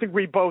 And I think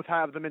we both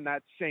have them in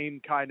that same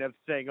kind of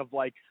thing of,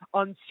 like,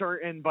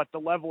 uncertain, but the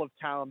level of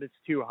talent is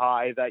too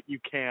high that you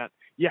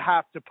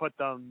have to put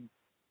them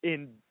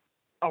in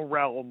a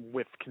realm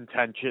with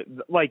contention,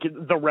 like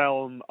the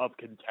realm of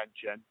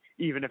contention,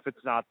 even if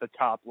it's not the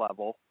top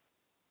level.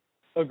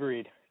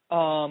 Agreed.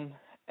 And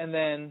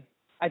then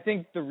I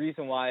think the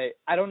reason why,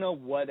 I don't know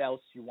what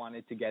else you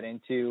wanted to get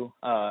into,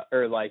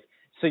 or like,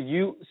 so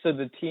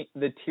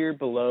the tier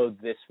below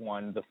this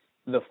one,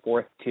 the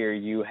 4th tier,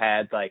 you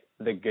had like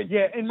the good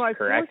teams, in my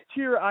correct? 4th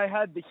tier, I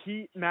had the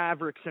Heat,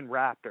 Mavericks, and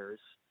Raptors.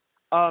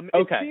 Okay.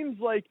 It seems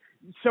like,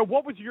 so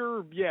what was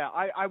your,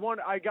 I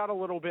got a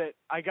little bit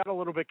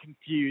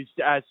confused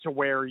as to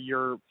where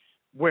your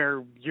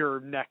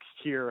next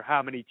tier,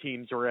 how many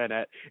teams are in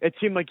it. It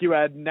seemed like you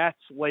had Nets,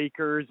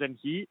 Lakers, and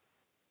Heat.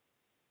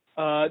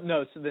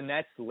 No, so the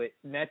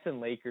Nets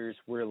and Lakers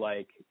were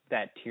like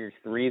that tier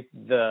 3.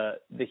 The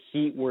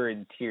Heat were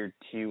in tier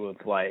 2 of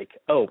like,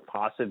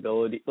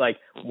 possibility, like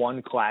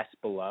one class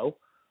below,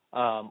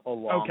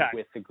 along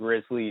with the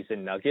Grizzlies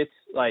and Nuggets.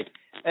 Like,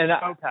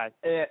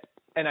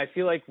 and I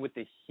feel like with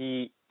the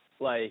Heat,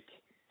 like,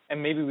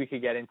 and maybe we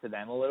could get into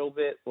them a little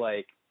bit.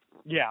 Like,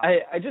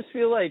 I just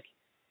feel like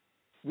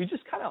we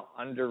just kind of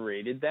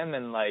underrated them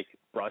and like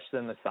brushed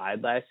them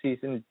aside last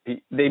season.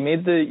 They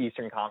made the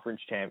Eastern Conference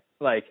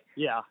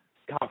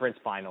conference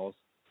finals.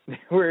 They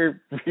were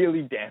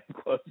really damn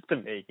close to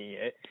making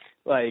it.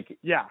 Like,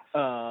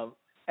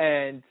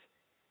 and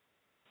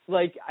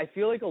like, I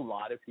feel like a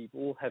lot of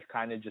people have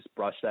kind of just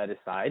brushed that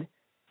aside.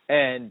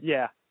 And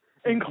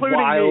including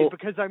me,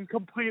 because I'm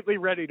completely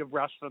ready to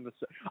brush them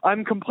aside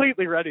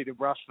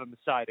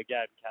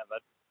again,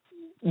 Kevin.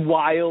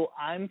 While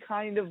I'm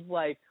kind of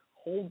like,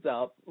 hold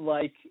up,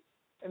 like,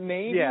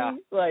 maybe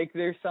like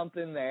there's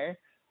something there.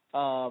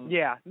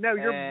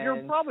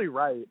 You're probably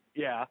right.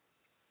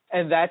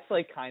 And that's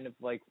like kind of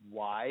like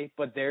why,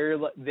 but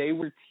they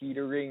were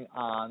teetering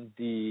on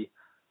the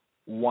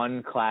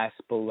one class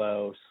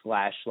below /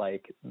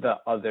 like the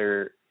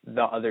other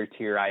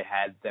tier I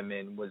had them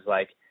in was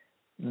like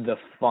the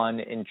fun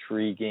and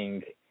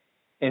intriguing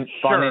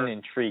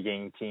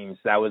teams.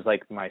 That was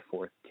like my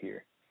 4th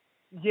tier.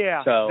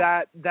 Yeah, so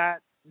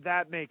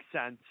that makes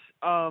sense.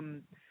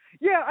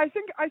 I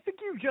think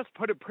you just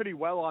put it pretty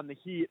well on the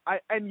Heat.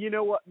 And you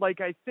know what? Like,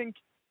 I think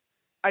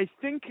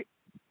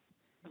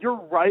you're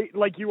right.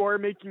 Like, you are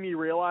making me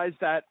realize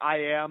that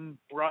I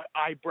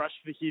brush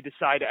the Heat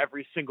aside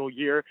every single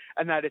year,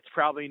 and that it's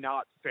probably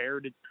not fair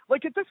to,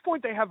 like, at this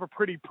point they have a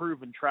pretty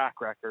proven track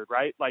record,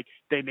 right? Like,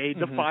 they made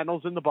the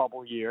finals in the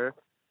bubble year.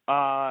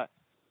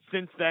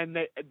 Since then,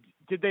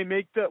 did they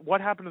make what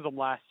happened to them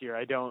last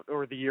year?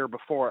 Or the year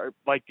before,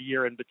 like the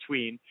year in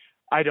between.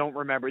 I don't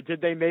remember. Did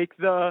they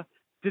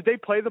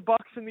play the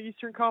Bucks in the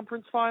Eastern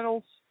Conference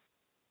Finals?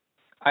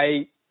 Let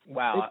me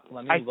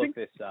look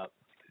this up.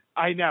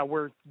 I know,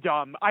 we're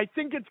dumb. I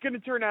think it's going to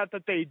turn out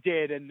that they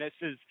did, and this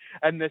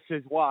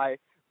is why.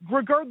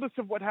 Regardless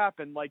of what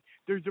happened, like,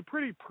 there's a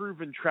pretty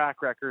proven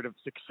track record of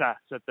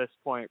success at this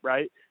point,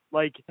 right?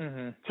 Like,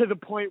 to the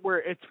point where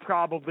it's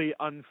probably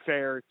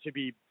unfair to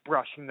be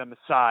brushing them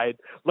aside.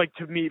 Like,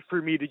 for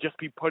me to just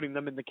be putting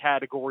them in the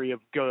category of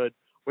good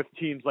with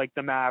teams like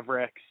the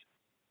Mavericks.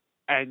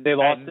 And they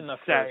lost in the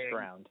first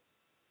round.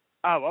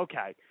 Oh,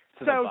 okay.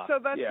 So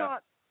that's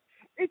not.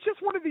 It's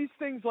just one of these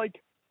things.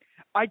 Like,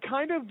 I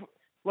kind of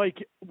like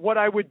what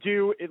I would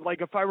do.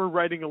 Like, if I were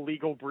writing a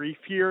legal brief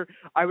here,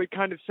 I would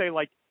kind of say,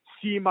 like,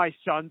 see my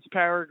son's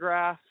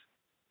paragraph.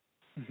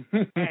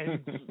 and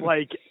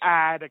like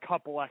add a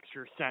couple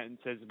extra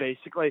sentences,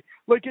 basically.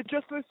 Like it's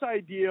just this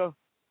idea,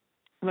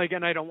 like,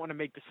 and I don't want to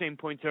make the same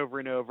points over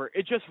and over.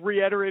 It's just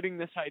reiterating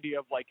this idea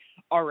of like,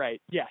 all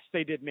right, yes,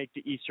 they did make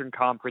the Eastern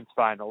Conference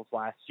Finals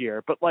last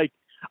year, but like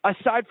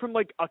aside from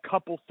like a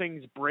couple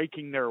things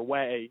breaking their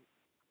way,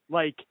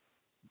 like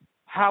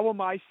how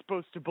am I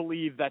supposed to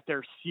believe that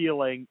their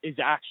ceiling is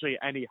actually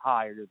any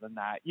higher than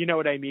that? You know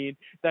what I mean?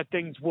 That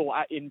things will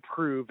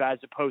improve as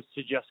opposed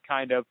to just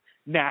kind of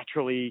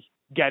naturally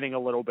getting a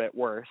little bit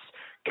worse.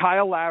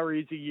 Kyle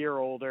Lowry's a year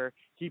older.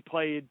 He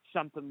played,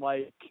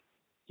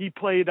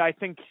 I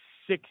think,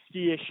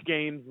 60-ish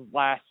games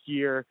last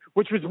year,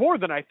 which was more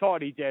than I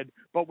thought he did,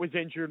 but was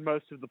injured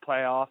most of the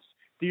playoffs.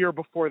 The year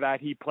before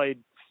that, he played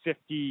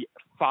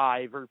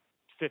 55 or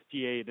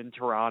 58 in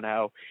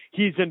Toronto.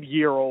 He's a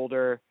year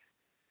older.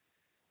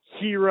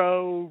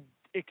 Hero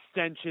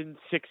extension,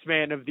 6th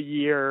man of the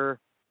year.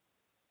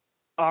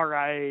 All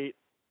right.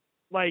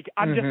 Like,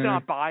 I'm just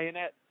not buying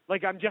it.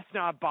 Like, I'm just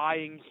not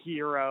buying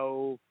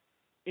Hero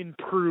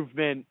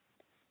improvement.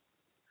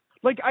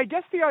 Like, I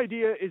guess the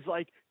idea is,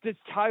 like, does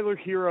Tyler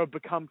Hero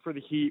become for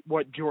the Heat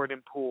what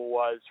Jordan Poole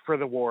was for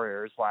the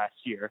Warriors last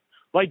year?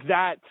 Like,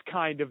 that's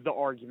kind of the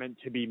argument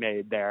to be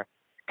made there.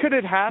 Could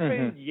it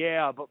happen?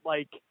 Yeah, but,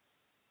 like,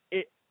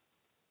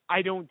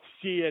 I don't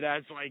see it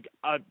as like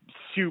a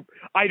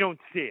I don't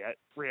see it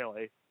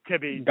really, to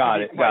be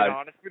quite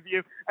honest with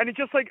you. And it's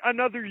just like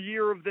another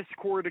year of this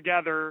core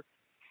together,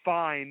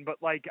 fine, but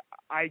like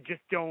I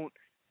just don't.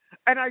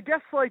 And I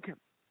guess like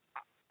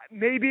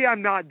maybe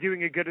I'm not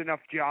doing a good enough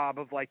job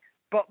of like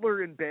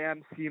Butler and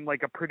Bam seem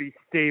like a pretty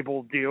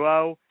stable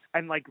duo,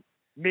 and like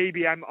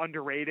maybe I'm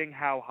underrating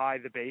how high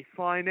the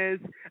baseline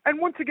is. And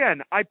once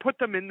again, I put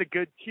them in the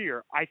good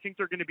tier. I think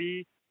they're going to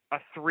be a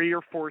 3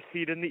 or 4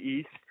 seed in the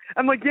East.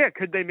 And like, yeah,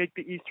 could they make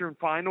the Eastern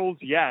Finals?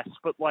 Yes.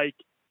 But like,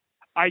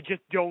 I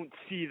just don't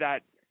see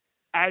that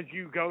as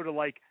you go to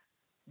like,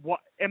 what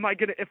am I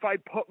going to, if I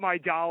put my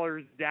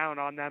dollars down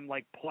on them,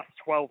 like plus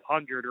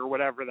 1,200 or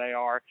whatever they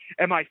are,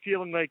 am I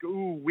feeling like,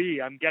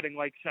 I'm getting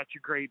like such a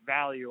great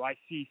value. I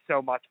see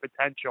so much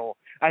potential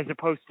as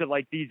opposed to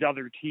like these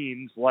other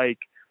teams, I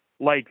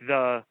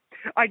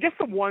guess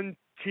the one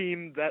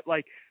team that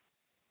like,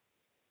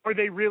 are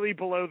they really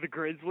below the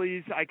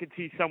Grizzlies? I could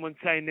see someone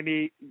saying to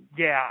me,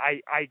 yeah,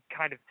 I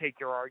kind of take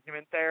your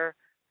argument there,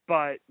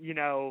 but you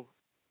know,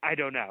 I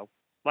don't know.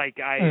 Like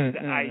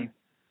I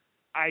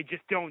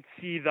just don't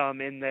see them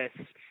in this,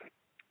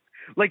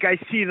 like I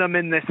see them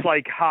in this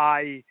like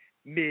high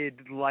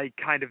mid, like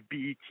kind of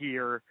B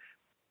tier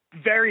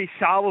very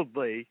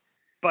solidly,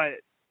 but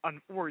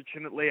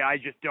unfortunately I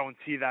just don't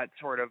see that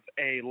sort of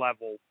A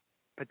level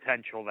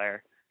potential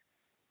there.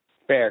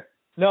 Fair.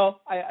 No,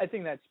 I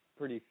think that's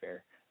pretty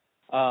fair.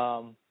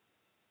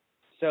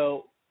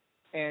 So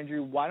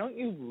Andrew, why don't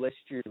you list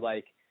your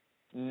like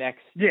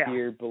next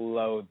tier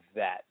below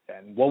that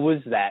then? What was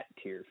that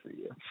tier for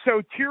you?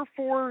 So tier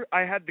 4,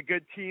 I had the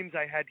good teams.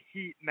 I had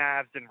Heat,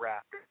 Mavs, and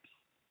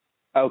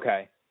Raptors.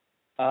 Okay.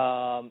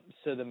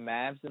 So the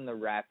Mavs and the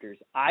Raptors,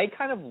 I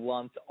kind of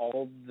lumped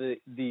all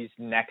these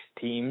next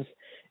teams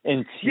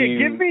into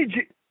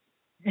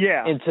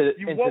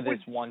this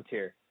one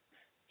tier.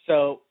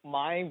 So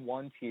my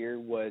one tier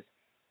was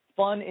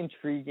fun,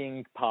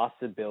 intriguing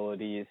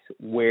possibilities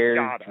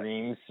where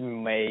dreams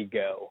may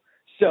go.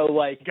 So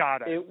like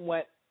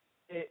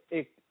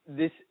it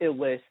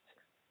lists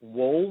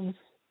Wolves,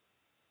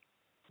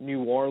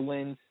 New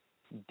Orleans,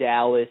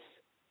 Dallas,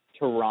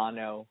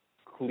 Toronto,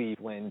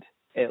 Cleveland,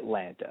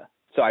 Atlanta.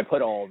 So I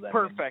put all of them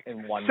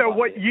in one So bucket.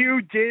 what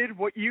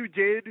you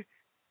did,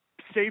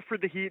 say for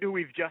the Heat, who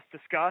we've just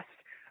discussed,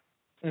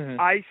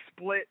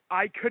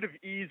 I could have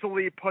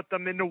easily put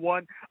them into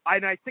one,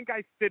 and I think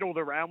I fiddled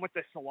around with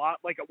this a lot.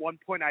 Like at one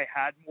point I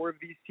had more of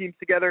these teams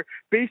together.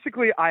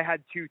 Basically I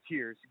had 2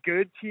 tiers,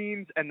 good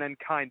teams and then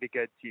kind of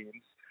good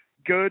teams.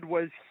 Good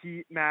was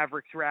Heat,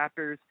 Mavericks,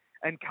 Raptors,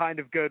 and kind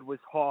of good was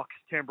Hawks,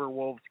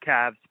 Timberwolves,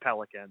 Cavs,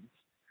 Pelicans.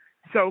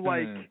 So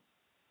like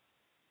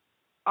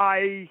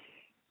I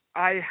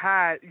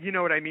had, you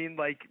know what I mean?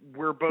 Like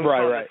we're both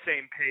on the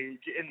same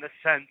page in the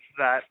sense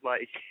that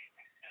like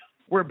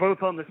we're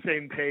both on the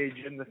same page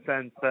in the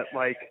sense that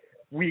like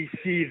we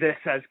see this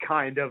as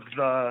kind of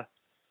the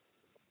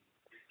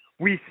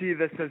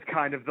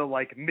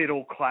like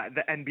middle class,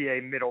 the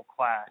NBA middle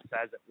class,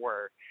 as it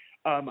were.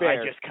 I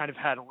just kind of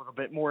had a little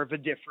bit more of a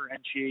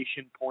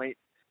differentiation point.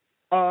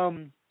 So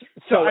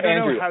I don't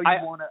Andrew, know how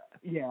you want to,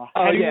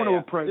 how you want to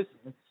approach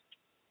this.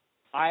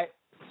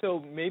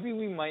 So maybe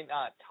we might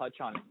not touch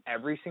on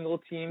every single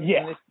team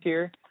in this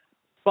tier,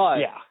 but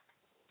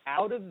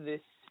out of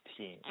this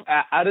team,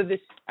 out of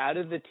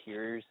the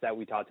tiers that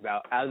we talked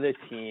about, out of the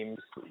teams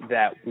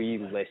that we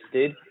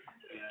listed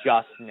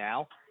just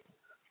now,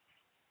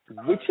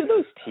 which of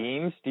those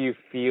teams do you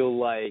feel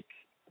like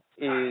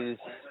is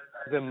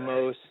the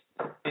most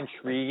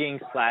intriguing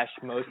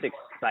 / most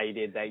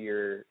excited that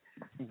you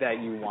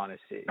want to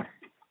see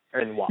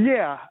and why?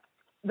 Yeah,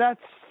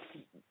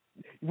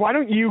 Why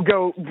don't you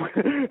go?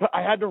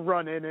 I had to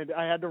run in and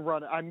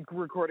I'm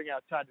recording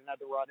outside and had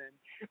to run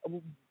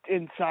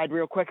inside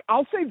real quick.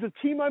 I'll say the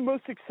team I'm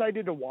most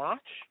excited to watch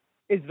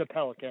is the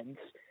Pelicans.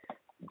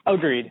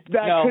 Agreed.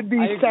 That could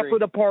be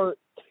separate apart.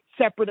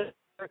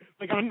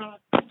 Like, I'm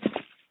not.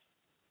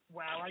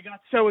 Wow, I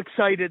got so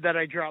excited that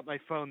I dropped my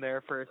phone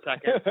there for a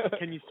second.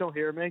 Can you still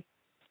hear me?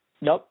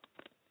 Nope.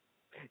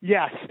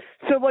 Yes.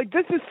 So, like,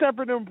 this is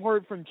separate and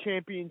apart from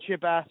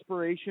championship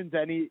aspirations,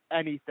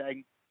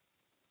 anything.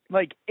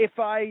 Like, if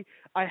I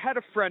had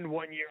a friend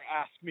one year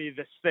ask me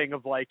this thing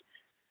of, like,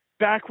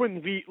 back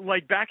in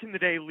the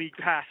day, League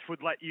Pass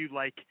would let you,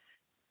 like,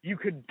 you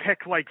could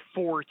pick, like,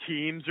 4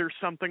 teams or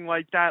something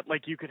like that.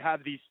 Like, you could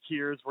have these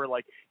tiers where,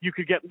 like, you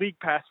could get League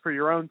Pass for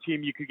your own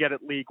team, you could get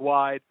it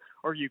league-wide,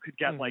 or you could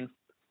get, like,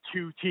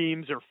 2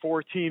 teams or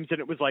 4 teams. And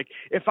it was like,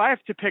 if I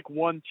have to pick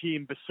one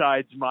team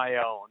besides my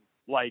own,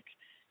 like,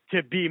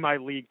 to be my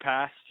League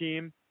Pass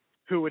team,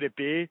 who would it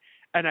be?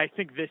 And I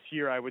think this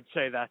year I would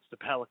say that's the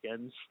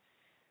Pelicans.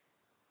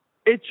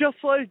 It's just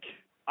like,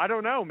 I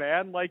don't know,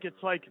 man. Like,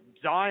 it's like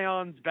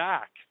Zion's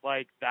back.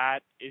 Like,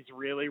 that is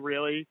really,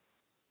 really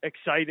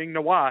exciting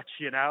to watch,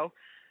 you know?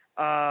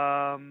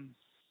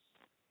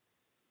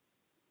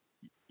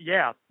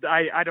 Yeah,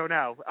 I don't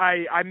know.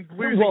 I'm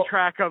losing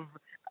track of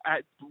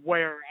at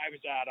where I was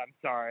at. I'm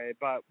sorry.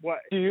 But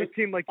it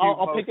seemed like you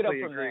I'll pick it up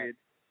from agreed.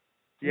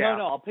 There. Yeah.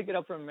 No, I'll pick it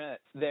up from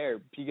there,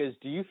 because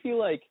do you feel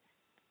like,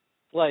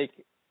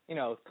 you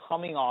know,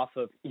 coming off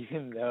of,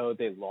 even though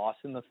they lost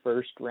in the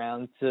first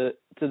round to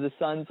the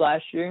Suns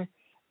last year,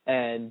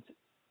 and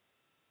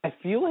I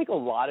feel like a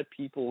lot of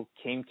people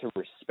came to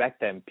respect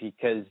them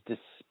because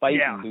despite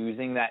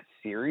losing that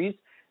series,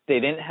 they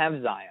didn't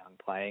have Zion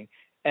playing.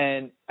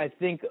 And I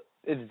think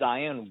if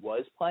Zion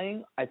was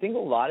playing, I think a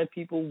lot of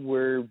people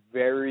were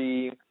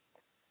very,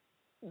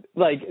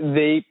 like,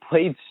 they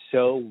played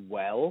so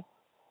well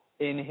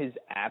in his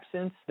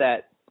absence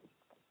that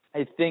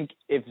I think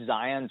if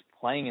Zion's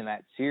playing in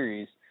that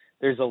series,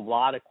 there's a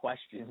lot of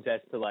questions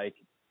as to, like,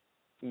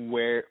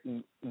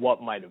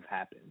 what might have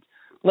happened.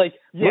 Like,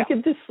 look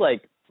at this,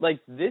 like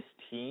this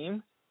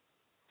team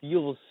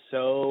feels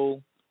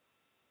so,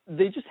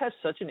 they just have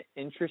such an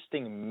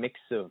interesting mix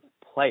of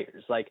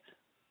players. Like,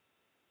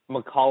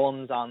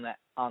 McCollum's on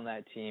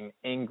that team,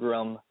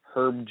 Ingram,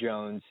 Herb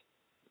Jones,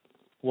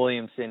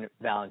 Williamson,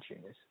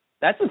 Valanciunas.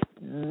 That's a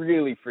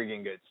really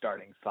freaking good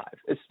starting 5,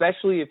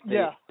 especially if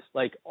they,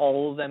 like,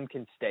 all of them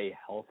can stay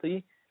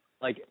healthy.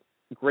 Like,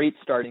 great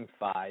starting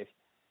 5.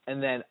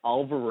 And then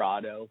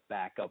Alvarado,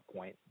 backup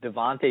point.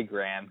 Devontae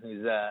Graham,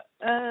 who's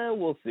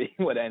we'll see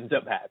what ends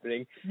up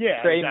happening.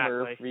 Yeah, Trey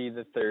Murphy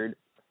the third,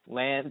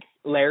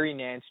 Larry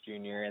Nance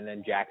Jr., and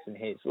then Jackson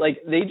Hayes.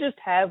 Like, they just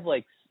have,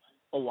 like,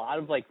 a lot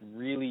of, like,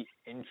 really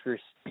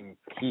interesting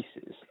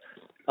pieces.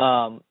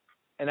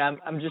 And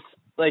I'm just,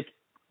 like,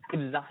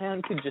 if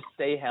Zion could just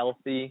stay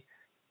healthy,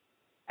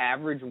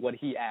 average what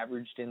he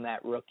averaged in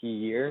that rookie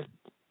year,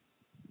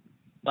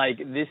 like,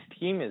 this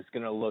team is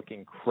going to look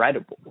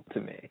incredible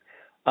to me.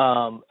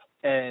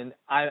 And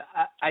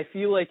I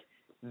feel like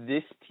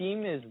this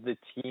team is the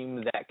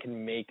team that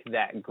can make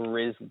that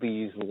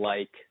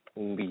Grizzlies-like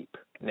leap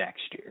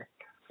next year,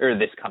 or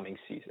this coming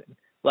season.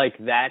 Like,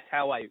 that's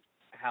how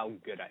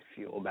good I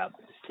feel about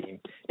this team,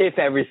 if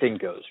everything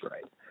goes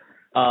right.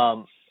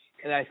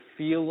 And I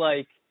feel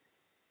like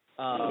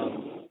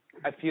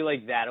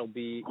that'll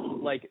be,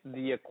 like,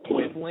 the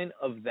equivalent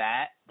of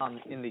that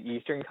in the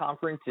Eastern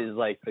Conference is,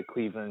 like, the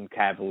Cleveland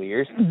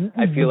Cavaliers.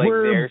 I feel like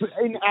we're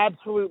in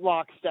absolute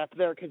lockstep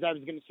there, because I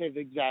was going to say the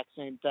exact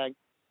same thing.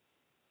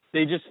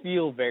 They just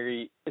feel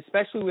very,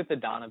 especially with the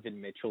Donovan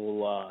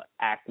Mitchell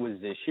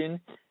acquisition,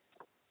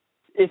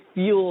 it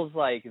feels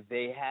like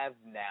they have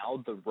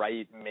now the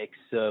right mix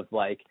of,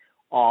 like,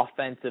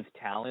 offensive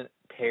talent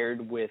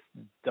paired with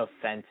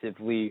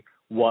defensively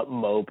what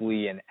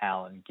Mobley and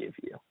Allen give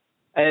you.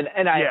 And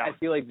I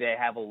feel like they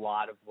have a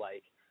lot of,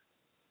 like,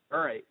 all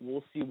right,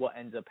 we'll see what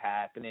ends up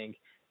happening.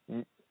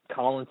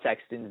 Colin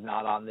Sexton's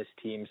not on this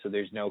team, so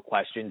there's no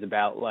questions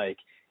about, like,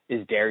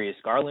 is Darius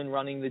Garland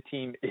running the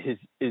team?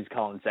 Is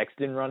Colin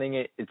Sexton running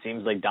it? It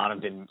seems like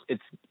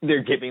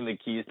they're giving the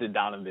keys to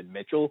Donovan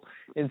Mitchell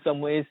in some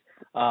ways.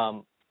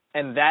 And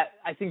that,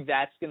 I think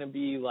that's going to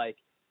be, like,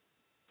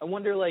 I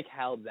wonder, like,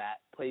 how that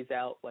plays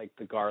out, like,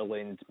 the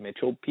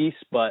Garland-Mitchell piece,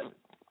 but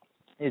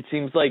it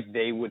seems like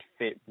they would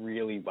fit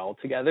really well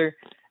together.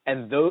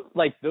 And those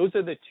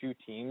are the 2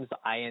 teams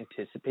I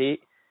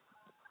anticipate,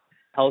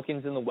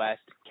 Pelicans in the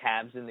West,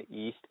 Cavs in the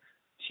East,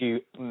 to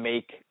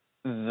make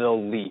the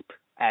leap,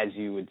 as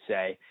you would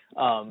say,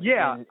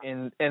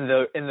 in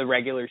the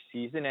regular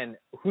season. And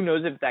who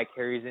knows if that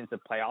carries into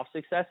playoff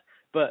success.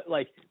 But,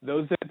 like,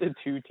 those are the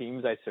 2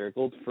 teams I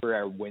circled for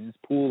our wins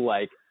pool.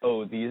 Like,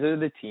 these are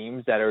the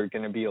teams that are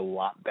going to be a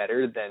lot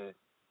better than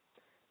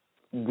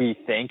we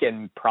think,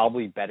 and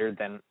probably better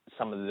than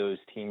some of those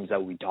teams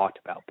that we talked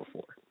about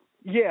before.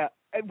 Yeah,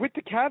 with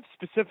the Cavs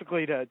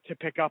specifically, to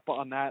pick up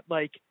on that,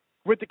 like,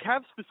 with the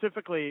Cavs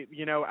specifically,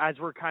 you know, as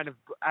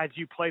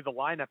you play the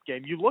lineup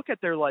game, you look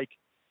at their, like,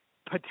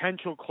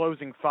 potential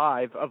closing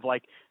five of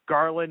like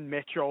Garland,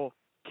 Mitchell,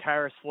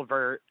 Karis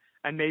LeVert,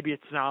 and maybe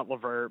it's not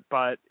LeVert,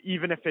 but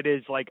even if it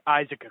is like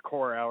Isaac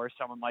Okoro or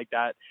someone like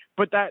that,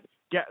 but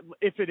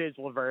if it is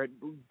LeVert,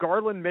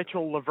 Garland,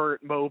 Mitchell,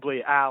 LeVert,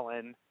 Mobley,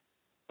 Allen,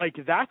 like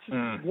that's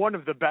one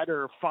of the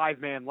better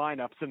 5-man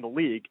lineups in the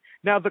league.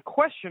 Now the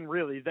question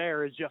really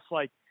there is just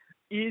like,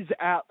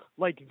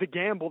 the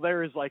gamble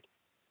there is like,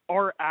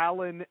 are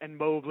Allen and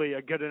Mobley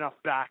a good enough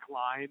back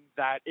line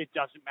that it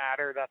doesn't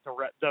matter that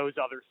those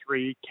other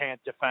three can't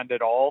defend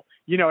at all?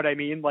 You know what I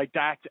mean? Like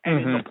that's,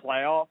 and in the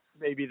playoffs,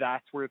 maybe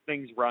that's where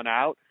things run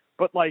out.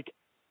 But like,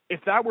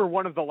 if that were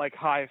one of the like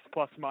highest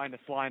plus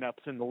minus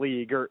lineups in the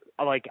league, or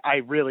like, I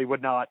really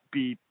would not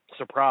be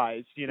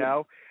surprised, you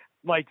know?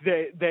 Like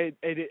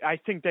I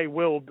think they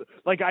will,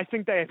 like, I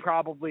think they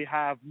probably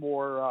have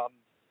more,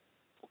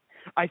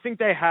 I think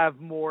they have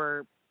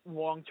more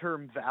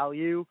long-term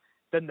value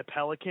than the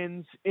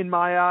Pelicans in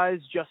my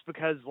eyes, just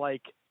because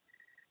like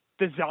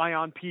the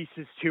Zion piece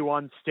is too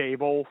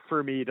unstable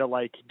for me to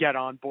like get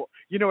on board.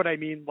 You know what I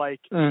mean? Like,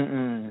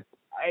 I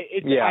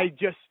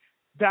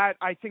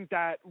think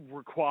that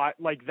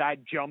that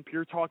jump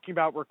you're talking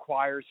about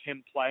requires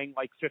him playing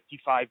like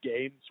 55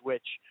 games,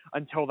 which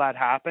until that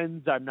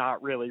happens, I'm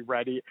not really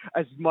ready.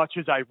 As much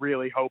as I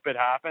really hope it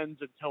happens,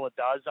 until it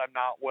does, I'm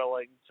not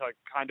willing to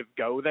kind of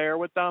go there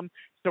with them.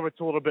 So it's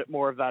a little bit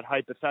more of that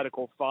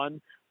hypothetical fun.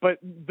 But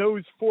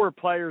those four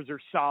players are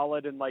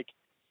solid and like,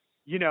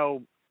 you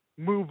know,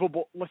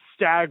 movable,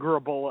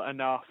 staggerable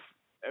enough.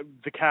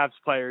 The Cavs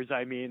players,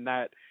 I mean,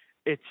 that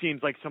it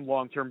seems like some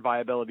long-term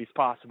viability is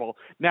possible.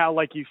 Now,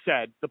 like you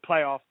said, the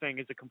playoff thing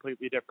is a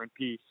completely different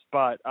piece,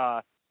 but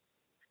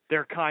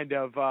they're kind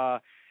of,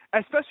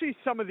 especially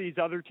some of these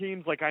other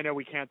teams, like I know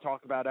we can't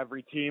talk about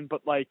every team,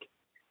 but like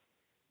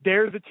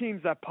they're the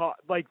teams that,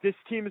 like this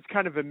team is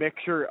kind of a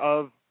mixture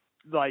of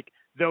like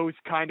those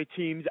kind of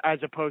teams as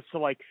opposed to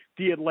like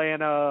the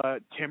Atlanta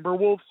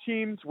Timberwolves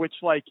teams, which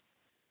like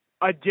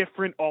a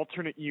different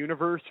alternate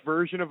universe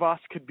version of us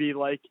could be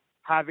like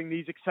having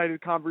these excited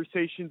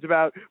conversations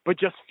about, but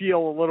just feel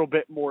a little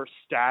bit more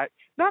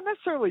not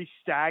necessarily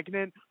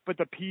stagnant, but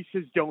the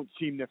pieces don't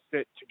seem to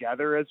fit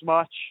together as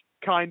much,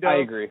 kind of. I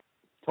agree.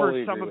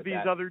 Totally for some agree of these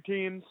that. other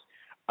teams.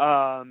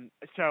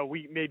 So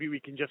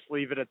we can just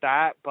leave it at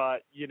that,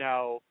 but you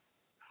know,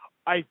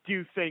 I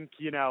do think,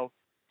 you know,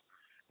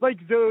 like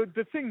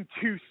the thing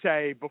to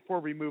say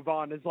before we move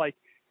on is like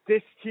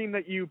this team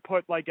that you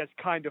put like as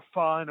kind of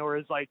fun or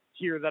as like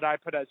tier that I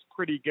put as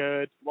pretty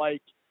good,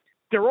 like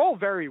they're all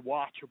very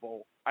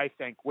watchable, I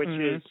think, which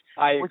is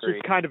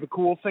kind of a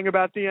cool thing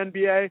about the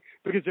NBA,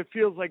 because it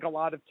feels like a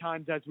lot of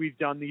times as we've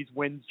done these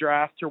wins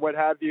drafts or what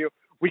have you,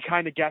 we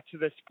kind of get to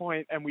this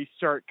point and we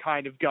start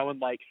kind of going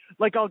like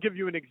I'll give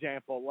you an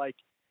example, like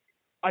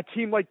a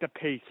team like the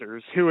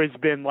Pacers, who has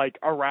been like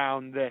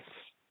around this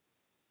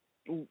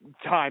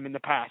time in the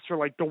past, or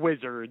like the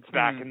Wizards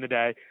back in the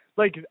day,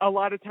 like a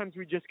lot of times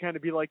we just kind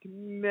of be like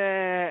meh,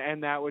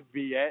 and that would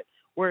be it.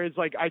 Whereas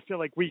like I feel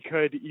like we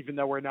could, even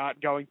though we're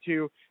not going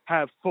to,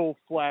 have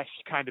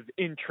full-fleshed kind of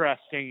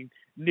interesting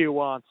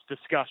nuanced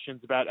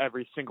discussions about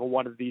every single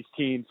one of these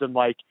teams. And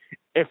like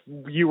if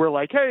you were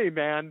like, hey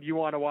man, you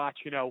want to watch,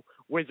 you know,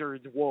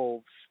 Wizards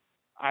Wolves,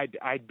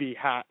 I'd be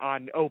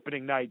on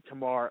opening night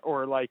tomorrow,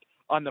 or like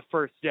on the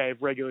first day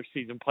of regular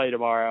season play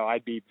tomorrow,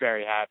 I'd be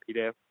very happy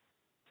to.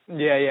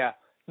 Yeah.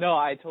 No,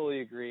 I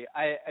totally agree.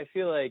 I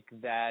feel like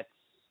that's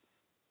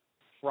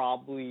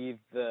probably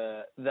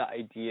the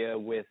idea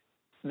with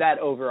that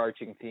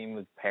overarching theme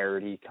with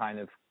parity kind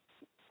of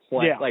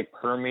like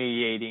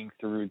permeating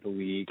through the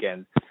league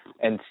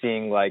and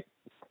seeing like,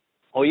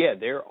 oh yeah,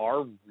 there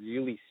are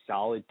really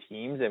solid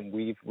teams and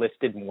we've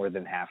listed more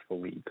than half the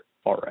league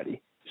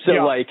already. So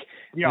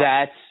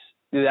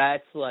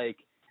that's like,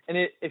 and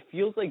it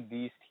feels like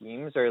these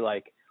teams are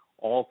like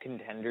all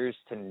contenders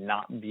to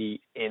not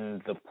be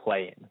in the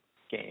play-in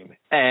game.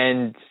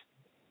 And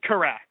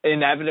correct.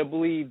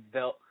 Inevitably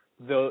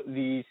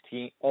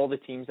all the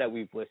teams that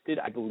we've listed,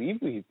 I believe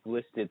we've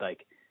listed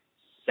like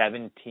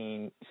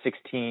 16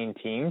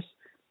 teams.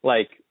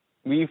 Like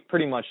we've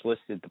pretty much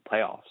listed the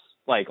playoffs,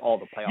 like all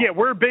the playoffs. Yeah,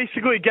 we're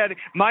basically getting,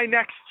 my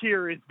next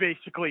tier is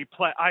basically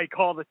I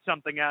called it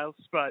something else,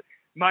 but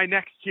my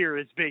next tier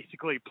is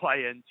basically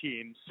play-in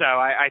teams. So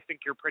I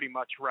think you're pretty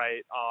much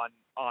right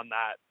on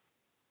that.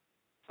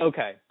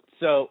 Okay.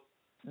 So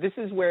this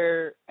is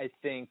where I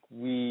think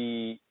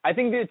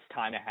it's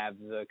time to have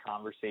the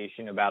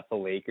conversation about the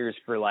Lakers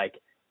for like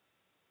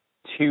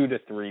 2 to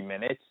 3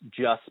 minutes,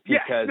 just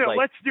because. Yeah, no,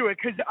 let's do it,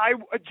 because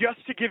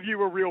just to give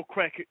you a real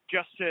quick,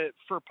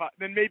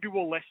 then maybe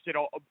we'll list it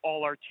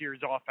all our tiers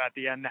off at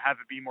the end to have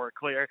it be more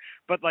clear.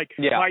 But like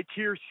my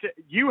tier,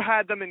 you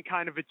had them in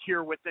kind of a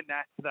tier with the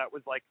Nets that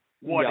was like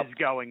what is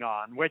going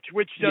on, which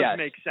does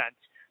make sense.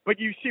 But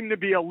you seem to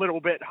be a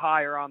little bit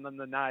higher on them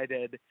than I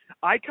did.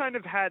 I kind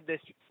of had this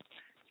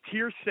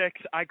tier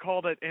 6, I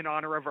called it in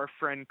honor of our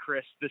friend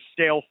Chris, the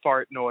stale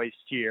fart noise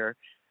tier.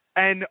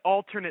 And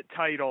alternate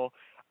title,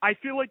 I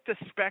feel like the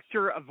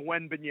specter of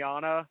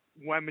Wembanyama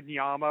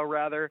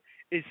rather,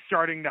 is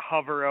starting to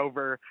hover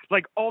over,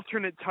 like,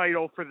 alternate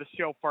title for the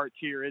so far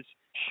tier is,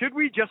 should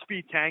we just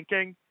be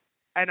tanking?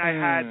 And I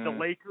had the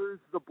Lakers,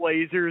 the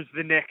Blazers,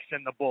 the Knicks,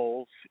 and the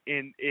Bulls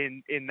in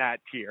that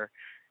tier.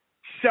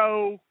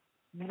 So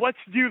let's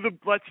do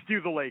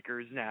the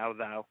Lakers now,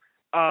 though.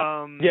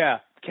 Yeah.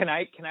 Can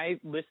I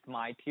list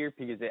my tier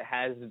because it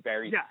has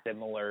very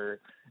similar.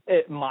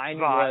 Mine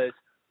was.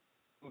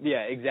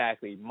 Yeah,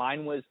 exactly.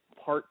 Mine was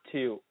part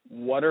 2.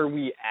 What are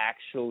we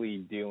actually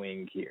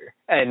doing here?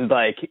 And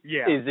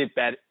is it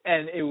better?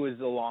 And it was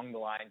along the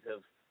lines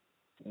of,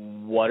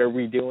 what are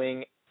we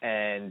doing?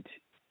 And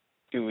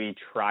do we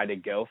try to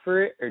go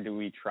for it or do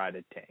we try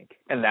to tank?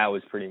 And that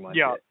was pretty much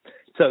it.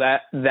 So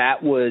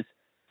that was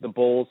the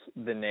Bulls,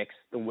 the Knicks,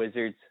 the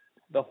Wizards,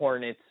 the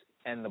Hornets,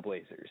 and the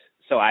Blazers.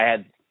 So I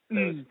had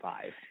those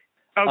 5.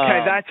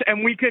 Okay,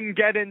 and we can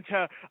get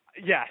into,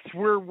 yes,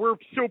 we're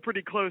still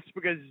pretty close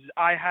because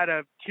I had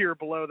a tier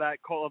below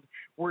that called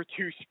we're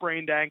 2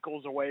 sprained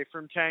ankles away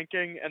from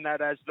tanking, and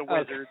that has the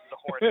Wizards, the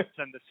Hornets,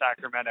 and the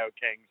Sacramento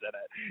Kings in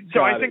it.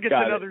 So I think it's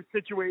another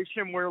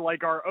situation where,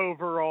 like, our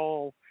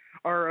overall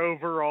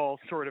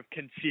sort of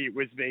conceit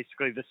was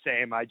basically the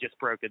same. I just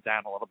broke it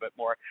down a little bit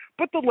more.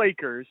 But the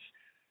Lakers,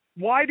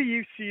 why do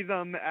you see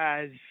them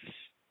as,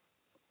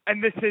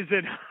 and this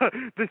isn't a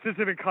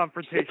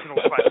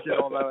confrontational question,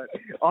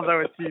 although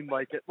it seemed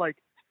like it, like,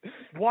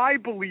 why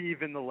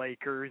believe in the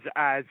Lakers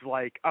as,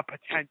 like, a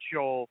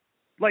potential,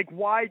 like,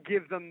 why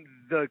give them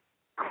the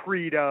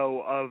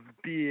credo of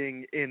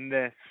being in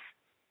the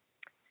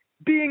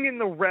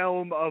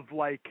realm of,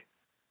 like,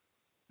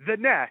 the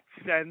Nets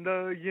and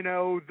the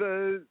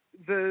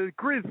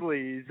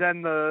Grizzlies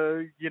and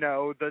the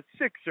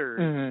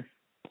Sixers,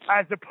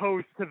 as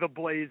opposed to the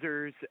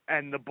Blazers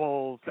and the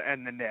Bulls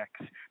and the Knicks,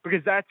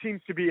 because that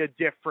seems to be a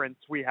difference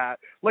we have.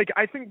 Like,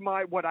 I think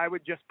what I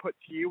would just put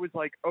to you is,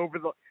 like,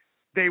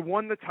 they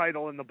won the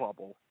title in the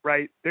bubble,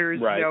 right? There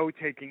is no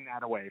taking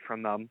that away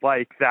from them.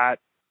 Like that,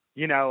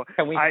 Can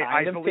we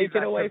I believe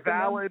that's it away a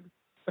valid.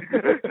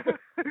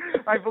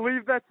 I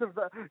believe that's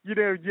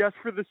just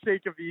for the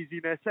sake of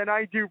easiness, and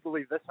I do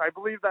believe this. I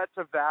believe that's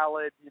a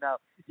valid,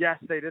 yes,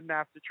 they didn't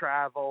have to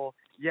travel.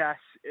 Yes,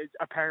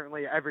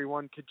 apparently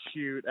everyone could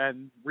shoot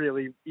and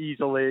really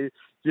easily,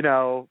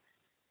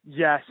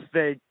 yes,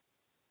 they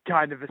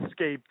kind of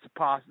escaped.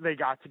 They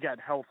got to get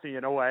healthy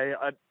in a way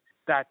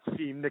that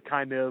seemed to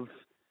kind of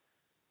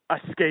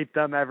escape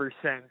them ever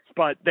since.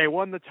 But they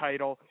won the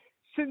title.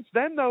 Since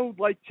then, though,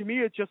 like, to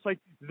me, it's just like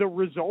the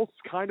results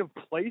kind of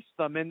place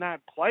them in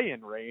that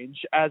play-in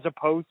range as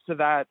opposed to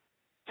that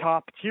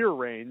top tier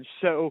range.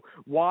 So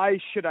why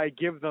should I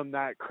give them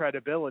that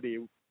credibility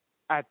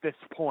at this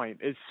point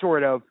is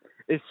sort of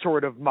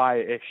my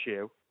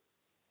issue.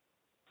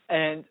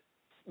 And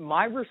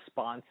my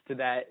response to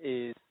that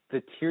is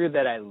the tier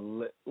that I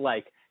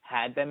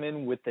had them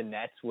in with the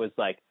Nets was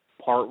like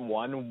part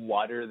 1.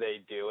 What are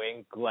they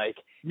doing? Like,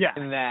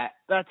 yeah,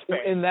 that's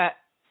fair. In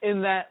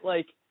that,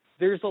 like,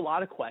 there's a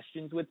lot of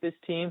questions with this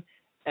team,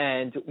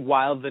 and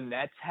while the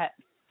Nets have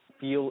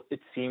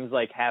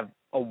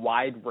a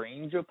wide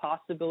range of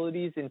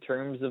possibilities in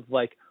terms of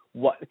like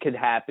what could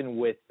happen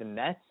with the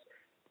Nets,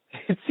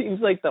 it seems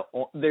like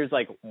there's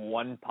like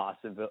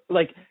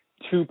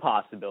two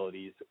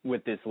possibilities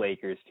with this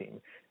Lakers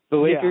team. The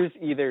Lakers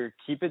either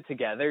keep it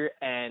together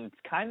and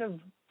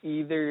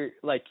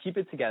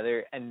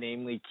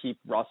namely keep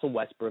Russell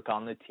Westbrook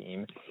on the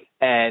team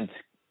and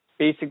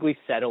basically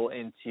settle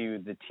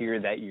into the tier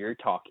that you're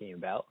talking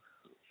about,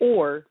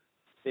 or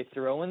they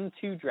throw in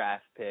 2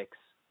 draft picks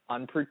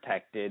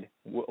unprotected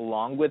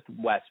along with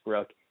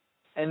Westbrook,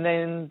 and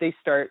then they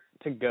start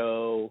to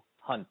go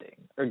hunting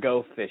or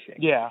go fishing.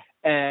 Yeah.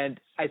 And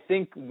I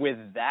think with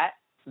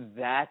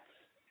that's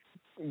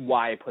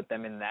why I put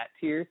them in that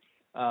tier,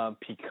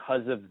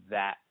 because of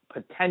that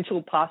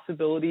potential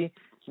possibility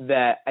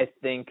that I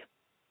think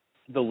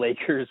the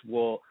Lakers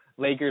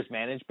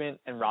management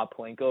and Rob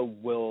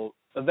Pelinka will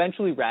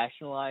eventually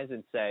rationalize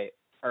and say,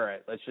 all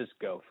right, let's just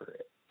go for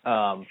it.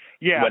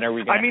 When are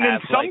we going to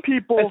have, and some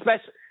people...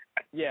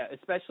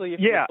 especially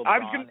if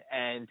LeBron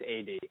and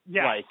AD.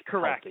 Yeah,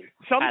 correct.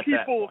 Healthy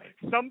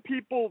Some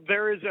people,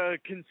 there is a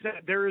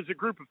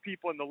group of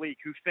people in the league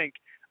who think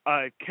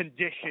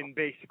condition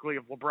basically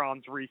of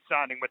LeBron's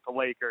re-signing with the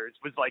Lakers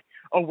was like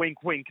a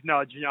wink, wink,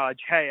 nudge,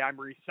 nudge. Hey, I'm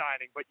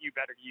re-signing, but you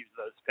better use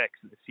those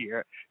picks this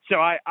year. So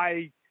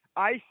I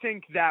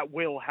think that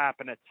will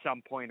happen at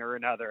some point or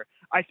another.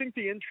 I think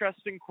the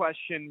interesting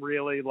question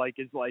really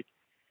is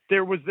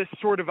there was this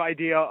sort of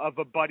idea of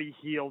a Buddy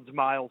Hield,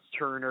 Miles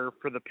Turner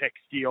for the picks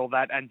deal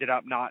that ended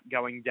up not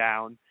going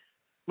down.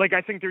 Like,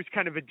 I think there's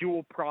kind of a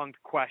dual-pronged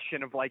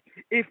question of, like,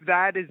 if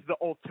that is the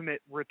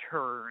ultimate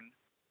return,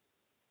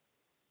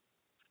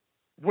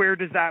 where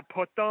does that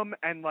put them?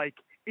 And, like,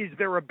 is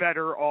there a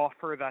better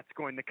offer that's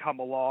going to come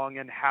along,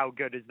 and how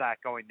good is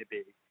that going to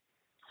be?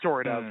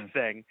 Sort of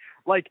thing.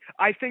 Like,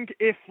 I think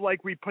if,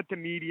 like, we put the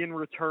median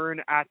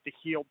return at the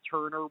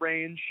Hield-Turner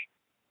range,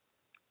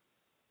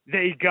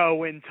 they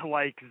go into,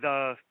 like,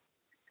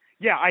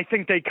 Yeah, I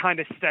think they kind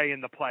of stay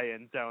in the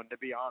play-in zone, to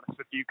be honest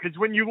with you. Because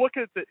when you look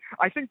at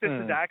I think this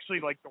is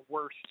actually like the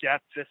worst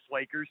Jets this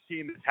Lakers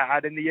team has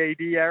had in the AD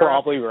era.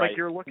 Probably right. Like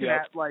you're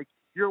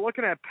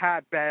looking at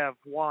Pat Bev,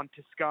 Juan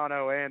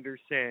Toscano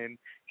Anderson,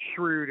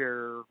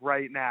 Schroeder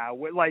right now.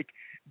 Like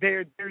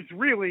there's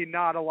really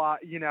not a lot,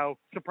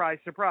 surprise,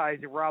 surprise,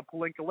 a Rob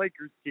Pelinka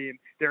Lakers team.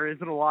 There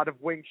isn't a lot of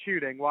wing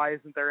shooting. Why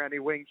isn't there any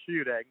wing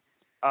shooting?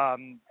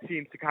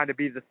 Seems to kind of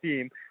be the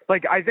theme.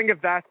 Like, I think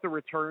if that's the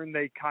return,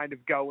 they kind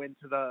of go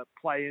into the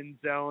play-in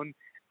zone.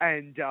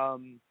 And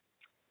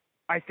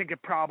I think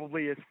it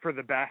probably is for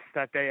the best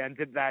that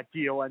that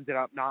deal ended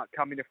up not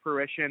coming to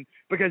fruition,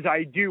 because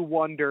I do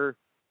wonder,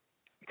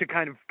 to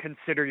kind of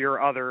consider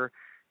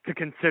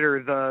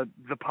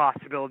the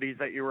possibilities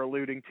that you were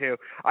alluding to.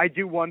 I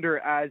do wonder,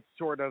 as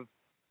sort of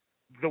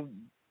the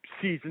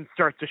season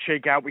starts to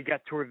shake out, we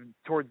get towards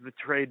the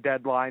trade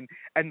deadline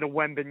and the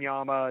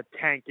Wembanyama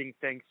tanking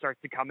thing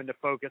starts to come into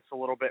focus a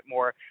little bit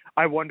more.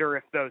 I wonder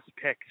if those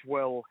picks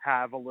will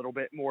have a little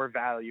bit more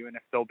value and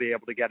if they'll be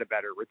able to get a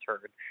better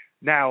return.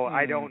 Now,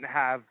 we don't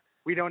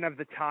have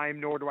the time,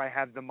 nor do I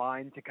have the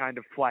mind to kind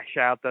of flesh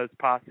out those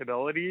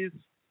possibilities.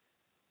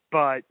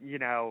 But,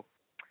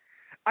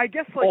 I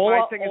guess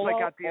my thing is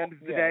at the end of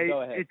the day,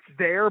 it's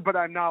there, but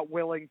I'm not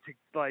willing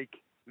to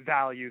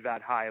value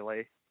that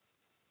highly.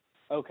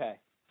 Okay.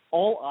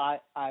 All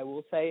I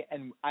will say,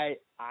 and I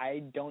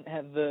don't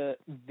have the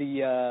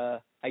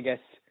I guess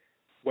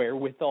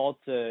wherewithal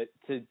to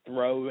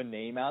throw a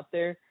name out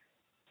there,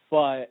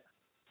 but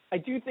I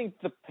do think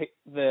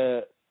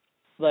I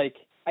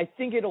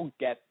think it'll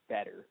get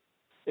better,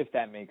 if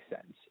that makes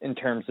sense, in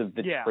terms of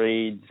the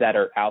trades that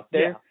are out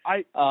there.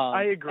 Yeah,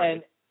 I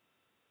agree.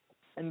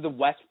 And the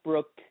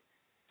Westbrook,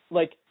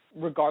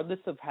 regardless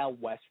of how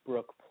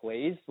Westbrook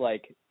plays,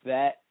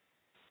 that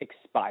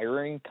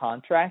expiring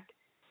contract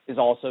is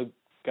also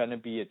going to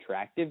be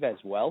attractive as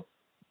well.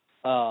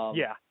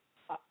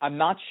 I'm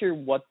not sure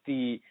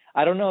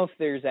I don't know if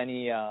there's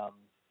any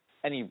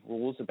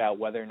rules about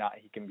whether or not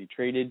he can be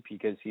traded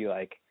because he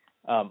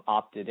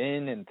opted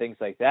in and things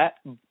like that.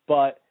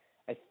 But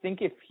I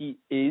think if he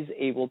is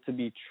able to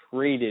be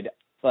traded,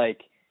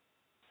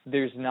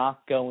 there's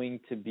not going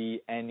to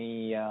be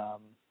any,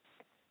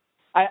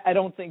 I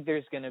don't think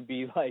there's going to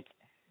be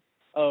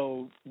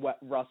Russell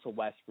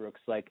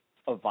Westbrook's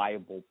a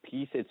viable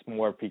piece. It's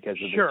more because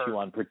of the 2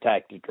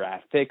 unprotected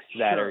draft picks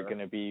that are going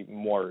to be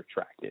more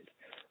attractive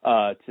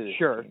to the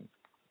team.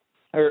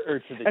 Or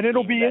to the and team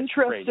it'll be that's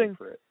interesting.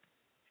 For it.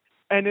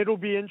 And it'll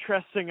be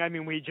interesting. I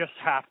mean, we just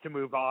have to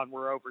move on.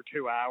 We're over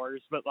 2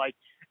 hours, but I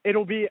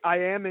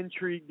am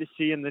intrigued to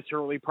see in this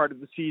early part of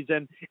the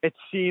season. It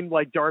seemed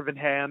like Darvin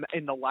Ham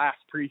in the last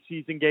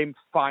preseason game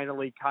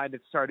finally kind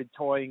of started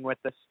toying with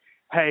this,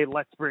 hey,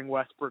 let's bring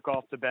Westbrook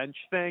off the bench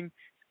thing.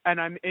 And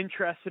I'm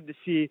interested to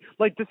see,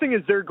 the thing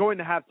is, they're going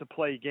to have to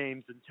play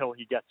games until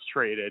he gets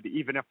traded,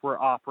 even if we're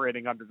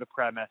operating under the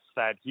premise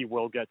that he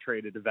will get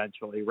traded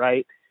eventually,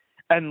 right?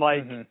 And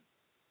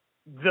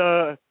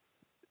the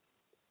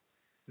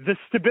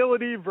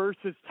stability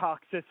versus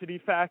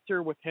toxicity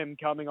factor with him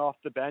coming off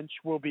the bench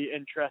will be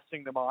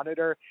interesting to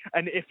monitor.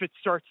 And if it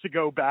starts to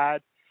go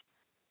bad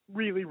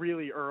really,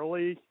 really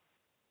early,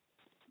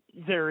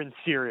 they're in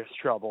serious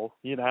trouble,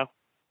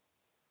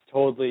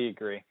 Totally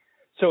agree.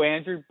 So,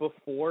 Andrew,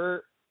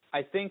 before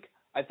I think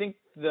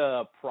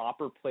the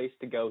proper place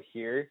to go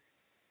here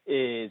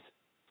is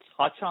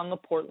touch on the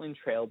Portland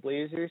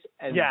Trailblazers,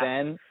 and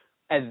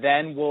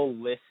then we'll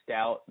list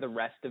out the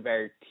rest of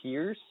our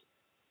tiers,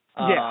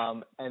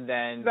 and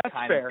then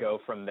go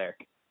from there.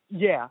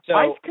 Yeah, so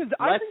I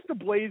think the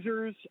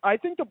Blazers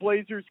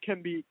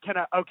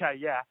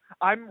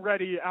I'm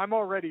ready. I'm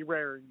already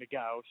raring to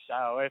go.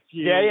 So if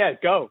you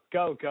go.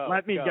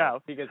 Let me go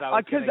because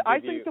I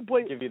think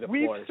give you the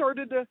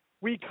floor.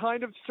 We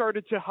kind of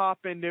started to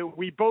hop into.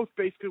 We both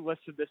basically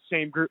listed the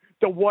same group.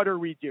 The what are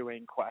we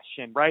doing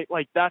question, right?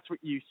 That's what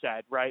you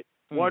said, right?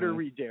 Mm-hmm. What are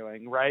we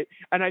doing, right?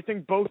 And I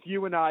think both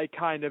you and I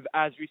kind of,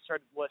 as we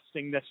started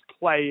listing this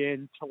play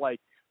into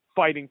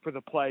fighting for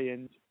the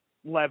play-in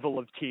level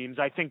of teams,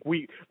 I think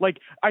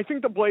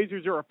the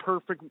Blazers are a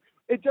perfect.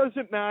 It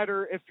doesn't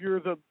matter if you're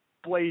the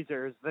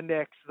Blazers, the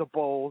Knicks, the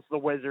Bulls, the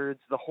Wizards,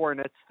 the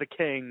Hornets, the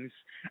Kings,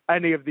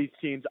 any of these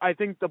teams. I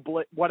think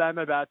what I'm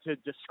about to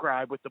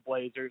describe with the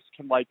Blazers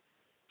can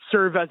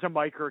serve as a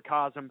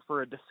microcosm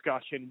for a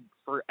discussion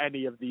for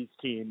any of these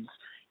teams.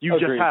 You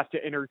Agreed. Just have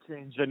to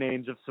interchange the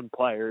names of some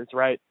players,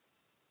 right?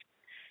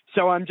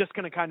 So I'm just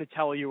going to kind of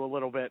tell you a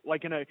little bit,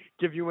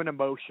 give you an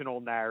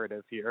emotional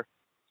narrative here.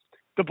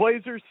 The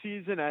Blazers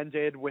season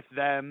ended with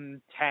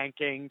them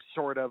tanking,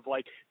 sort of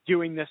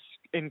doing this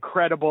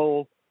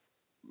incredible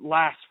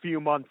last few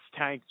months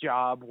tank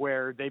job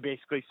where they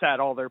basically sat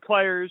all their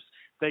players.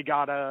 They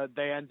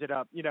ended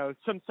up,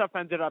 some stuff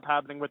ended up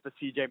happening with the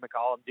CJ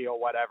McCollum deal,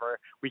 whatever.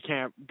 We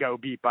can't go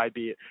beat by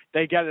beat.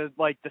 They get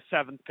the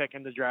 7th pick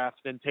in the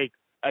draft and take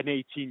an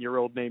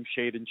 18-year-old named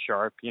Shaedon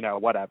Sharpe,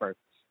 whatever.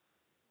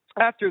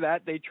 After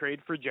that, they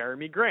trade for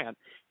Jeremy Grant.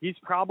 He's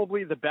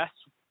probably the best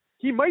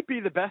he might be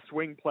the best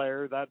wing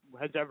player that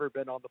has ever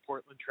been on the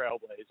Portland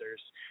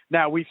Trailblazers.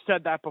 Now, we've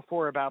said that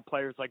before about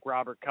players like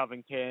Robert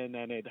Covington,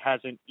 and it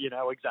hasn't,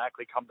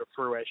 exactly come to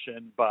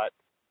fruition, but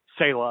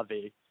c'est la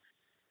vie.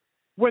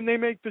 When they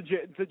make the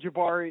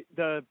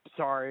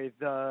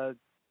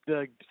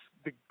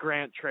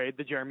Grant trade,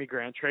 the Jeremy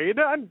Grant trade,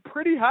 I'm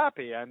pretty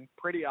happy. I'm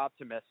pretty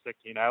optimistic,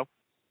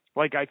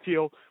 Like, I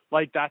feel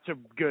like that's a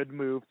good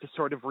move to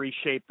sort of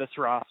reshape this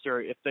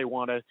roster if they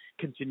want to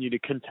continue to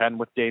contend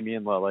with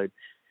Damian Lillard.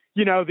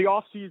 The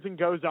offseason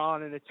goes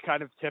on, and it's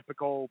kind of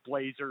typical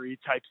Blazer-y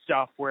type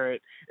stuff where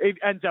it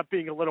ends up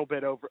being a little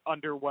bit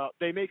underwhelmed.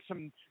 They make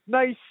some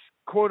nice,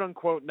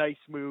 quote-unquote, nice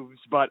moves,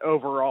 but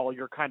overall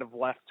you're kind of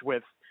left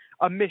with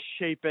a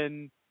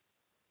misshapen,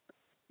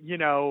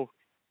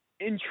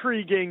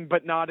 intriguing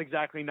but not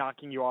exactly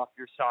knocking you off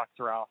your socks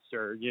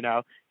roster.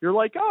 You're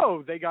like,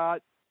 oh, they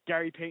got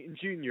Gary Payton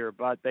Jr.,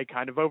 but they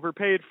kind of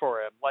overpaid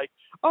for him. Like,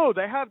 oh,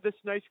 they have this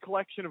nice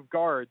collection of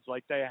guards.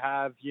 Like, they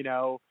have,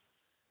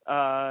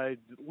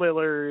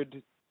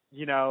 Lillard,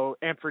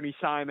 Anthony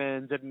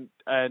Simons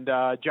and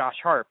Josh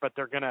Hart, but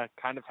they're going to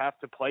kind of have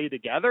to play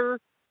together.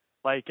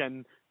 Like,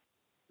 and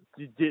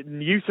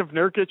Yusuf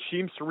Nurkic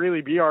seems to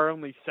really be our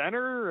only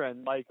center,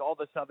 and like all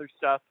this other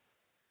stuff.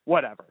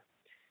 Whatever.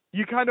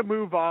 You kind of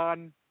move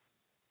on,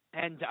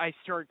 and I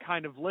start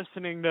kind of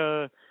listening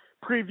to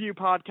preview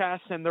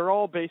podcasts, and they're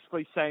all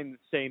basically saying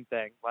the same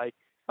thing. Like,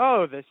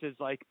 oh, this is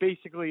like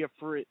basically a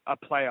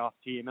playoff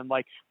team, and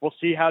like we'll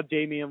see how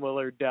Damian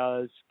Lillard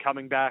does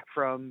coming back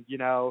from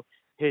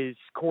his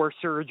core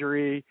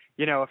surgery.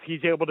 If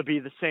he's able to be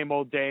the same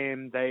old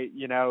Dame,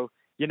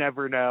 you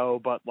never know,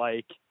 but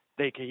like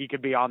he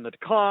could be on the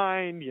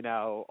decline.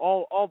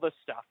 All this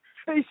stuff.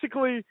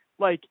 Basically,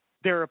 like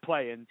they're a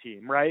play-in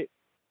team, right?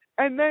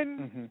 And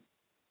then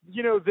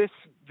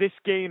this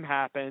game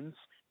happens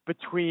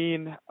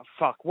between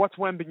what's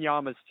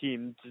Wembanyama's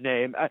team's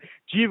name?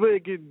 G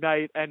League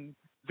Ignite and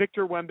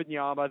Victor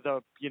Wembanyama,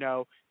 the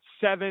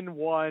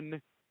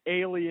 7'1"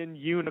 alien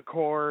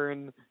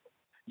unicorn,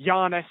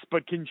 Giannis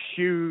but can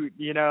shoot,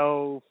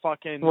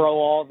 fucking throw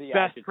all the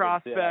best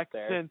prospects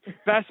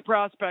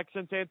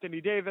since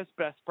Anthony Davis,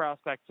 best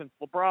prospect since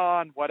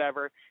LeBron,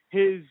 whatever.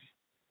 His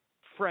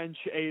French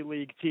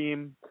A-League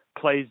team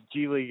plays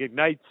G League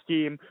Ignite's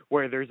team,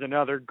 where there's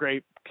another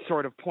great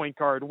sort of point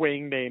guard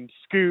wing named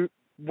Scoot.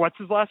 What's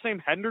his last name?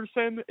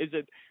 Henderson? Is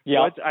it?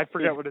 Yeah. I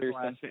forget what his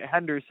last name.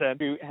 Henderson.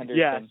 Scoot Henderson.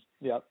 Yes.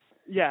 Yep.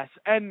 Yes.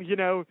 And,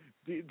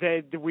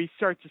 we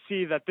start to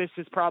see that this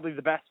is probably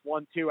the best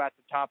 1-2 at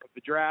the top of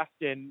the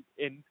draft in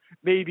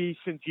maybe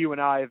since you and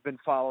I have been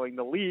following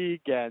the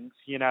league, and,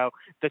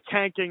 the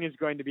tanking is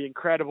going to be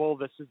incredible.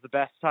 This is the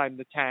best time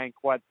to tank.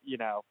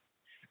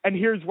 And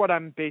here's what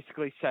I'm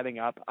basically setting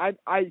up. I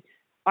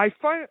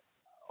find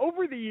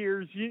over the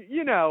years,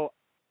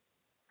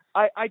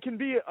 I can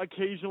be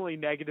occasionally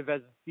negative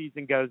as the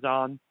season goes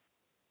on,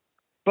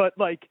 but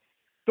like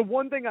the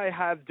one thing I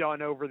have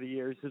done over the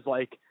years is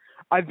like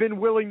I've been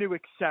willing to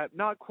accept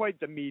not quite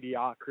the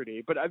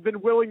mediocrity, but I've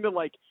been willing to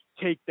like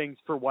take things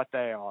for what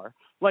they are.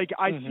 Like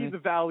I see the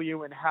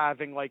value in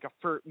having like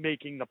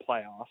making the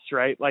playoffs,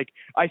 right? Like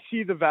I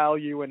see the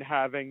value in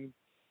having,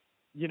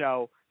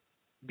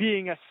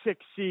 being a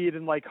 6 seed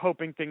and like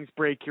hoping things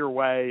break your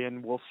way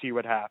and we'll see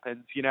what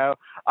happens.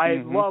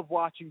 I love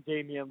watching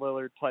Damian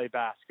Lillard play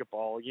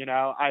basketball.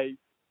 I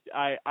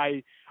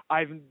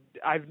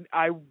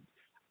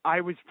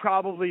was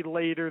probably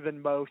later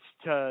than most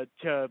to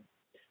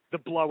the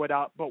blow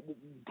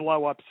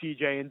up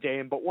CJ and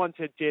Dame, but once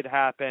it did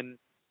happen,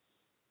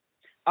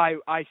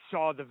 I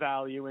saw the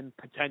value in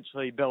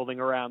potentially building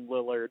around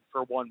Lillard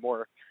for one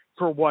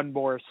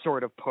more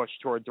sort of push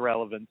towards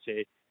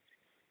relevancy.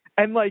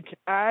 And like,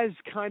 as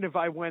kind of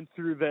I went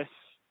through this,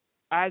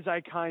 as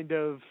I kind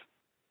of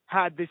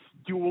had this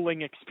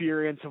dueling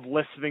experience of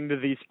listening to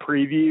these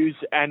previews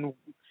and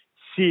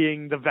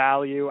seeing the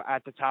value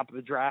at the top of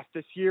the draft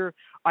this year,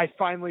 I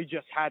finally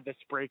just had this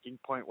breaking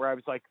point where I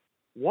was like,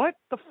 why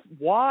is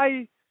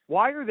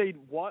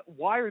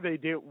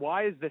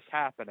this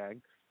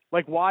happening?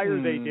 Like, why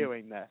are they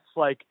doing this?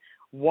 Like,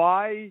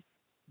 why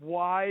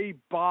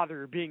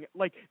bother being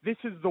like, this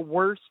is the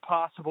worst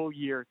possible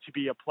year to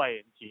be a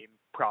play-in team,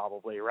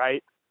 probably,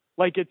 right?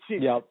 Like, it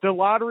seems the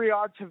lottery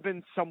odds have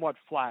been somewhat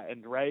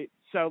flattened, right?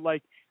 So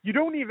like, you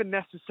don't even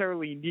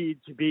necessarily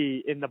need to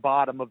be in the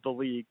bottom of the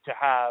league to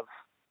have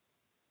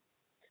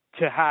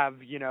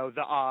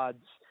the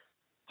odds,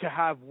 to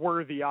have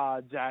worthy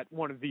odds at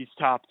one of these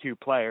top two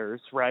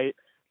players, right?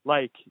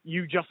 Like,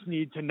 you just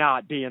need to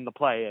not be in the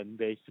play-in,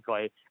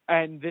 basically.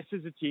 And this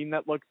is a team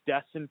that looks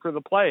destined for the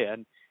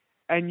play-in.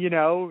 And,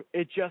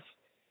 it just,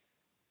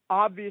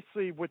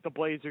 obviously with the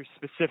Blazers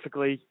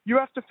specifically, you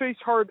have to face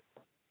hard,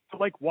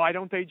 like, why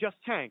don't they just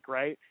tank,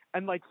 right?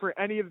 And, like, for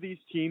any of these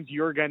teams,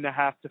 you're going to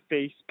have to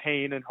face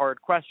pain and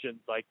hard questions.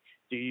 Like,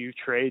 do you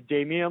trade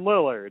Damian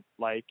Lillard?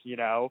 Like,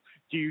 do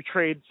you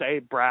trade, say,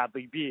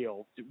 Bradley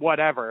Beal?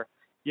 Whatever,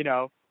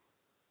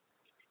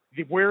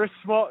 we're a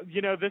small,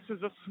 this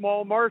is a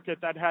small market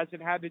that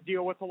hasn't had to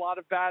deal with a lot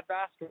of bad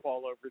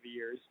basketball over the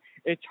years.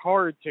 It's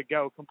hard to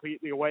go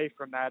completely away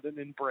from that and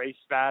embrace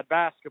bad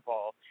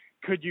basketball.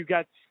 Could you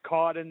get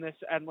caught in this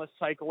endless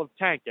cycle of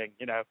tanking?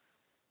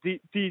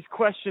 These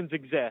questions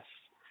exist,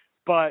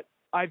 but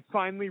I've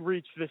finally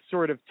reached this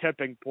sort of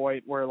tipping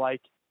point where,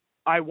 like,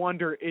 I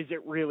wonder, is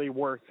it really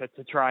worth it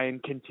to try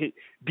and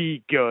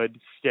be good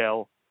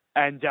still?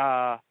 And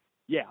I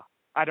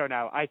don't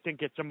know. I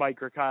think it's a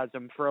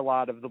microcosm for a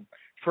lot of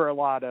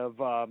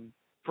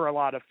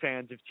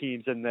fans of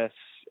teams in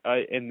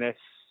this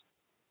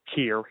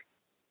tier.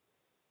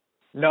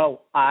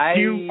 No,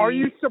 are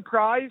you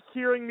surprised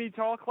hearing me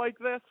talk like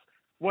this?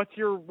 What's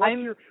your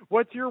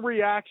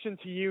reaction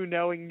to you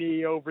knowing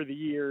me over the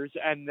years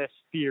and this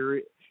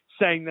theory,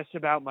 saying this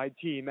about my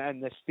team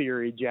and this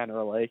theory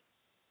generally?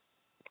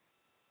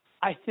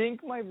 I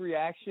think my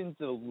reaction's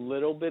a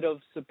little bit of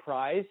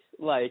surprise,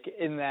 like,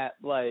 in that,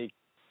 like,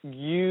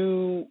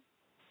 you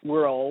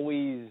were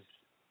always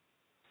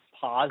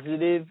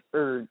positive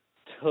or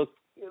took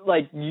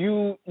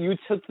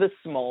the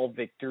small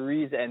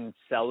victories and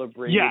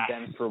celebrated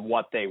them for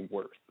what they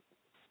were.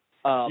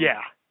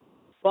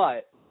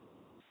 But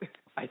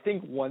I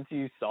think once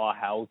you saw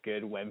how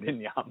good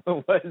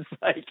Wembanyama was,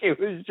 like, it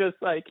was just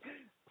like,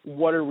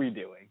 what are we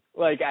doing?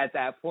 Like, at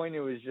that point,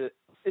 it was just,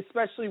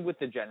 especially with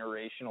the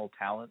generational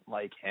talent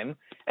like him,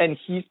 and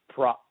he's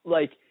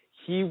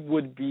he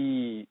would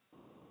be,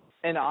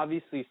 and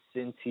obviously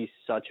since he's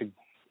such a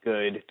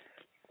good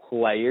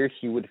player,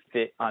 he would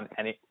fit on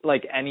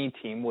any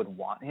team would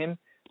want him,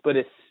 but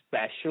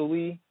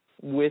especially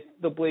with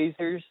the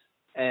Blazers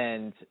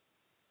and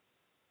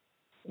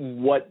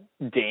what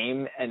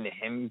Dame and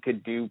him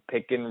could do,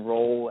 pick and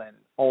roll and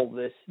all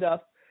this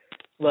stuff,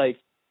 like,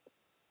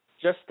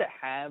 just to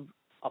have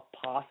a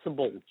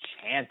possible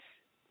chance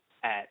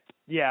at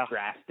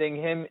drafting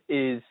him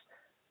is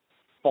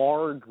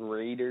far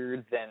greater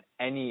than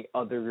any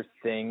other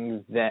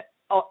thing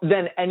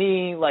than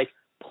any, like,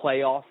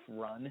 playoff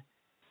run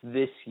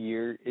this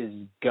year is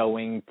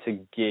going to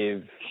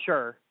give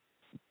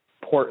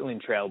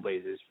Portland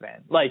Trailblazers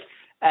fans. Like,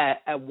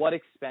 at what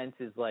expense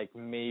is, like,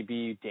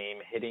 maybe Dame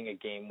hitting a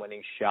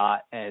game-winning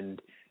shot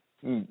and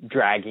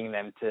dragging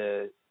them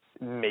to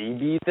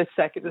maybe the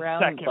second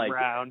round?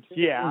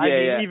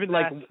 Even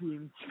that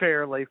seems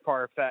fairly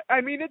far-fetched.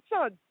 I mean, it's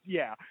not,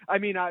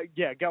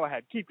 go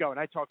ahead. Keep going.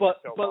 I talked so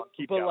long.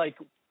 Keep going. Like,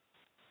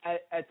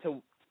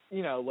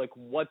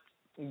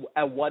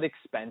 at what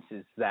expense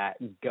is that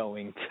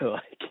going to,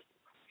 like,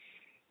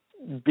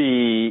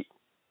 be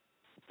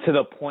to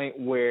the point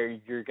where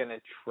you're going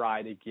to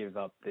try to give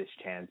up this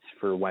chance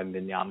for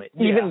Wembanyama,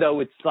 even though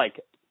it's, like,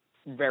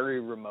 very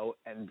remote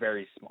and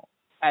very small.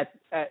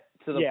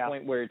 To the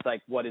point where it's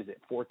like, what is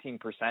it, 14%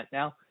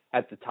 now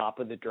at the top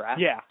of the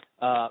draft?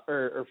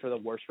 Or for the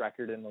worst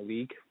record in the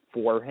league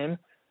for him.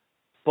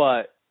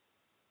 But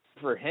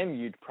for him,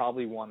 you'd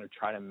probably want to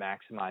try to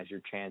maximize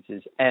your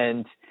chances.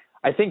 And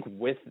I think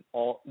with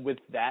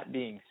that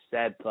being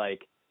said,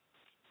 like,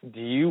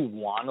 do you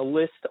want to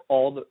list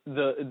all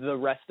the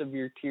rest of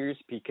your tiers?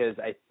 Because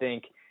I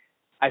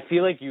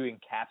feel like you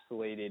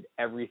encapsulated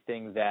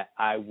everything that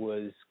I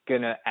was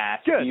gonna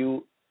ask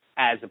you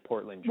as a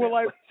Portland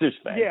Blazers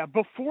fan. Yeah,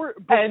 before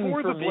and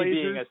for the me Blazers,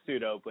 being a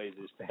pseudo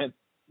Blazers fan.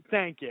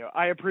 Thank you.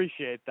 I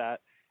appreciate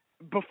that.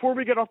 Before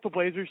we get off the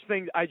Blazers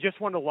thing, I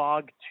just want to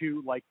log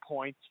 2, like,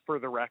 points for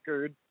the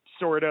record,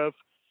 sort of,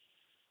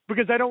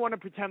 because I don't want to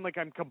pretend like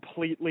I'm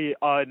completely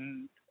I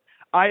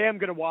am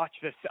going to watch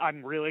this.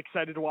 I'm really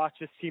excited to watch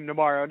this team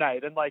tomorrow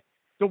night. And, like,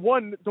 the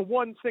one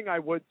thing I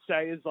would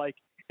say is, like,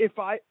 if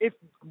the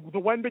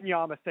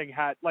Wembanyama thing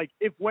had, like,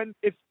 if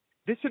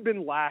this had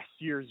been last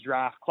year's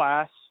draft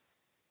class,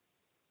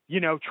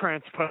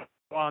 transposed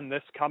on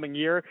this coming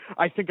year,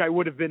 I think I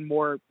would have been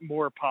more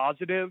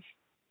positive.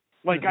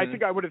 Like, I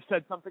think I would have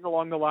said something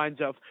along the lines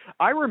of,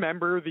 I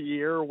remember the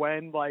year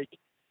when, like,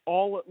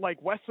 all,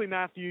 like, Wesley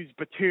Matthews,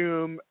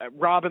 Batum,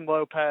 Robin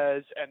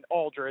Lopez, and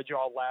Aldridge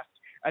all left,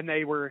 and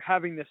they were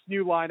having this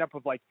new lineup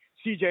of, like,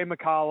 C.J.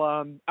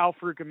 McCollum,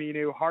 Al-Farouq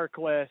Aminu,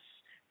 Harkless,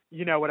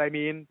 you know what I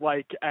mean?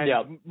 Like,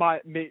 and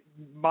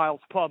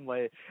Miles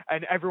Plumlee,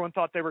 and everyone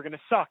thought they were going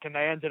to suck, and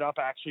they ended up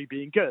actually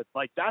being good.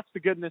 Like, that's the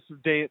goodness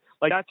of Dame.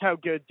 Like, that's how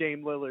good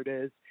Dame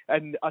Lillard is,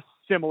 and a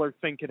similar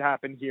thing could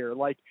happen here.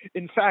 Like,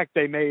 in fact,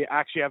 they may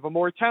actually have a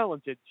more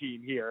talented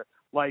team here.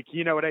 Like,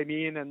 you know what I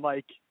mean? And,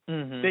 like,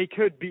 they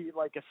could be,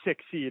 like, a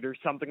 6 seed or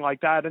something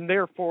like that, and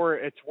therefore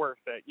it's worth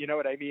it. You know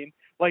what I mean?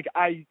 Like,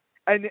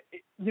 and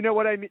you know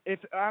what I mean? If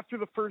after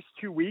the first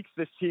 2 weeks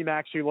this team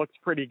actually looks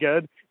pretty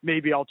good,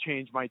 maybe I'll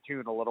change my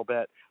tune a little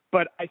bit.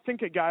 But I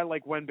think a guy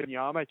like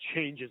Wembanyama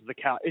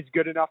is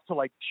good enough to,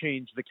 like,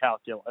 change the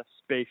calculus,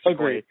 basically.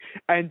 Agreed.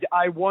 And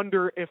I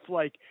wonder if,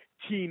 like,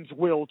 teams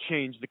will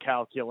change the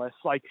calculus.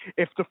 Like,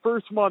 if the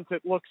first month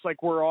it looks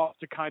like we're off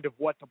to kind of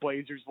what the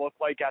Blazers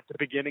looked like at the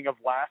beginning of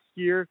last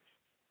year,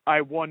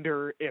 I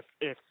wonder if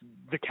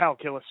the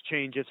calculus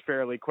changes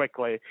fairly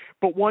quickly.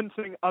 But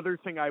other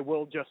thing I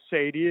will just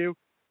say to you,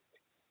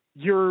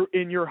 you're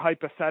in your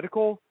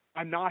hypothetical,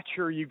 I'm not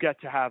sure you get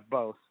to have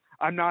both.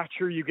 I'm not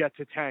sure you get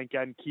to tank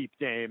and keep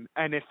Dame.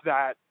 And if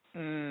that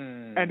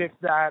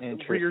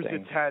rears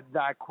its head,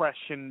 that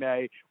question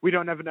we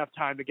don't have enough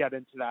time to get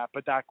into that,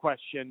 but that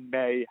question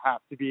may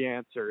have to be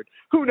answered.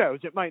 Who knows?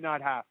 It might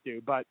not have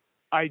to, but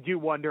I do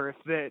wonder if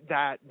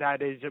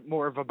that is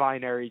more of a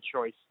binary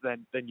choice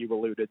than you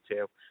alluded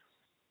to.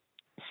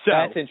 So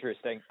that's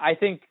interesting. I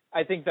think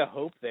the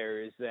hope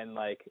there is then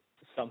like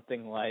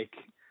something like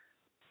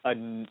a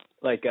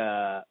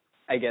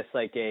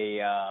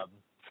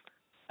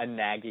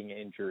nagging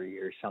injury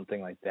or something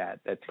like that.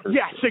 That's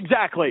yes,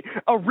 exactly.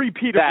 A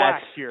repeat of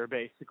last year,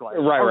 basically.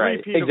 Right,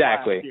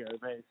 exactly. Of last year,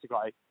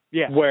 basically.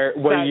 Yeah. Where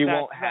you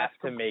won't have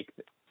to make.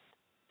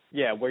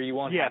 Where you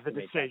won't have the to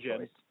make decision. That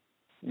choice.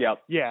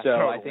 Yep. Yeah. So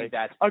totally. I think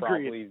that's Agreed.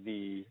 probably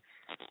the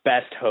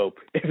best hope,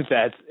 if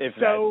that's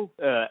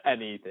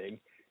anything.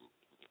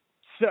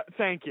 So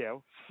thank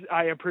you.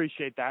 I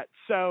appreciate that.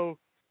 So,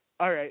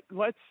 all right,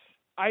 what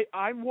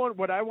I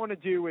want to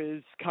do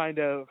is kind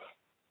of,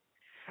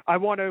 I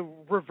want to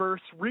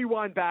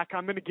rewind back.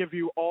 I'm going to give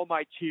you all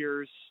my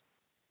tiers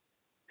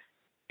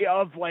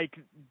of like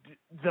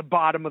the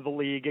bottom of the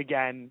league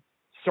again,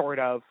 sort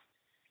of.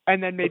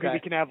 And then maybe we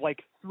can have like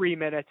 3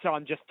 minutes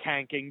on just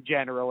tanking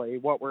generally,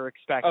 what we're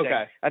expecting.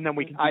 Okay. And then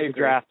we can do the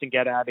draft and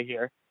get out of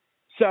here.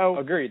 So,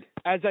 agreed.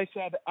 As I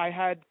said, I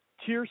had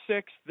tier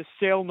 6, the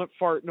Sale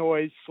Fart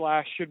Noise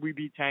 / should we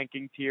be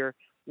tanking tier,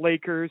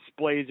 Lakers,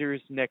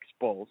 Blazers, Knicks,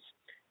 Bulls.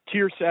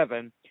 Tier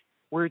 7,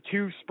 we're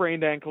 2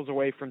 sprained ankles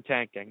away from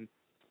tanking.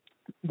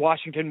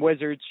 Washington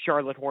Wizards,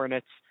 Charlotte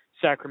Hornets,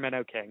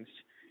 Sacramento Kings.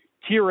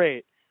 Tier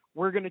 8,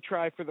 we're going to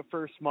try for the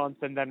first month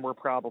and then we're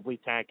probably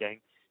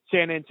tanking.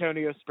 San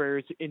Antonio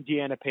Spurs,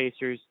 Indiana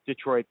Pacers,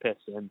 Detroit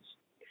Pistons.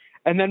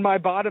 And then my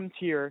bottom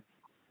tier,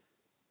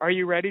 are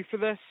you ready for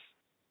this?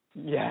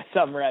 Yes,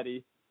 I'm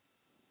ready.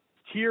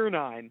 Tier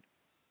 9,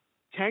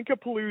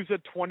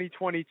 Tankapalooza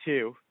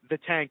 2022, the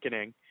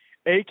Tankening,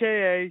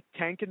 a.k.a.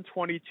 Tankin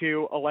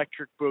 22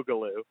 Electric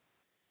Boogaloo,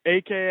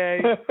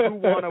 a.k.a.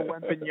 Huwana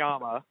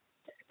Wembenyama,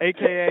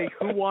 a.k.a.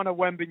 Huwana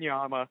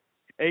Wembenyama,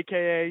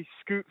 a.k.a.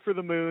 Scoot for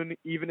the Moon,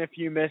 even if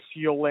you miss,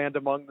 you'll land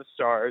among the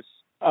stars.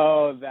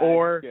 Oh, that's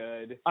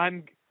good.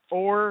 I'm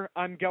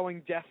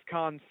going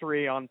DEFCON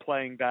 3 on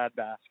playing bad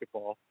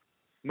basketball.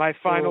 My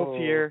final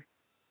tier,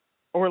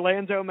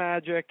 Orlando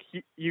Magic,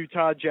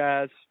 Utah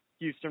Jazz,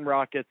 Houston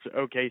Rockets,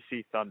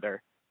 OKC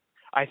Thunder.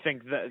 I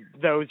think that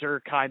those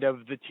are kind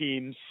of the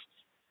teams,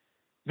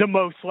 the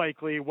most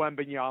likely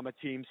Wembenyama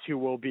teams who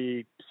will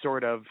be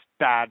sort of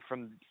bad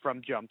from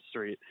Jump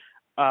Street.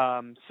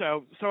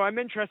 So I'm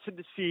interested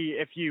to see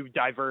if you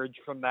diverge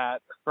from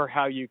that or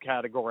how you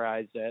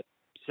categorize it.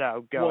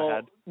 So go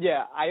ahead.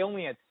 Yeah, I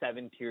only had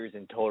 7 tiers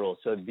in total,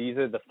 so these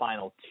are the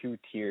final 2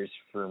 tiers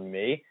for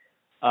me.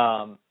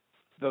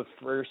 The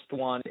first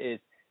one is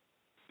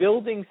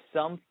building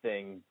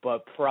something,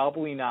 but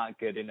probably not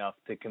good enough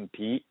to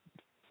compete.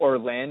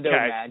 Orlando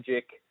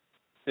Magic,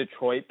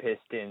 Detroit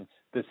Pistons,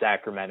 the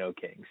Sacramento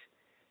Kings.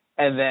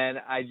 And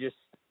then I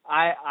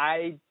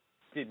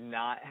did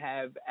not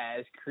have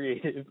as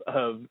creative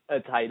of a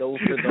title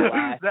for the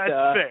last That's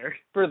fair.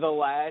 For the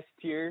last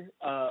tier.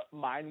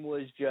 Mine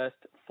was just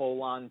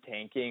full on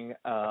tanking.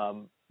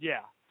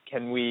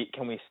 Can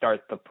we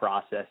start the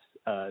process,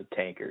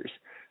 tankers?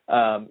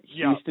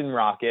 Houston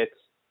Rockets,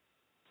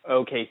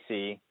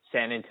 OKC,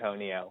 San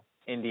Antonio,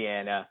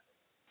 Indiana,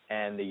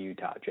 and the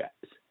Utah Jazz.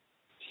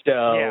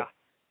 So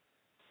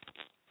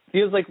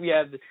feels like we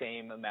have the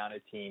same amount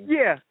of teams.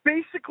 Yeah,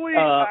 basically,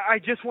 I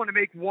just want to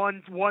make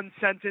one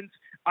sentence.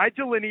 I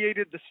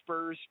delineated the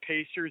Spurs,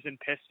 Pacers, and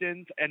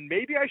Pistons, and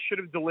maybe I should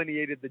have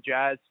delineated the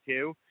Jazz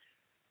too,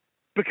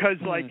 because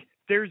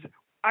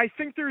I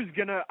think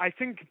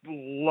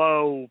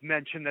Lowe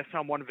mentioned this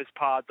on one of his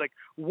pods. Like,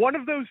 one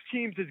of those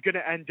teams is going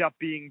to end up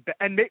being,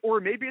 or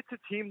maybe it's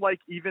a team like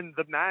even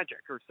the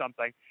Magic or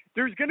something.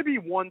 There's going to be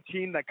one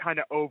team that kind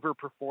of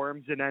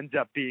overperforms and ends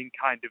up being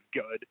kind of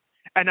good.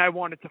 And I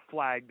wanted to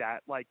flag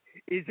that. Like,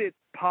 is it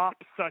Pop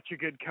such a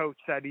good coach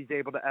that he's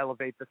able to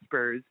elevate the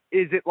Spurs?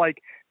 Is it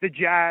like the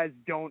Jazz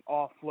don't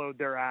offload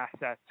their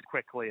assets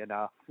quickly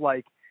enough?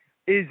 Like,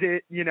 is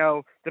it,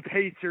 the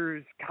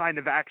Pacers kind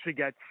of actually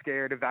get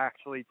scared of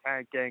actually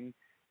tanking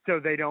so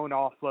they don't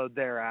offload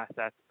their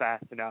assets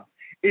fast enough?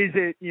 Is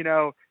it,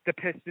 the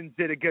Pistons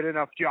did a good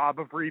enough job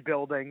of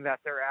rebuilding that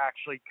they're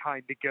actually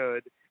kind of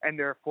good and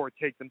therefore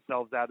take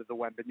themselves out of the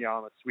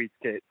Wembenyama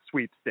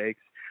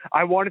sweepstakes?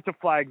 I wanted to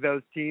flag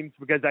those teams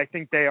because I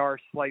think they are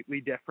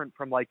slightly different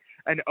from like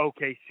an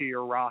OKC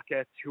or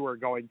Rockets who are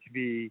going to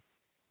be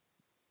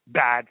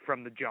bad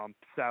from the jump.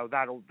 So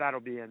that'll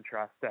be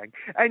interesting.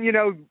 And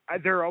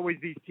there are always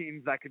these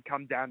teams that could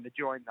come down to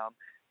join them,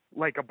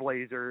 like a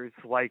Blazers,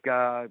 like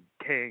a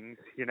Kings,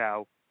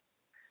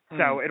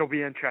 So it'll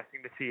be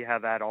interesting to see how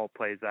that all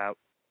plays out.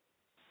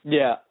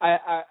 Yeah,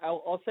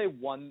 I'll say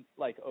one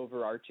like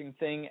overarching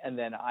thing, and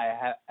then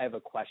I have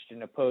a question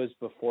to pose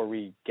before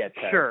we get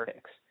to our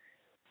picks.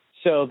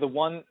 So the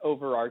one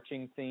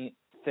overarching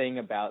thing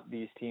about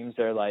these teams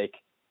are like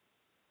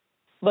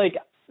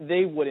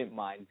they wouldn't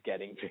mind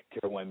getting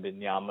Victor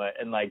Wembanyama,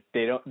 and like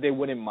they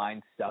wouldn't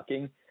mind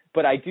sucking.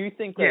 But I do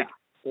think like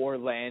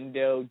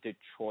Orlando,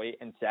 Detroit,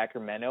 and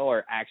Sacramento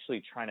are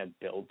actually trying to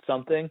build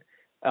something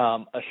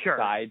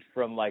aside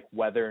from like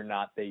whether or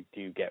not they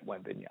do get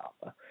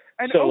Wembanyama.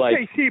 And so,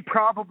 OKC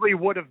probably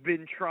would have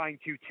been trying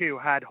to too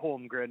had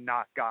Holmgren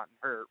not gotten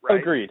hurt, right?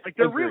 Agreed. Like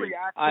there really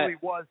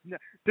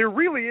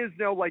is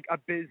no like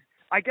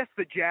I guess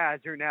the Jazz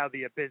are now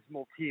the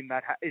abysmal team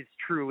that is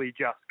truly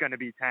just going to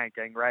be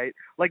tanking, right?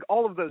 Like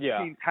all of those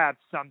teams have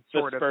some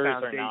sort of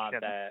foundation. Are not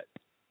that.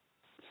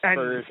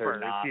 Spurs are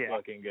not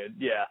looking good.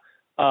 Yeah.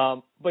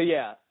 But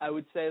yeah, I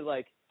would say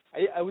like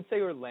I would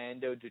say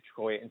Orlando,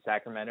 Detroit, and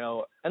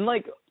Sacramento, and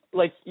like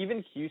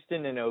even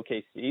Houston and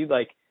OKC,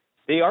 like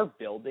they are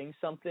building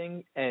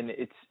something, and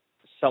it's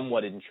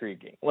somewhat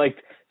intriguing. Like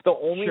the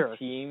only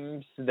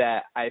teams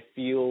that I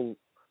feel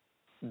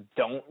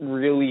don't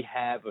really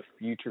have a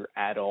future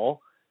at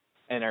all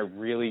and are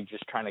really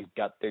just trying to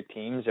gut their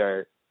teams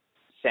are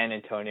San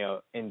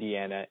Antonio,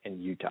 Indiana,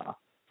 and Utah.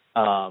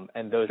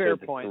 And those are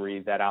the three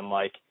that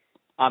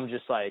I'm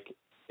just like,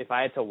 if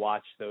I had to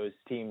watch those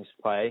teams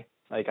play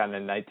like on a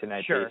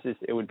night-to-night basis,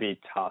 it would be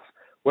tough.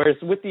 Whereas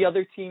with the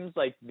other teams,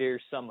 like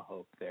there's some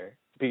hope there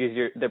because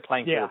they're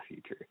playing for the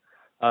future.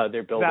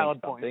 They're building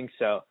something.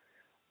 So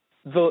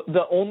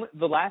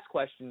the last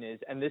question is,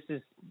 and this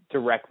is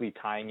directly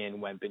tying in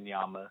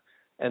Wembanyama,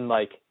 and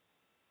like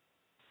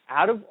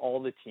out of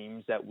all the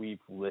teams that we've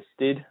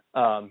listed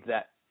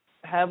that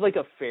have like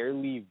a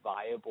fairly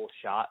viable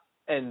shot,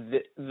 and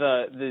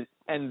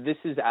and this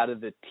is out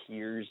of the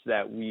tiers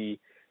that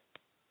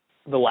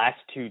the last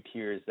two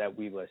tiers that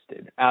we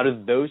listed, out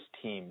of those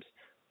teams,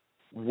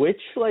 which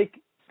like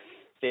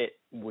fit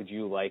would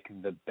you like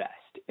the best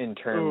in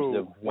terms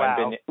of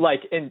Wembanyama?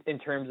 Like in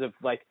terms of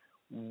like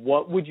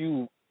what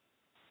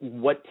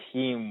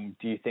team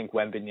do you think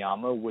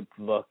Wembanyama would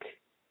look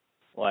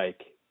like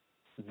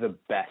the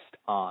best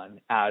on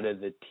out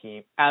of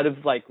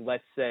like,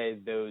 let's say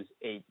those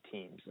 8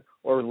 teams: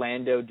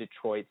 Orlando,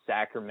 Detroit,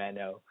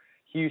 Sacramento,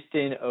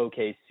 Houston,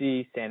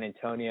 OKC, San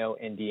Antonio,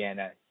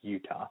 Indiana,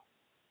 Utah?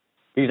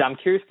 Because I'm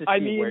curious to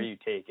see where you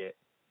take it.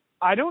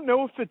 I don't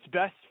know if it's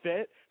best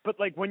fit, but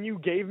like when you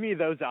gave me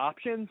those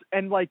options,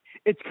 and like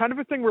it's kind of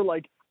a thing where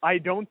like I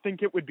don't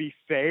think it would be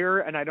fair,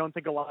 and I don't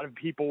think a lot of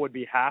people would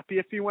be happy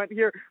if he went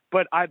here,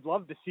 but I'd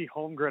love to see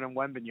Holmgren and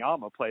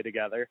Wembanyama play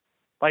together.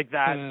 Like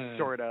that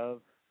sort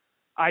of.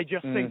 I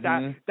just think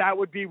that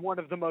would be one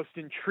of the most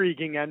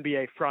intriguing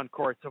NBA front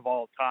courts of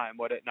all time,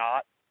 would it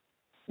not?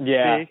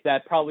 Yeah,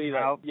 that probably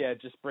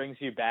just brings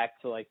you back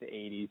to like the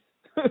 80s.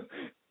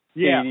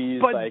 80s,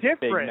 but like,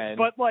 different. big men.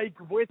 But like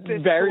with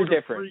this very sort of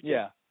different,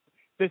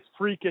 this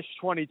freakish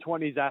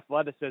 2020s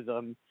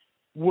athleticism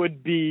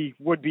would be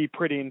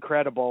pretty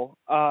incredible.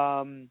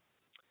 And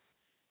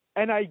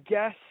I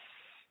guess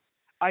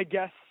I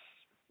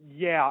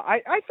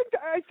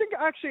think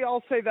actually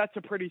I'll say that's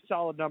a pretty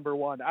solid number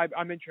one.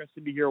 I'm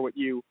interested to hear what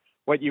you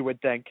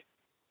would think.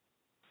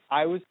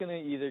 I was gonna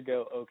either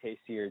go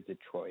OKC or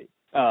Detroit,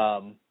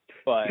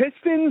 but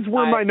Pistons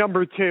were my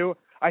number 2.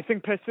 I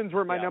think Pistons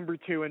were my number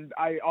 2, and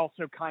I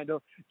also kind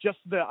of just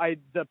the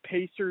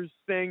Pacers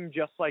thing,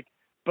 just like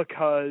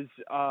because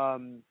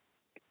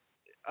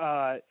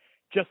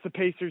just the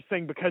Pacers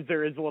thing because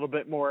there is a little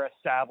bit more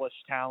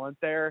established talent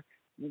there.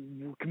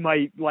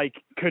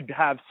 Could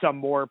have some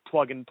more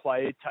plug and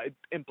play type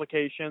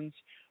implications,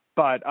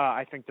 but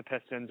I think the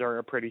Pistons are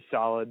a pretty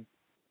solid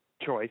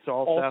choice.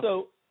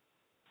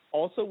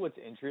 Also, what's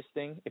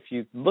interesting, if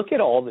you look at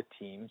all the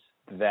teams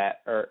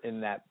that are in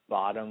that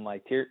bottom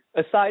like tier,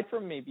 aside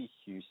from maybe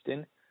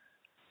Houston,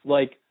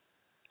 like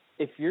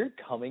if you're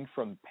coming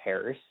from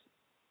Paris,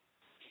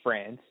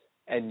 France,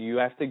 and you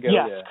have to go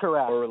to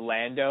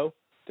Orlando,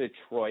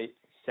 Detroit,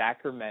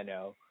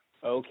 Sacramento,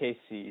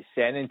 OKC,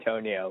 San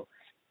Antonio,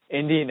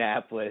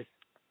 Indianapolis,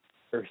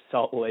 or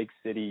Salt Lake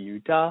City,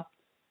 Utah,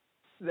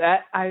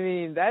 that's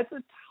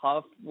a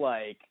tough,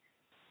 like,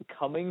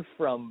 coming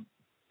from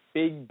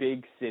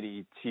big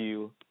city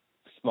to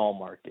small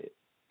market,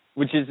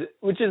 which is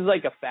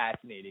like a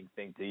fascinating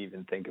thing to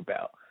even think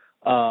about.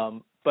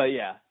 But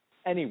yeah,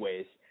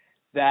 anyways,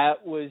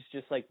 that was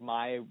just like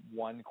my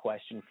one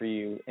question for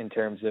you in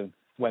terms of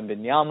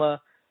Wembanyama.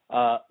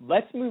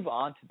 Let's move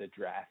on to the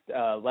draft.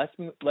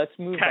 Let's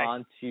move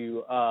on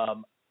to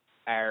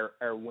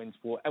our wins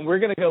pool, and we're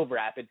gonna go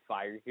rapid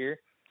fire here.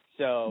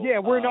 So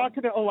we're not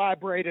gonna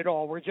elaborate at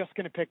all. We're just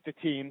gonna pick the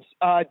teams.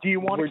 Do you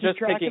want to keep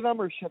track of them,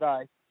 or should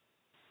I?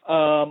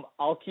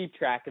 I'll keep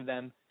track of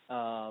them.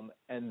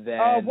 And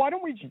then why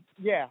don't we?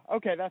 Yeah,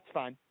 okay, that's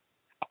fine.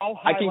 I'll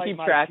highlight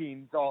my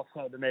teams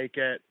also to make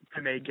it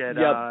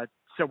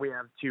so we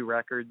have 2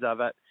 records of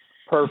it.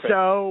 Perfect.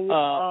 So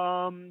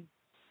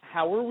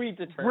how are we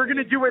determining? We're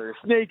gonna do it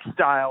snake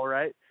style,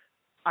 right?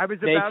 I was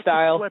about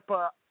to flip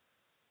a.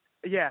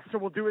 Yeah, so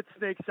we'll do it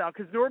snake style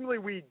because normally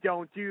we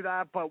don't do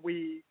that, but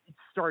we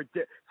start.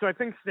 So I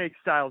think snake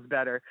style is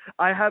better.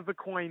 I have a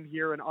coin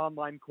here, an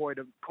online coin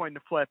to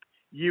flip.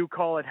 You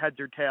call it heads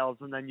or tails,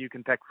 and then you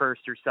can pick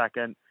first or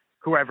second.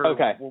 Whoever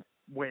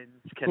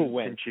wins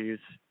can choose.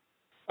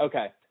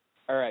 Okay.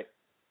 All right.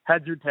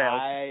 Heads or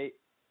tails?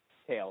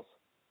 Tails.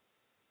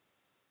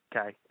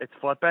 Okay. It's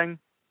flipping,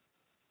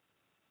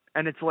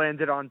 and it's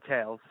landed on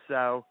tails.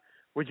 So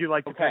would you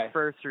like to pick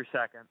first or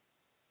second?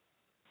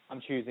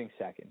 I'm choosing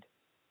second.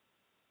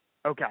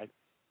 Okay.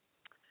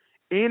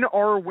 In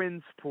our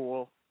wins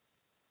pool,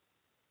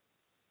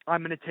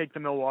 I'm going to take the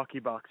Milwaukee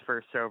Bucks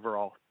first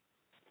overall.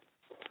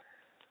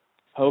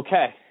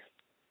 Okay.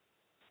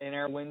 In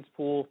our wins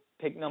pool,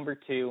 pick number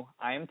 2,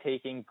 I am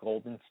taking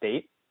Golden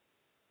State.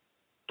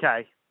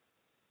 Okay.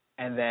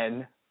 And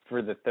then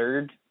for the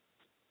third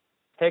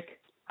pick,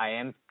 I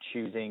am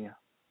choosing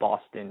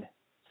Boston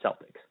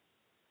Celtics.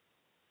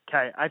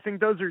 Okay. I think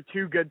those are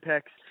 2 good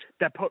picks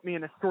that put me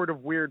in a sort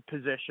of weird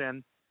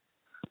position.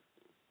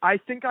 I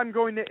think I'm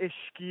going to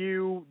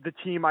eschew the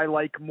team I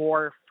like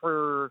more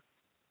for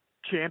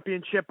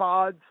championship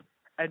odds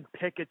and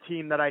pick a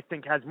team that I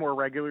think has more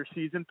regular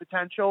season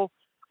potential.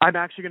 I'm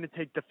actually going to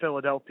take the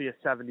Philadelphia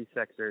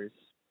 76ers.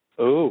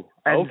 Ooh,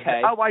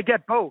 okay. I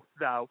get both,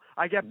 though.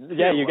 I get 2.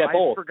 Yeah, you get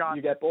both.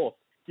 You get both.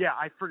 Yeah,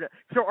 I forget.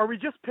 So are we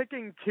just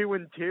picking 2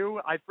 and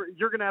 2?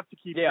 You're going to have to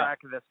keep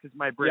track of this because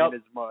my brain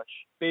is mush.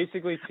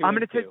 Basically 2 I'm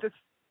going to two. take this.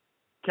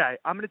 Okay,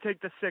 I'm going to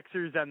take the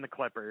Sixers and the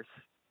Clippers.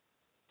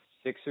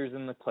 Sixers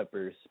and the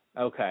Clippers.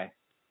 Okay.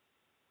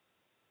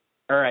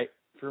 All right.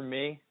 For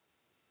me,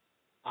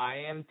 I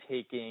am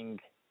taking.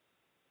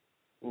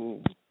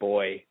 Ooh,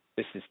 boy,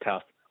 this is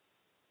tough.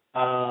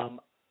 I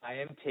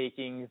am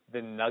taking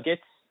the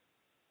Nuggets.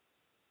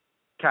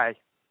 Okay.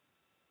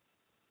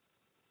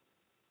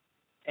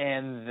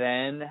 And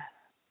then,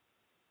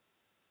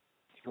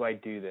 do I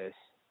do this?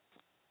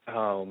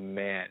 Oh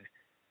man,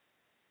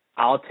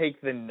 I'll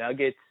take the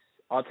Nuggets.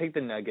 I'll take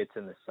the Nuggets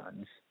and the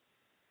Suns.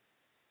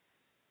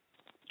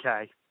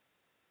 Okay.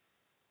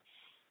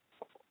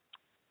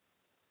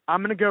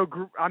 I'm gonna go.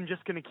 I'm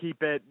just gonna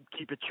keep it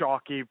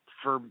chalky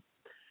for.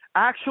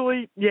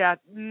 Actually, yeah.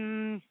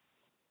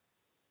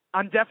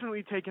 I'm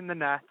definitely taking the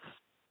Nets.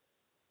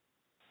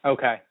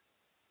 Okay.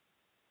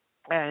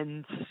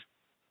 And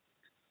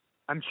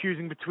I'm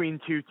choosing between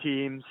 2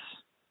 teams.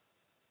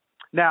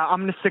 Now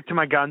I'm gonna stick to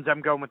my guns.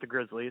 I'm going with the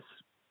Grizzlies.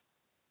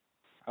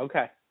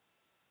 Okay.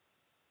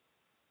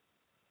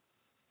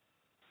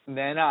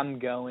 Then I'm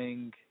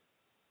going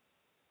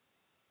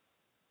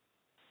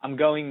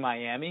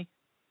Miami.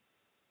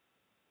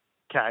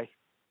 Okay.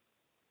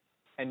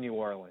 And New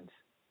Orleans.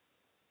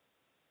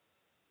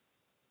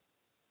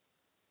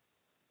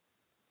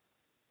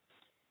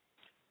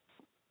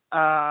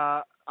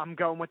 I'm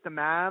going with the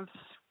Mavs.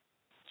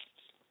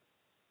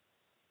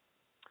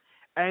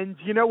 And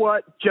you know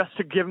what? Just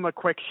to give them a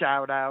quick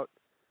shout out,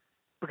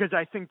 because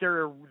I think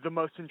they're the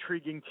most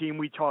intriguing team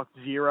we talked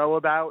zero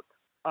about,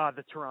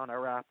 the Toronto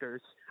Raptors.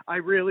 I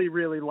really,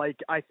 really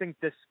I think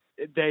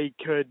they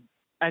could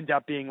end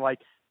up being like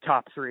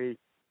top 3.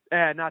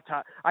 Not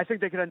top. I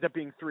think they could end up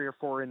being 3 or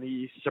 4 in the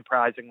East,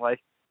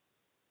 surprisingly.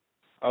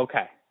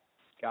 Okay.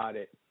 Got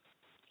it.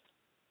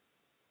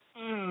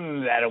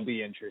 That'll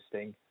be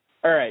interesting.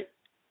 All right.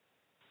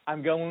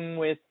 I'm going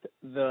with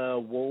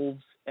the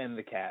Wolves and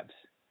the Cavs.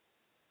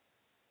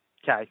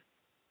 Okay.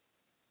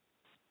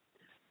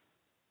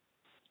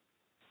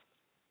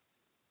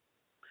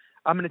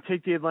 I'm going to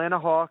take the Atlanta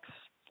Hawks.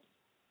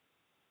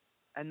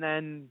 And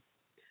then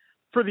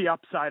for the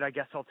upside, I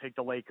guess I'll take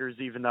the Lakers,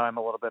 even though I'm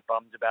a little bit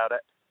bummed about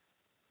it.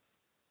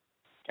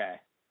 Okay.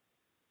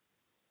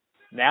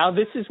 Now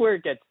this is where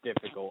it gets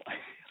difficult.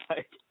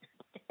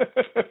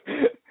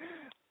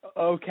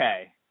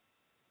 Okay.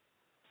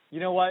 You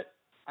know what?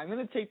 I'm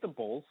going to take the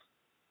Bulls.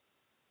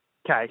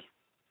 Okay.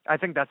 I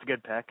think that's a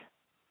good pick.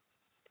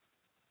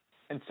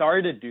 And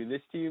sorry to do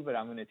this to you, but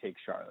I'm going to take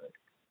Charlotte.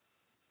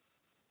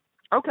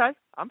 Okay.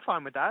 I'm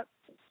fine with that.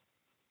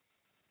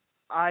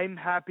 I'm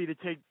happy to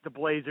take the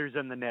Blazers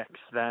and the Knicks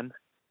then.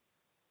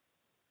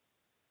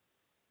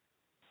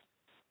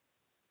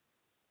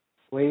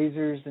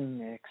 Blazers and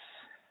Knicks.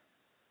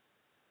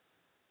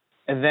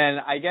 And then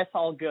I guess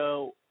I'll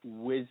go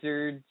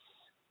Wizards.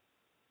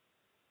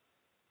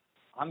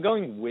 I'm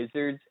going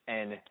Wizards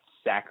and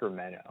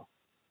Sacramento.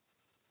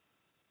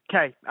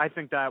 Okay, I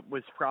think that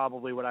was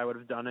probably what I would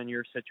have done in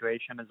your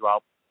situation as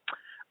well.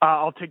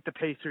 I'll take the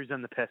Pacers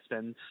and the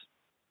Pistons.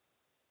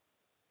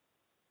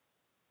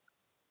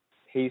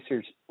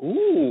 Pacers.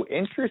 Ooh,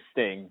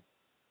 interesting.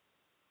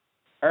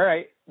 All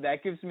right,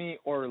 that gives me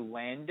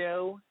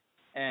Orlando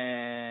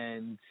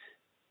and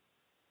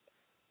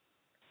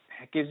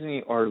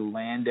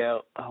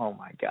oh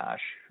my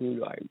gosh,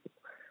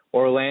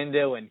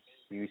 Orlando and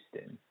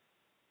Houston.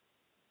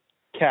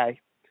 Okay.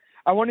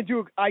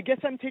 I guess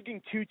I'm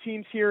taking 2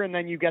 teams here, and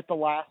then you get the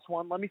last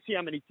one. Let me see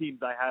how many teams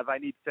I have. I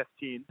need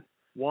 15.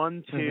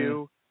 1,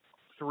 2,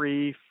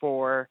 3,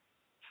 4,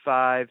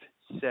 5,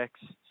 6,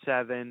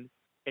 7,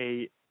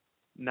 8,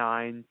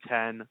 9,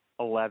 10,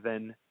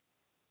 11,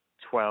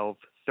 12,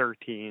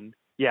 13.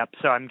 Yep,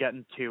 so I'm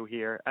getting 2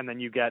 here, and then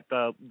you get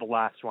the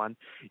last one.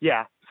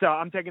 Yeah, so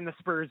I'm taking the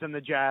Spurs and the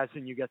Jazz,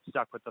 and you get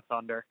stuck with the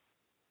Thunder.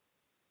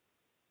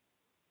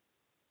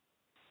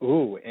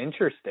 Ooh,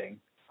 interesting.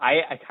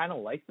 I kind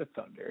of like the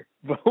Thunder.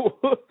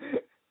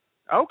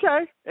 Okay,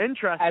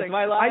 interesting. As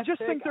my last I just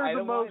pick, think they're I the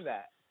don't most. mind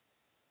that.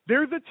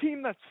 They're the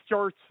team that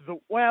starts the.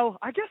 Well,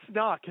 I guess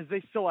not because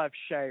they still have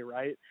Shea,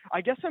 right?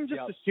 I guess I'm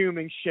just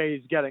assuming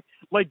Shea's getting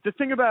the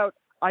thing about.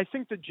 I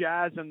think the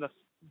Jazz and the.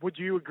 Would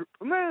you agree?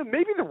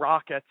 Maybe the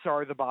Rockets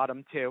are the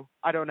bottom two.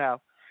 I don't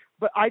know,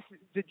 but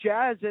the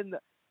Jazz and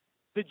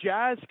the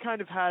Jazz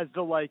kind of has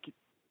the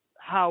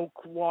how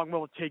long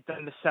will it take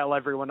them to sell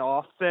everyone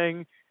off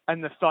thing,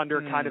 and the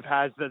Thunder kind of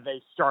has the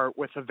they start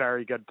with a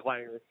very good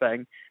player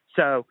thing.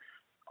 So,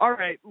 all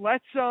right,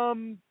 let's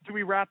do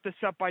we wrap this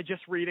up by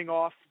just reading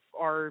off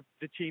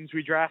the teams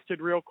we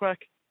drafted real quick?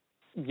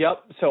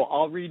 Yep. So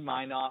I'll read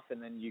mine off,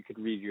 and then you could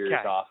read yours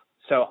off.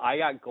 So I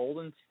got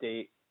Golden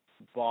State,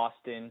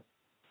 Boston,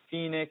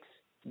 Phoenix,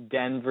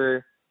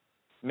 Denver,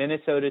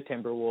 Minnesota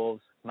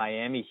Timberwolves,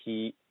 Miami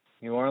Heat,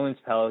 New Orleans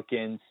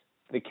Pelicans,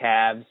 the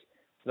Cavs,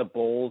 the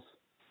Bulls,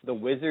 the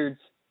Wizards,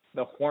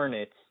 the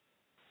Hornets,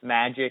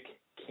 Magic,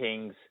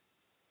 Kings,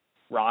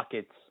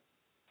 Rockets,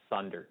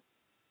 Thunder.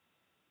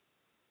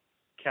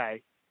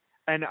 Okay.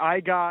 And I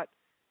got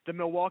the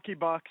Milwaukee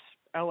Bucks,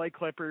 LA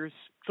Clippers,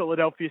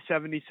 Philadelphia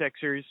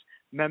 76ers,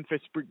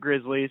 Memphis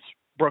Grizzlies,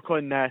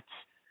 Brooklyn Nets,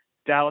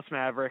 Dallas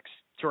Mavericks,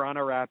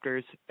 Toronto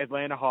Raptors,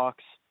 Atlanta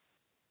Hawks,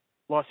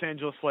 Los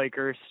Angeles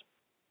Lakers,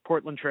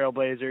 Portland Trail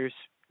Blazers,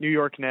 New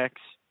York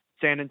Knicks,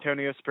 San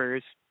Antonio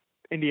Spurs,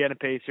 Indiana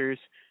Pacers,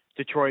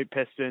 Detroit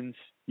Pistons,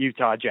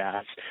 Utah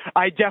Jazz.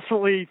 I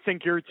definitely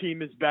think your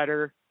team is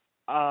better.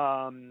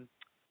 I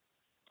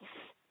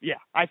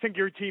think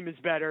your team is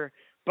better,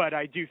 but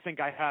I do think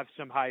I have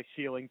some high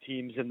ceiling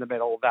teams in the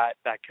middle that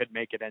could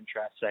make it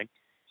interesting.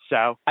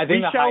 So I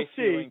think we shall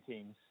see.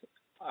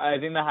 I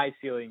think the high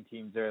ceiling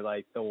teams are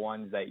the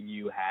ones that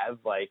you have,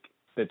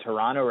 the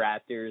Toronto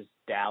Raptors,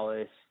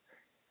 Dallas,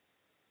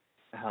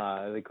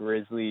 the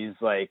Grizzlies.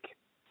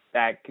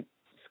 That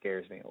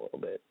scares me a little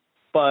bit,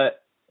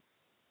 but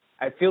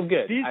I feel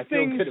good. I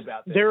feel good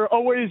about this. They're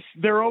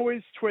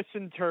always twists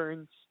and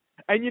turns,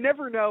 and you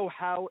never know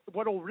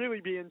what'll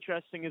really be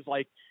interesting is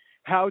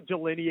how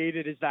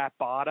delineated is that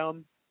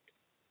bottom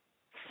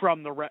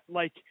from the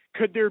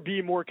could there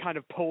be more kind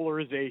of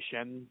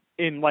polarization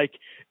in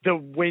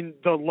the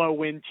low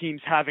win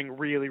teams having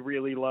really,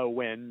 really low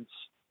wins,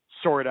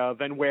 sort of,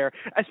 and where,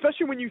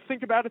 especially when you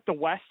think about it, the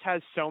West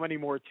has so many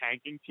more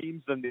tanking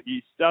teams than the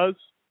East does,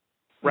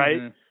 right?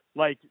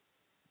 Mm-hmm.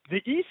 The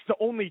East, the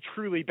only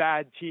truly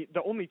bad team,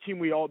 the only team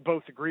we all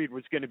both agreed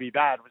was going to be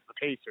bad was the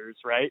Pacers,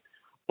 right?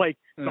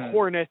 The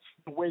Hornets,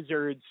 the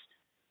Wizards,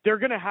 they're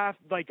going to have,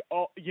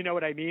 you know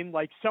what I mean?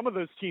 Some of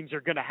those teams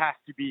are going to have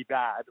to be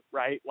bad,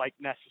 right?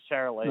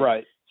 Necessarily.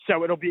 Right.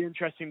 So it'll be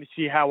interesting to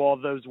see how all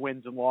those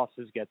wins and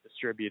losses get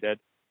distributed.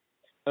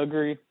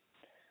 Agree.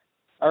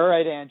 All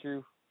right,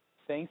 Andrew.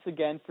 Thanks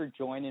again for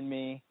joining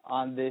me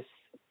on this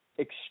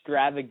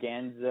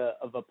extravaganza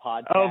of a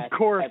podcast. Of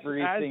course,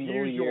 every as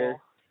single usual. year.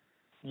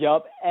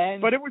 Yep.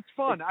 But it was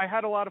fun. I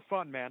had a lot of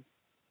fun, man.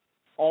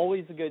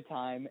 Always a good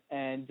time.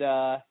 And,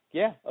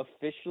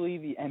 officially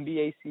the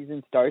NBA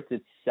season starts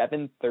at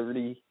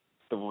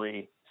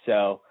 7:33.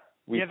 So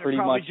we pretty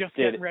much just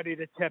did getting ready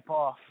to tip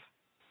off.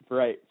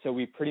 Right. So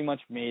we pretty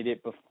much made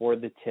it before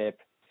the tip.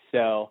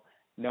 So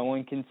no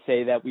one can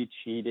say that we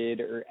cheated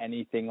or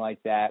anything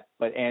like that.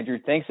 But, Andrew,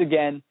 thanks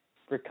again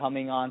for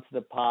coming on to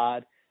the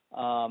pod.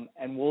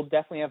 And we'll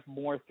definitely have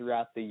more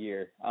throughout the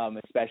year,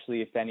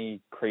 especially if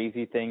any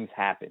crazy things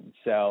happen.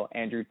 So,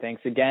 Andrew,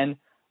 thanks again.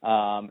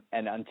 And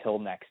until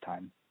next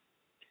time.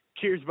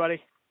 Cheers,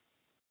 buddy.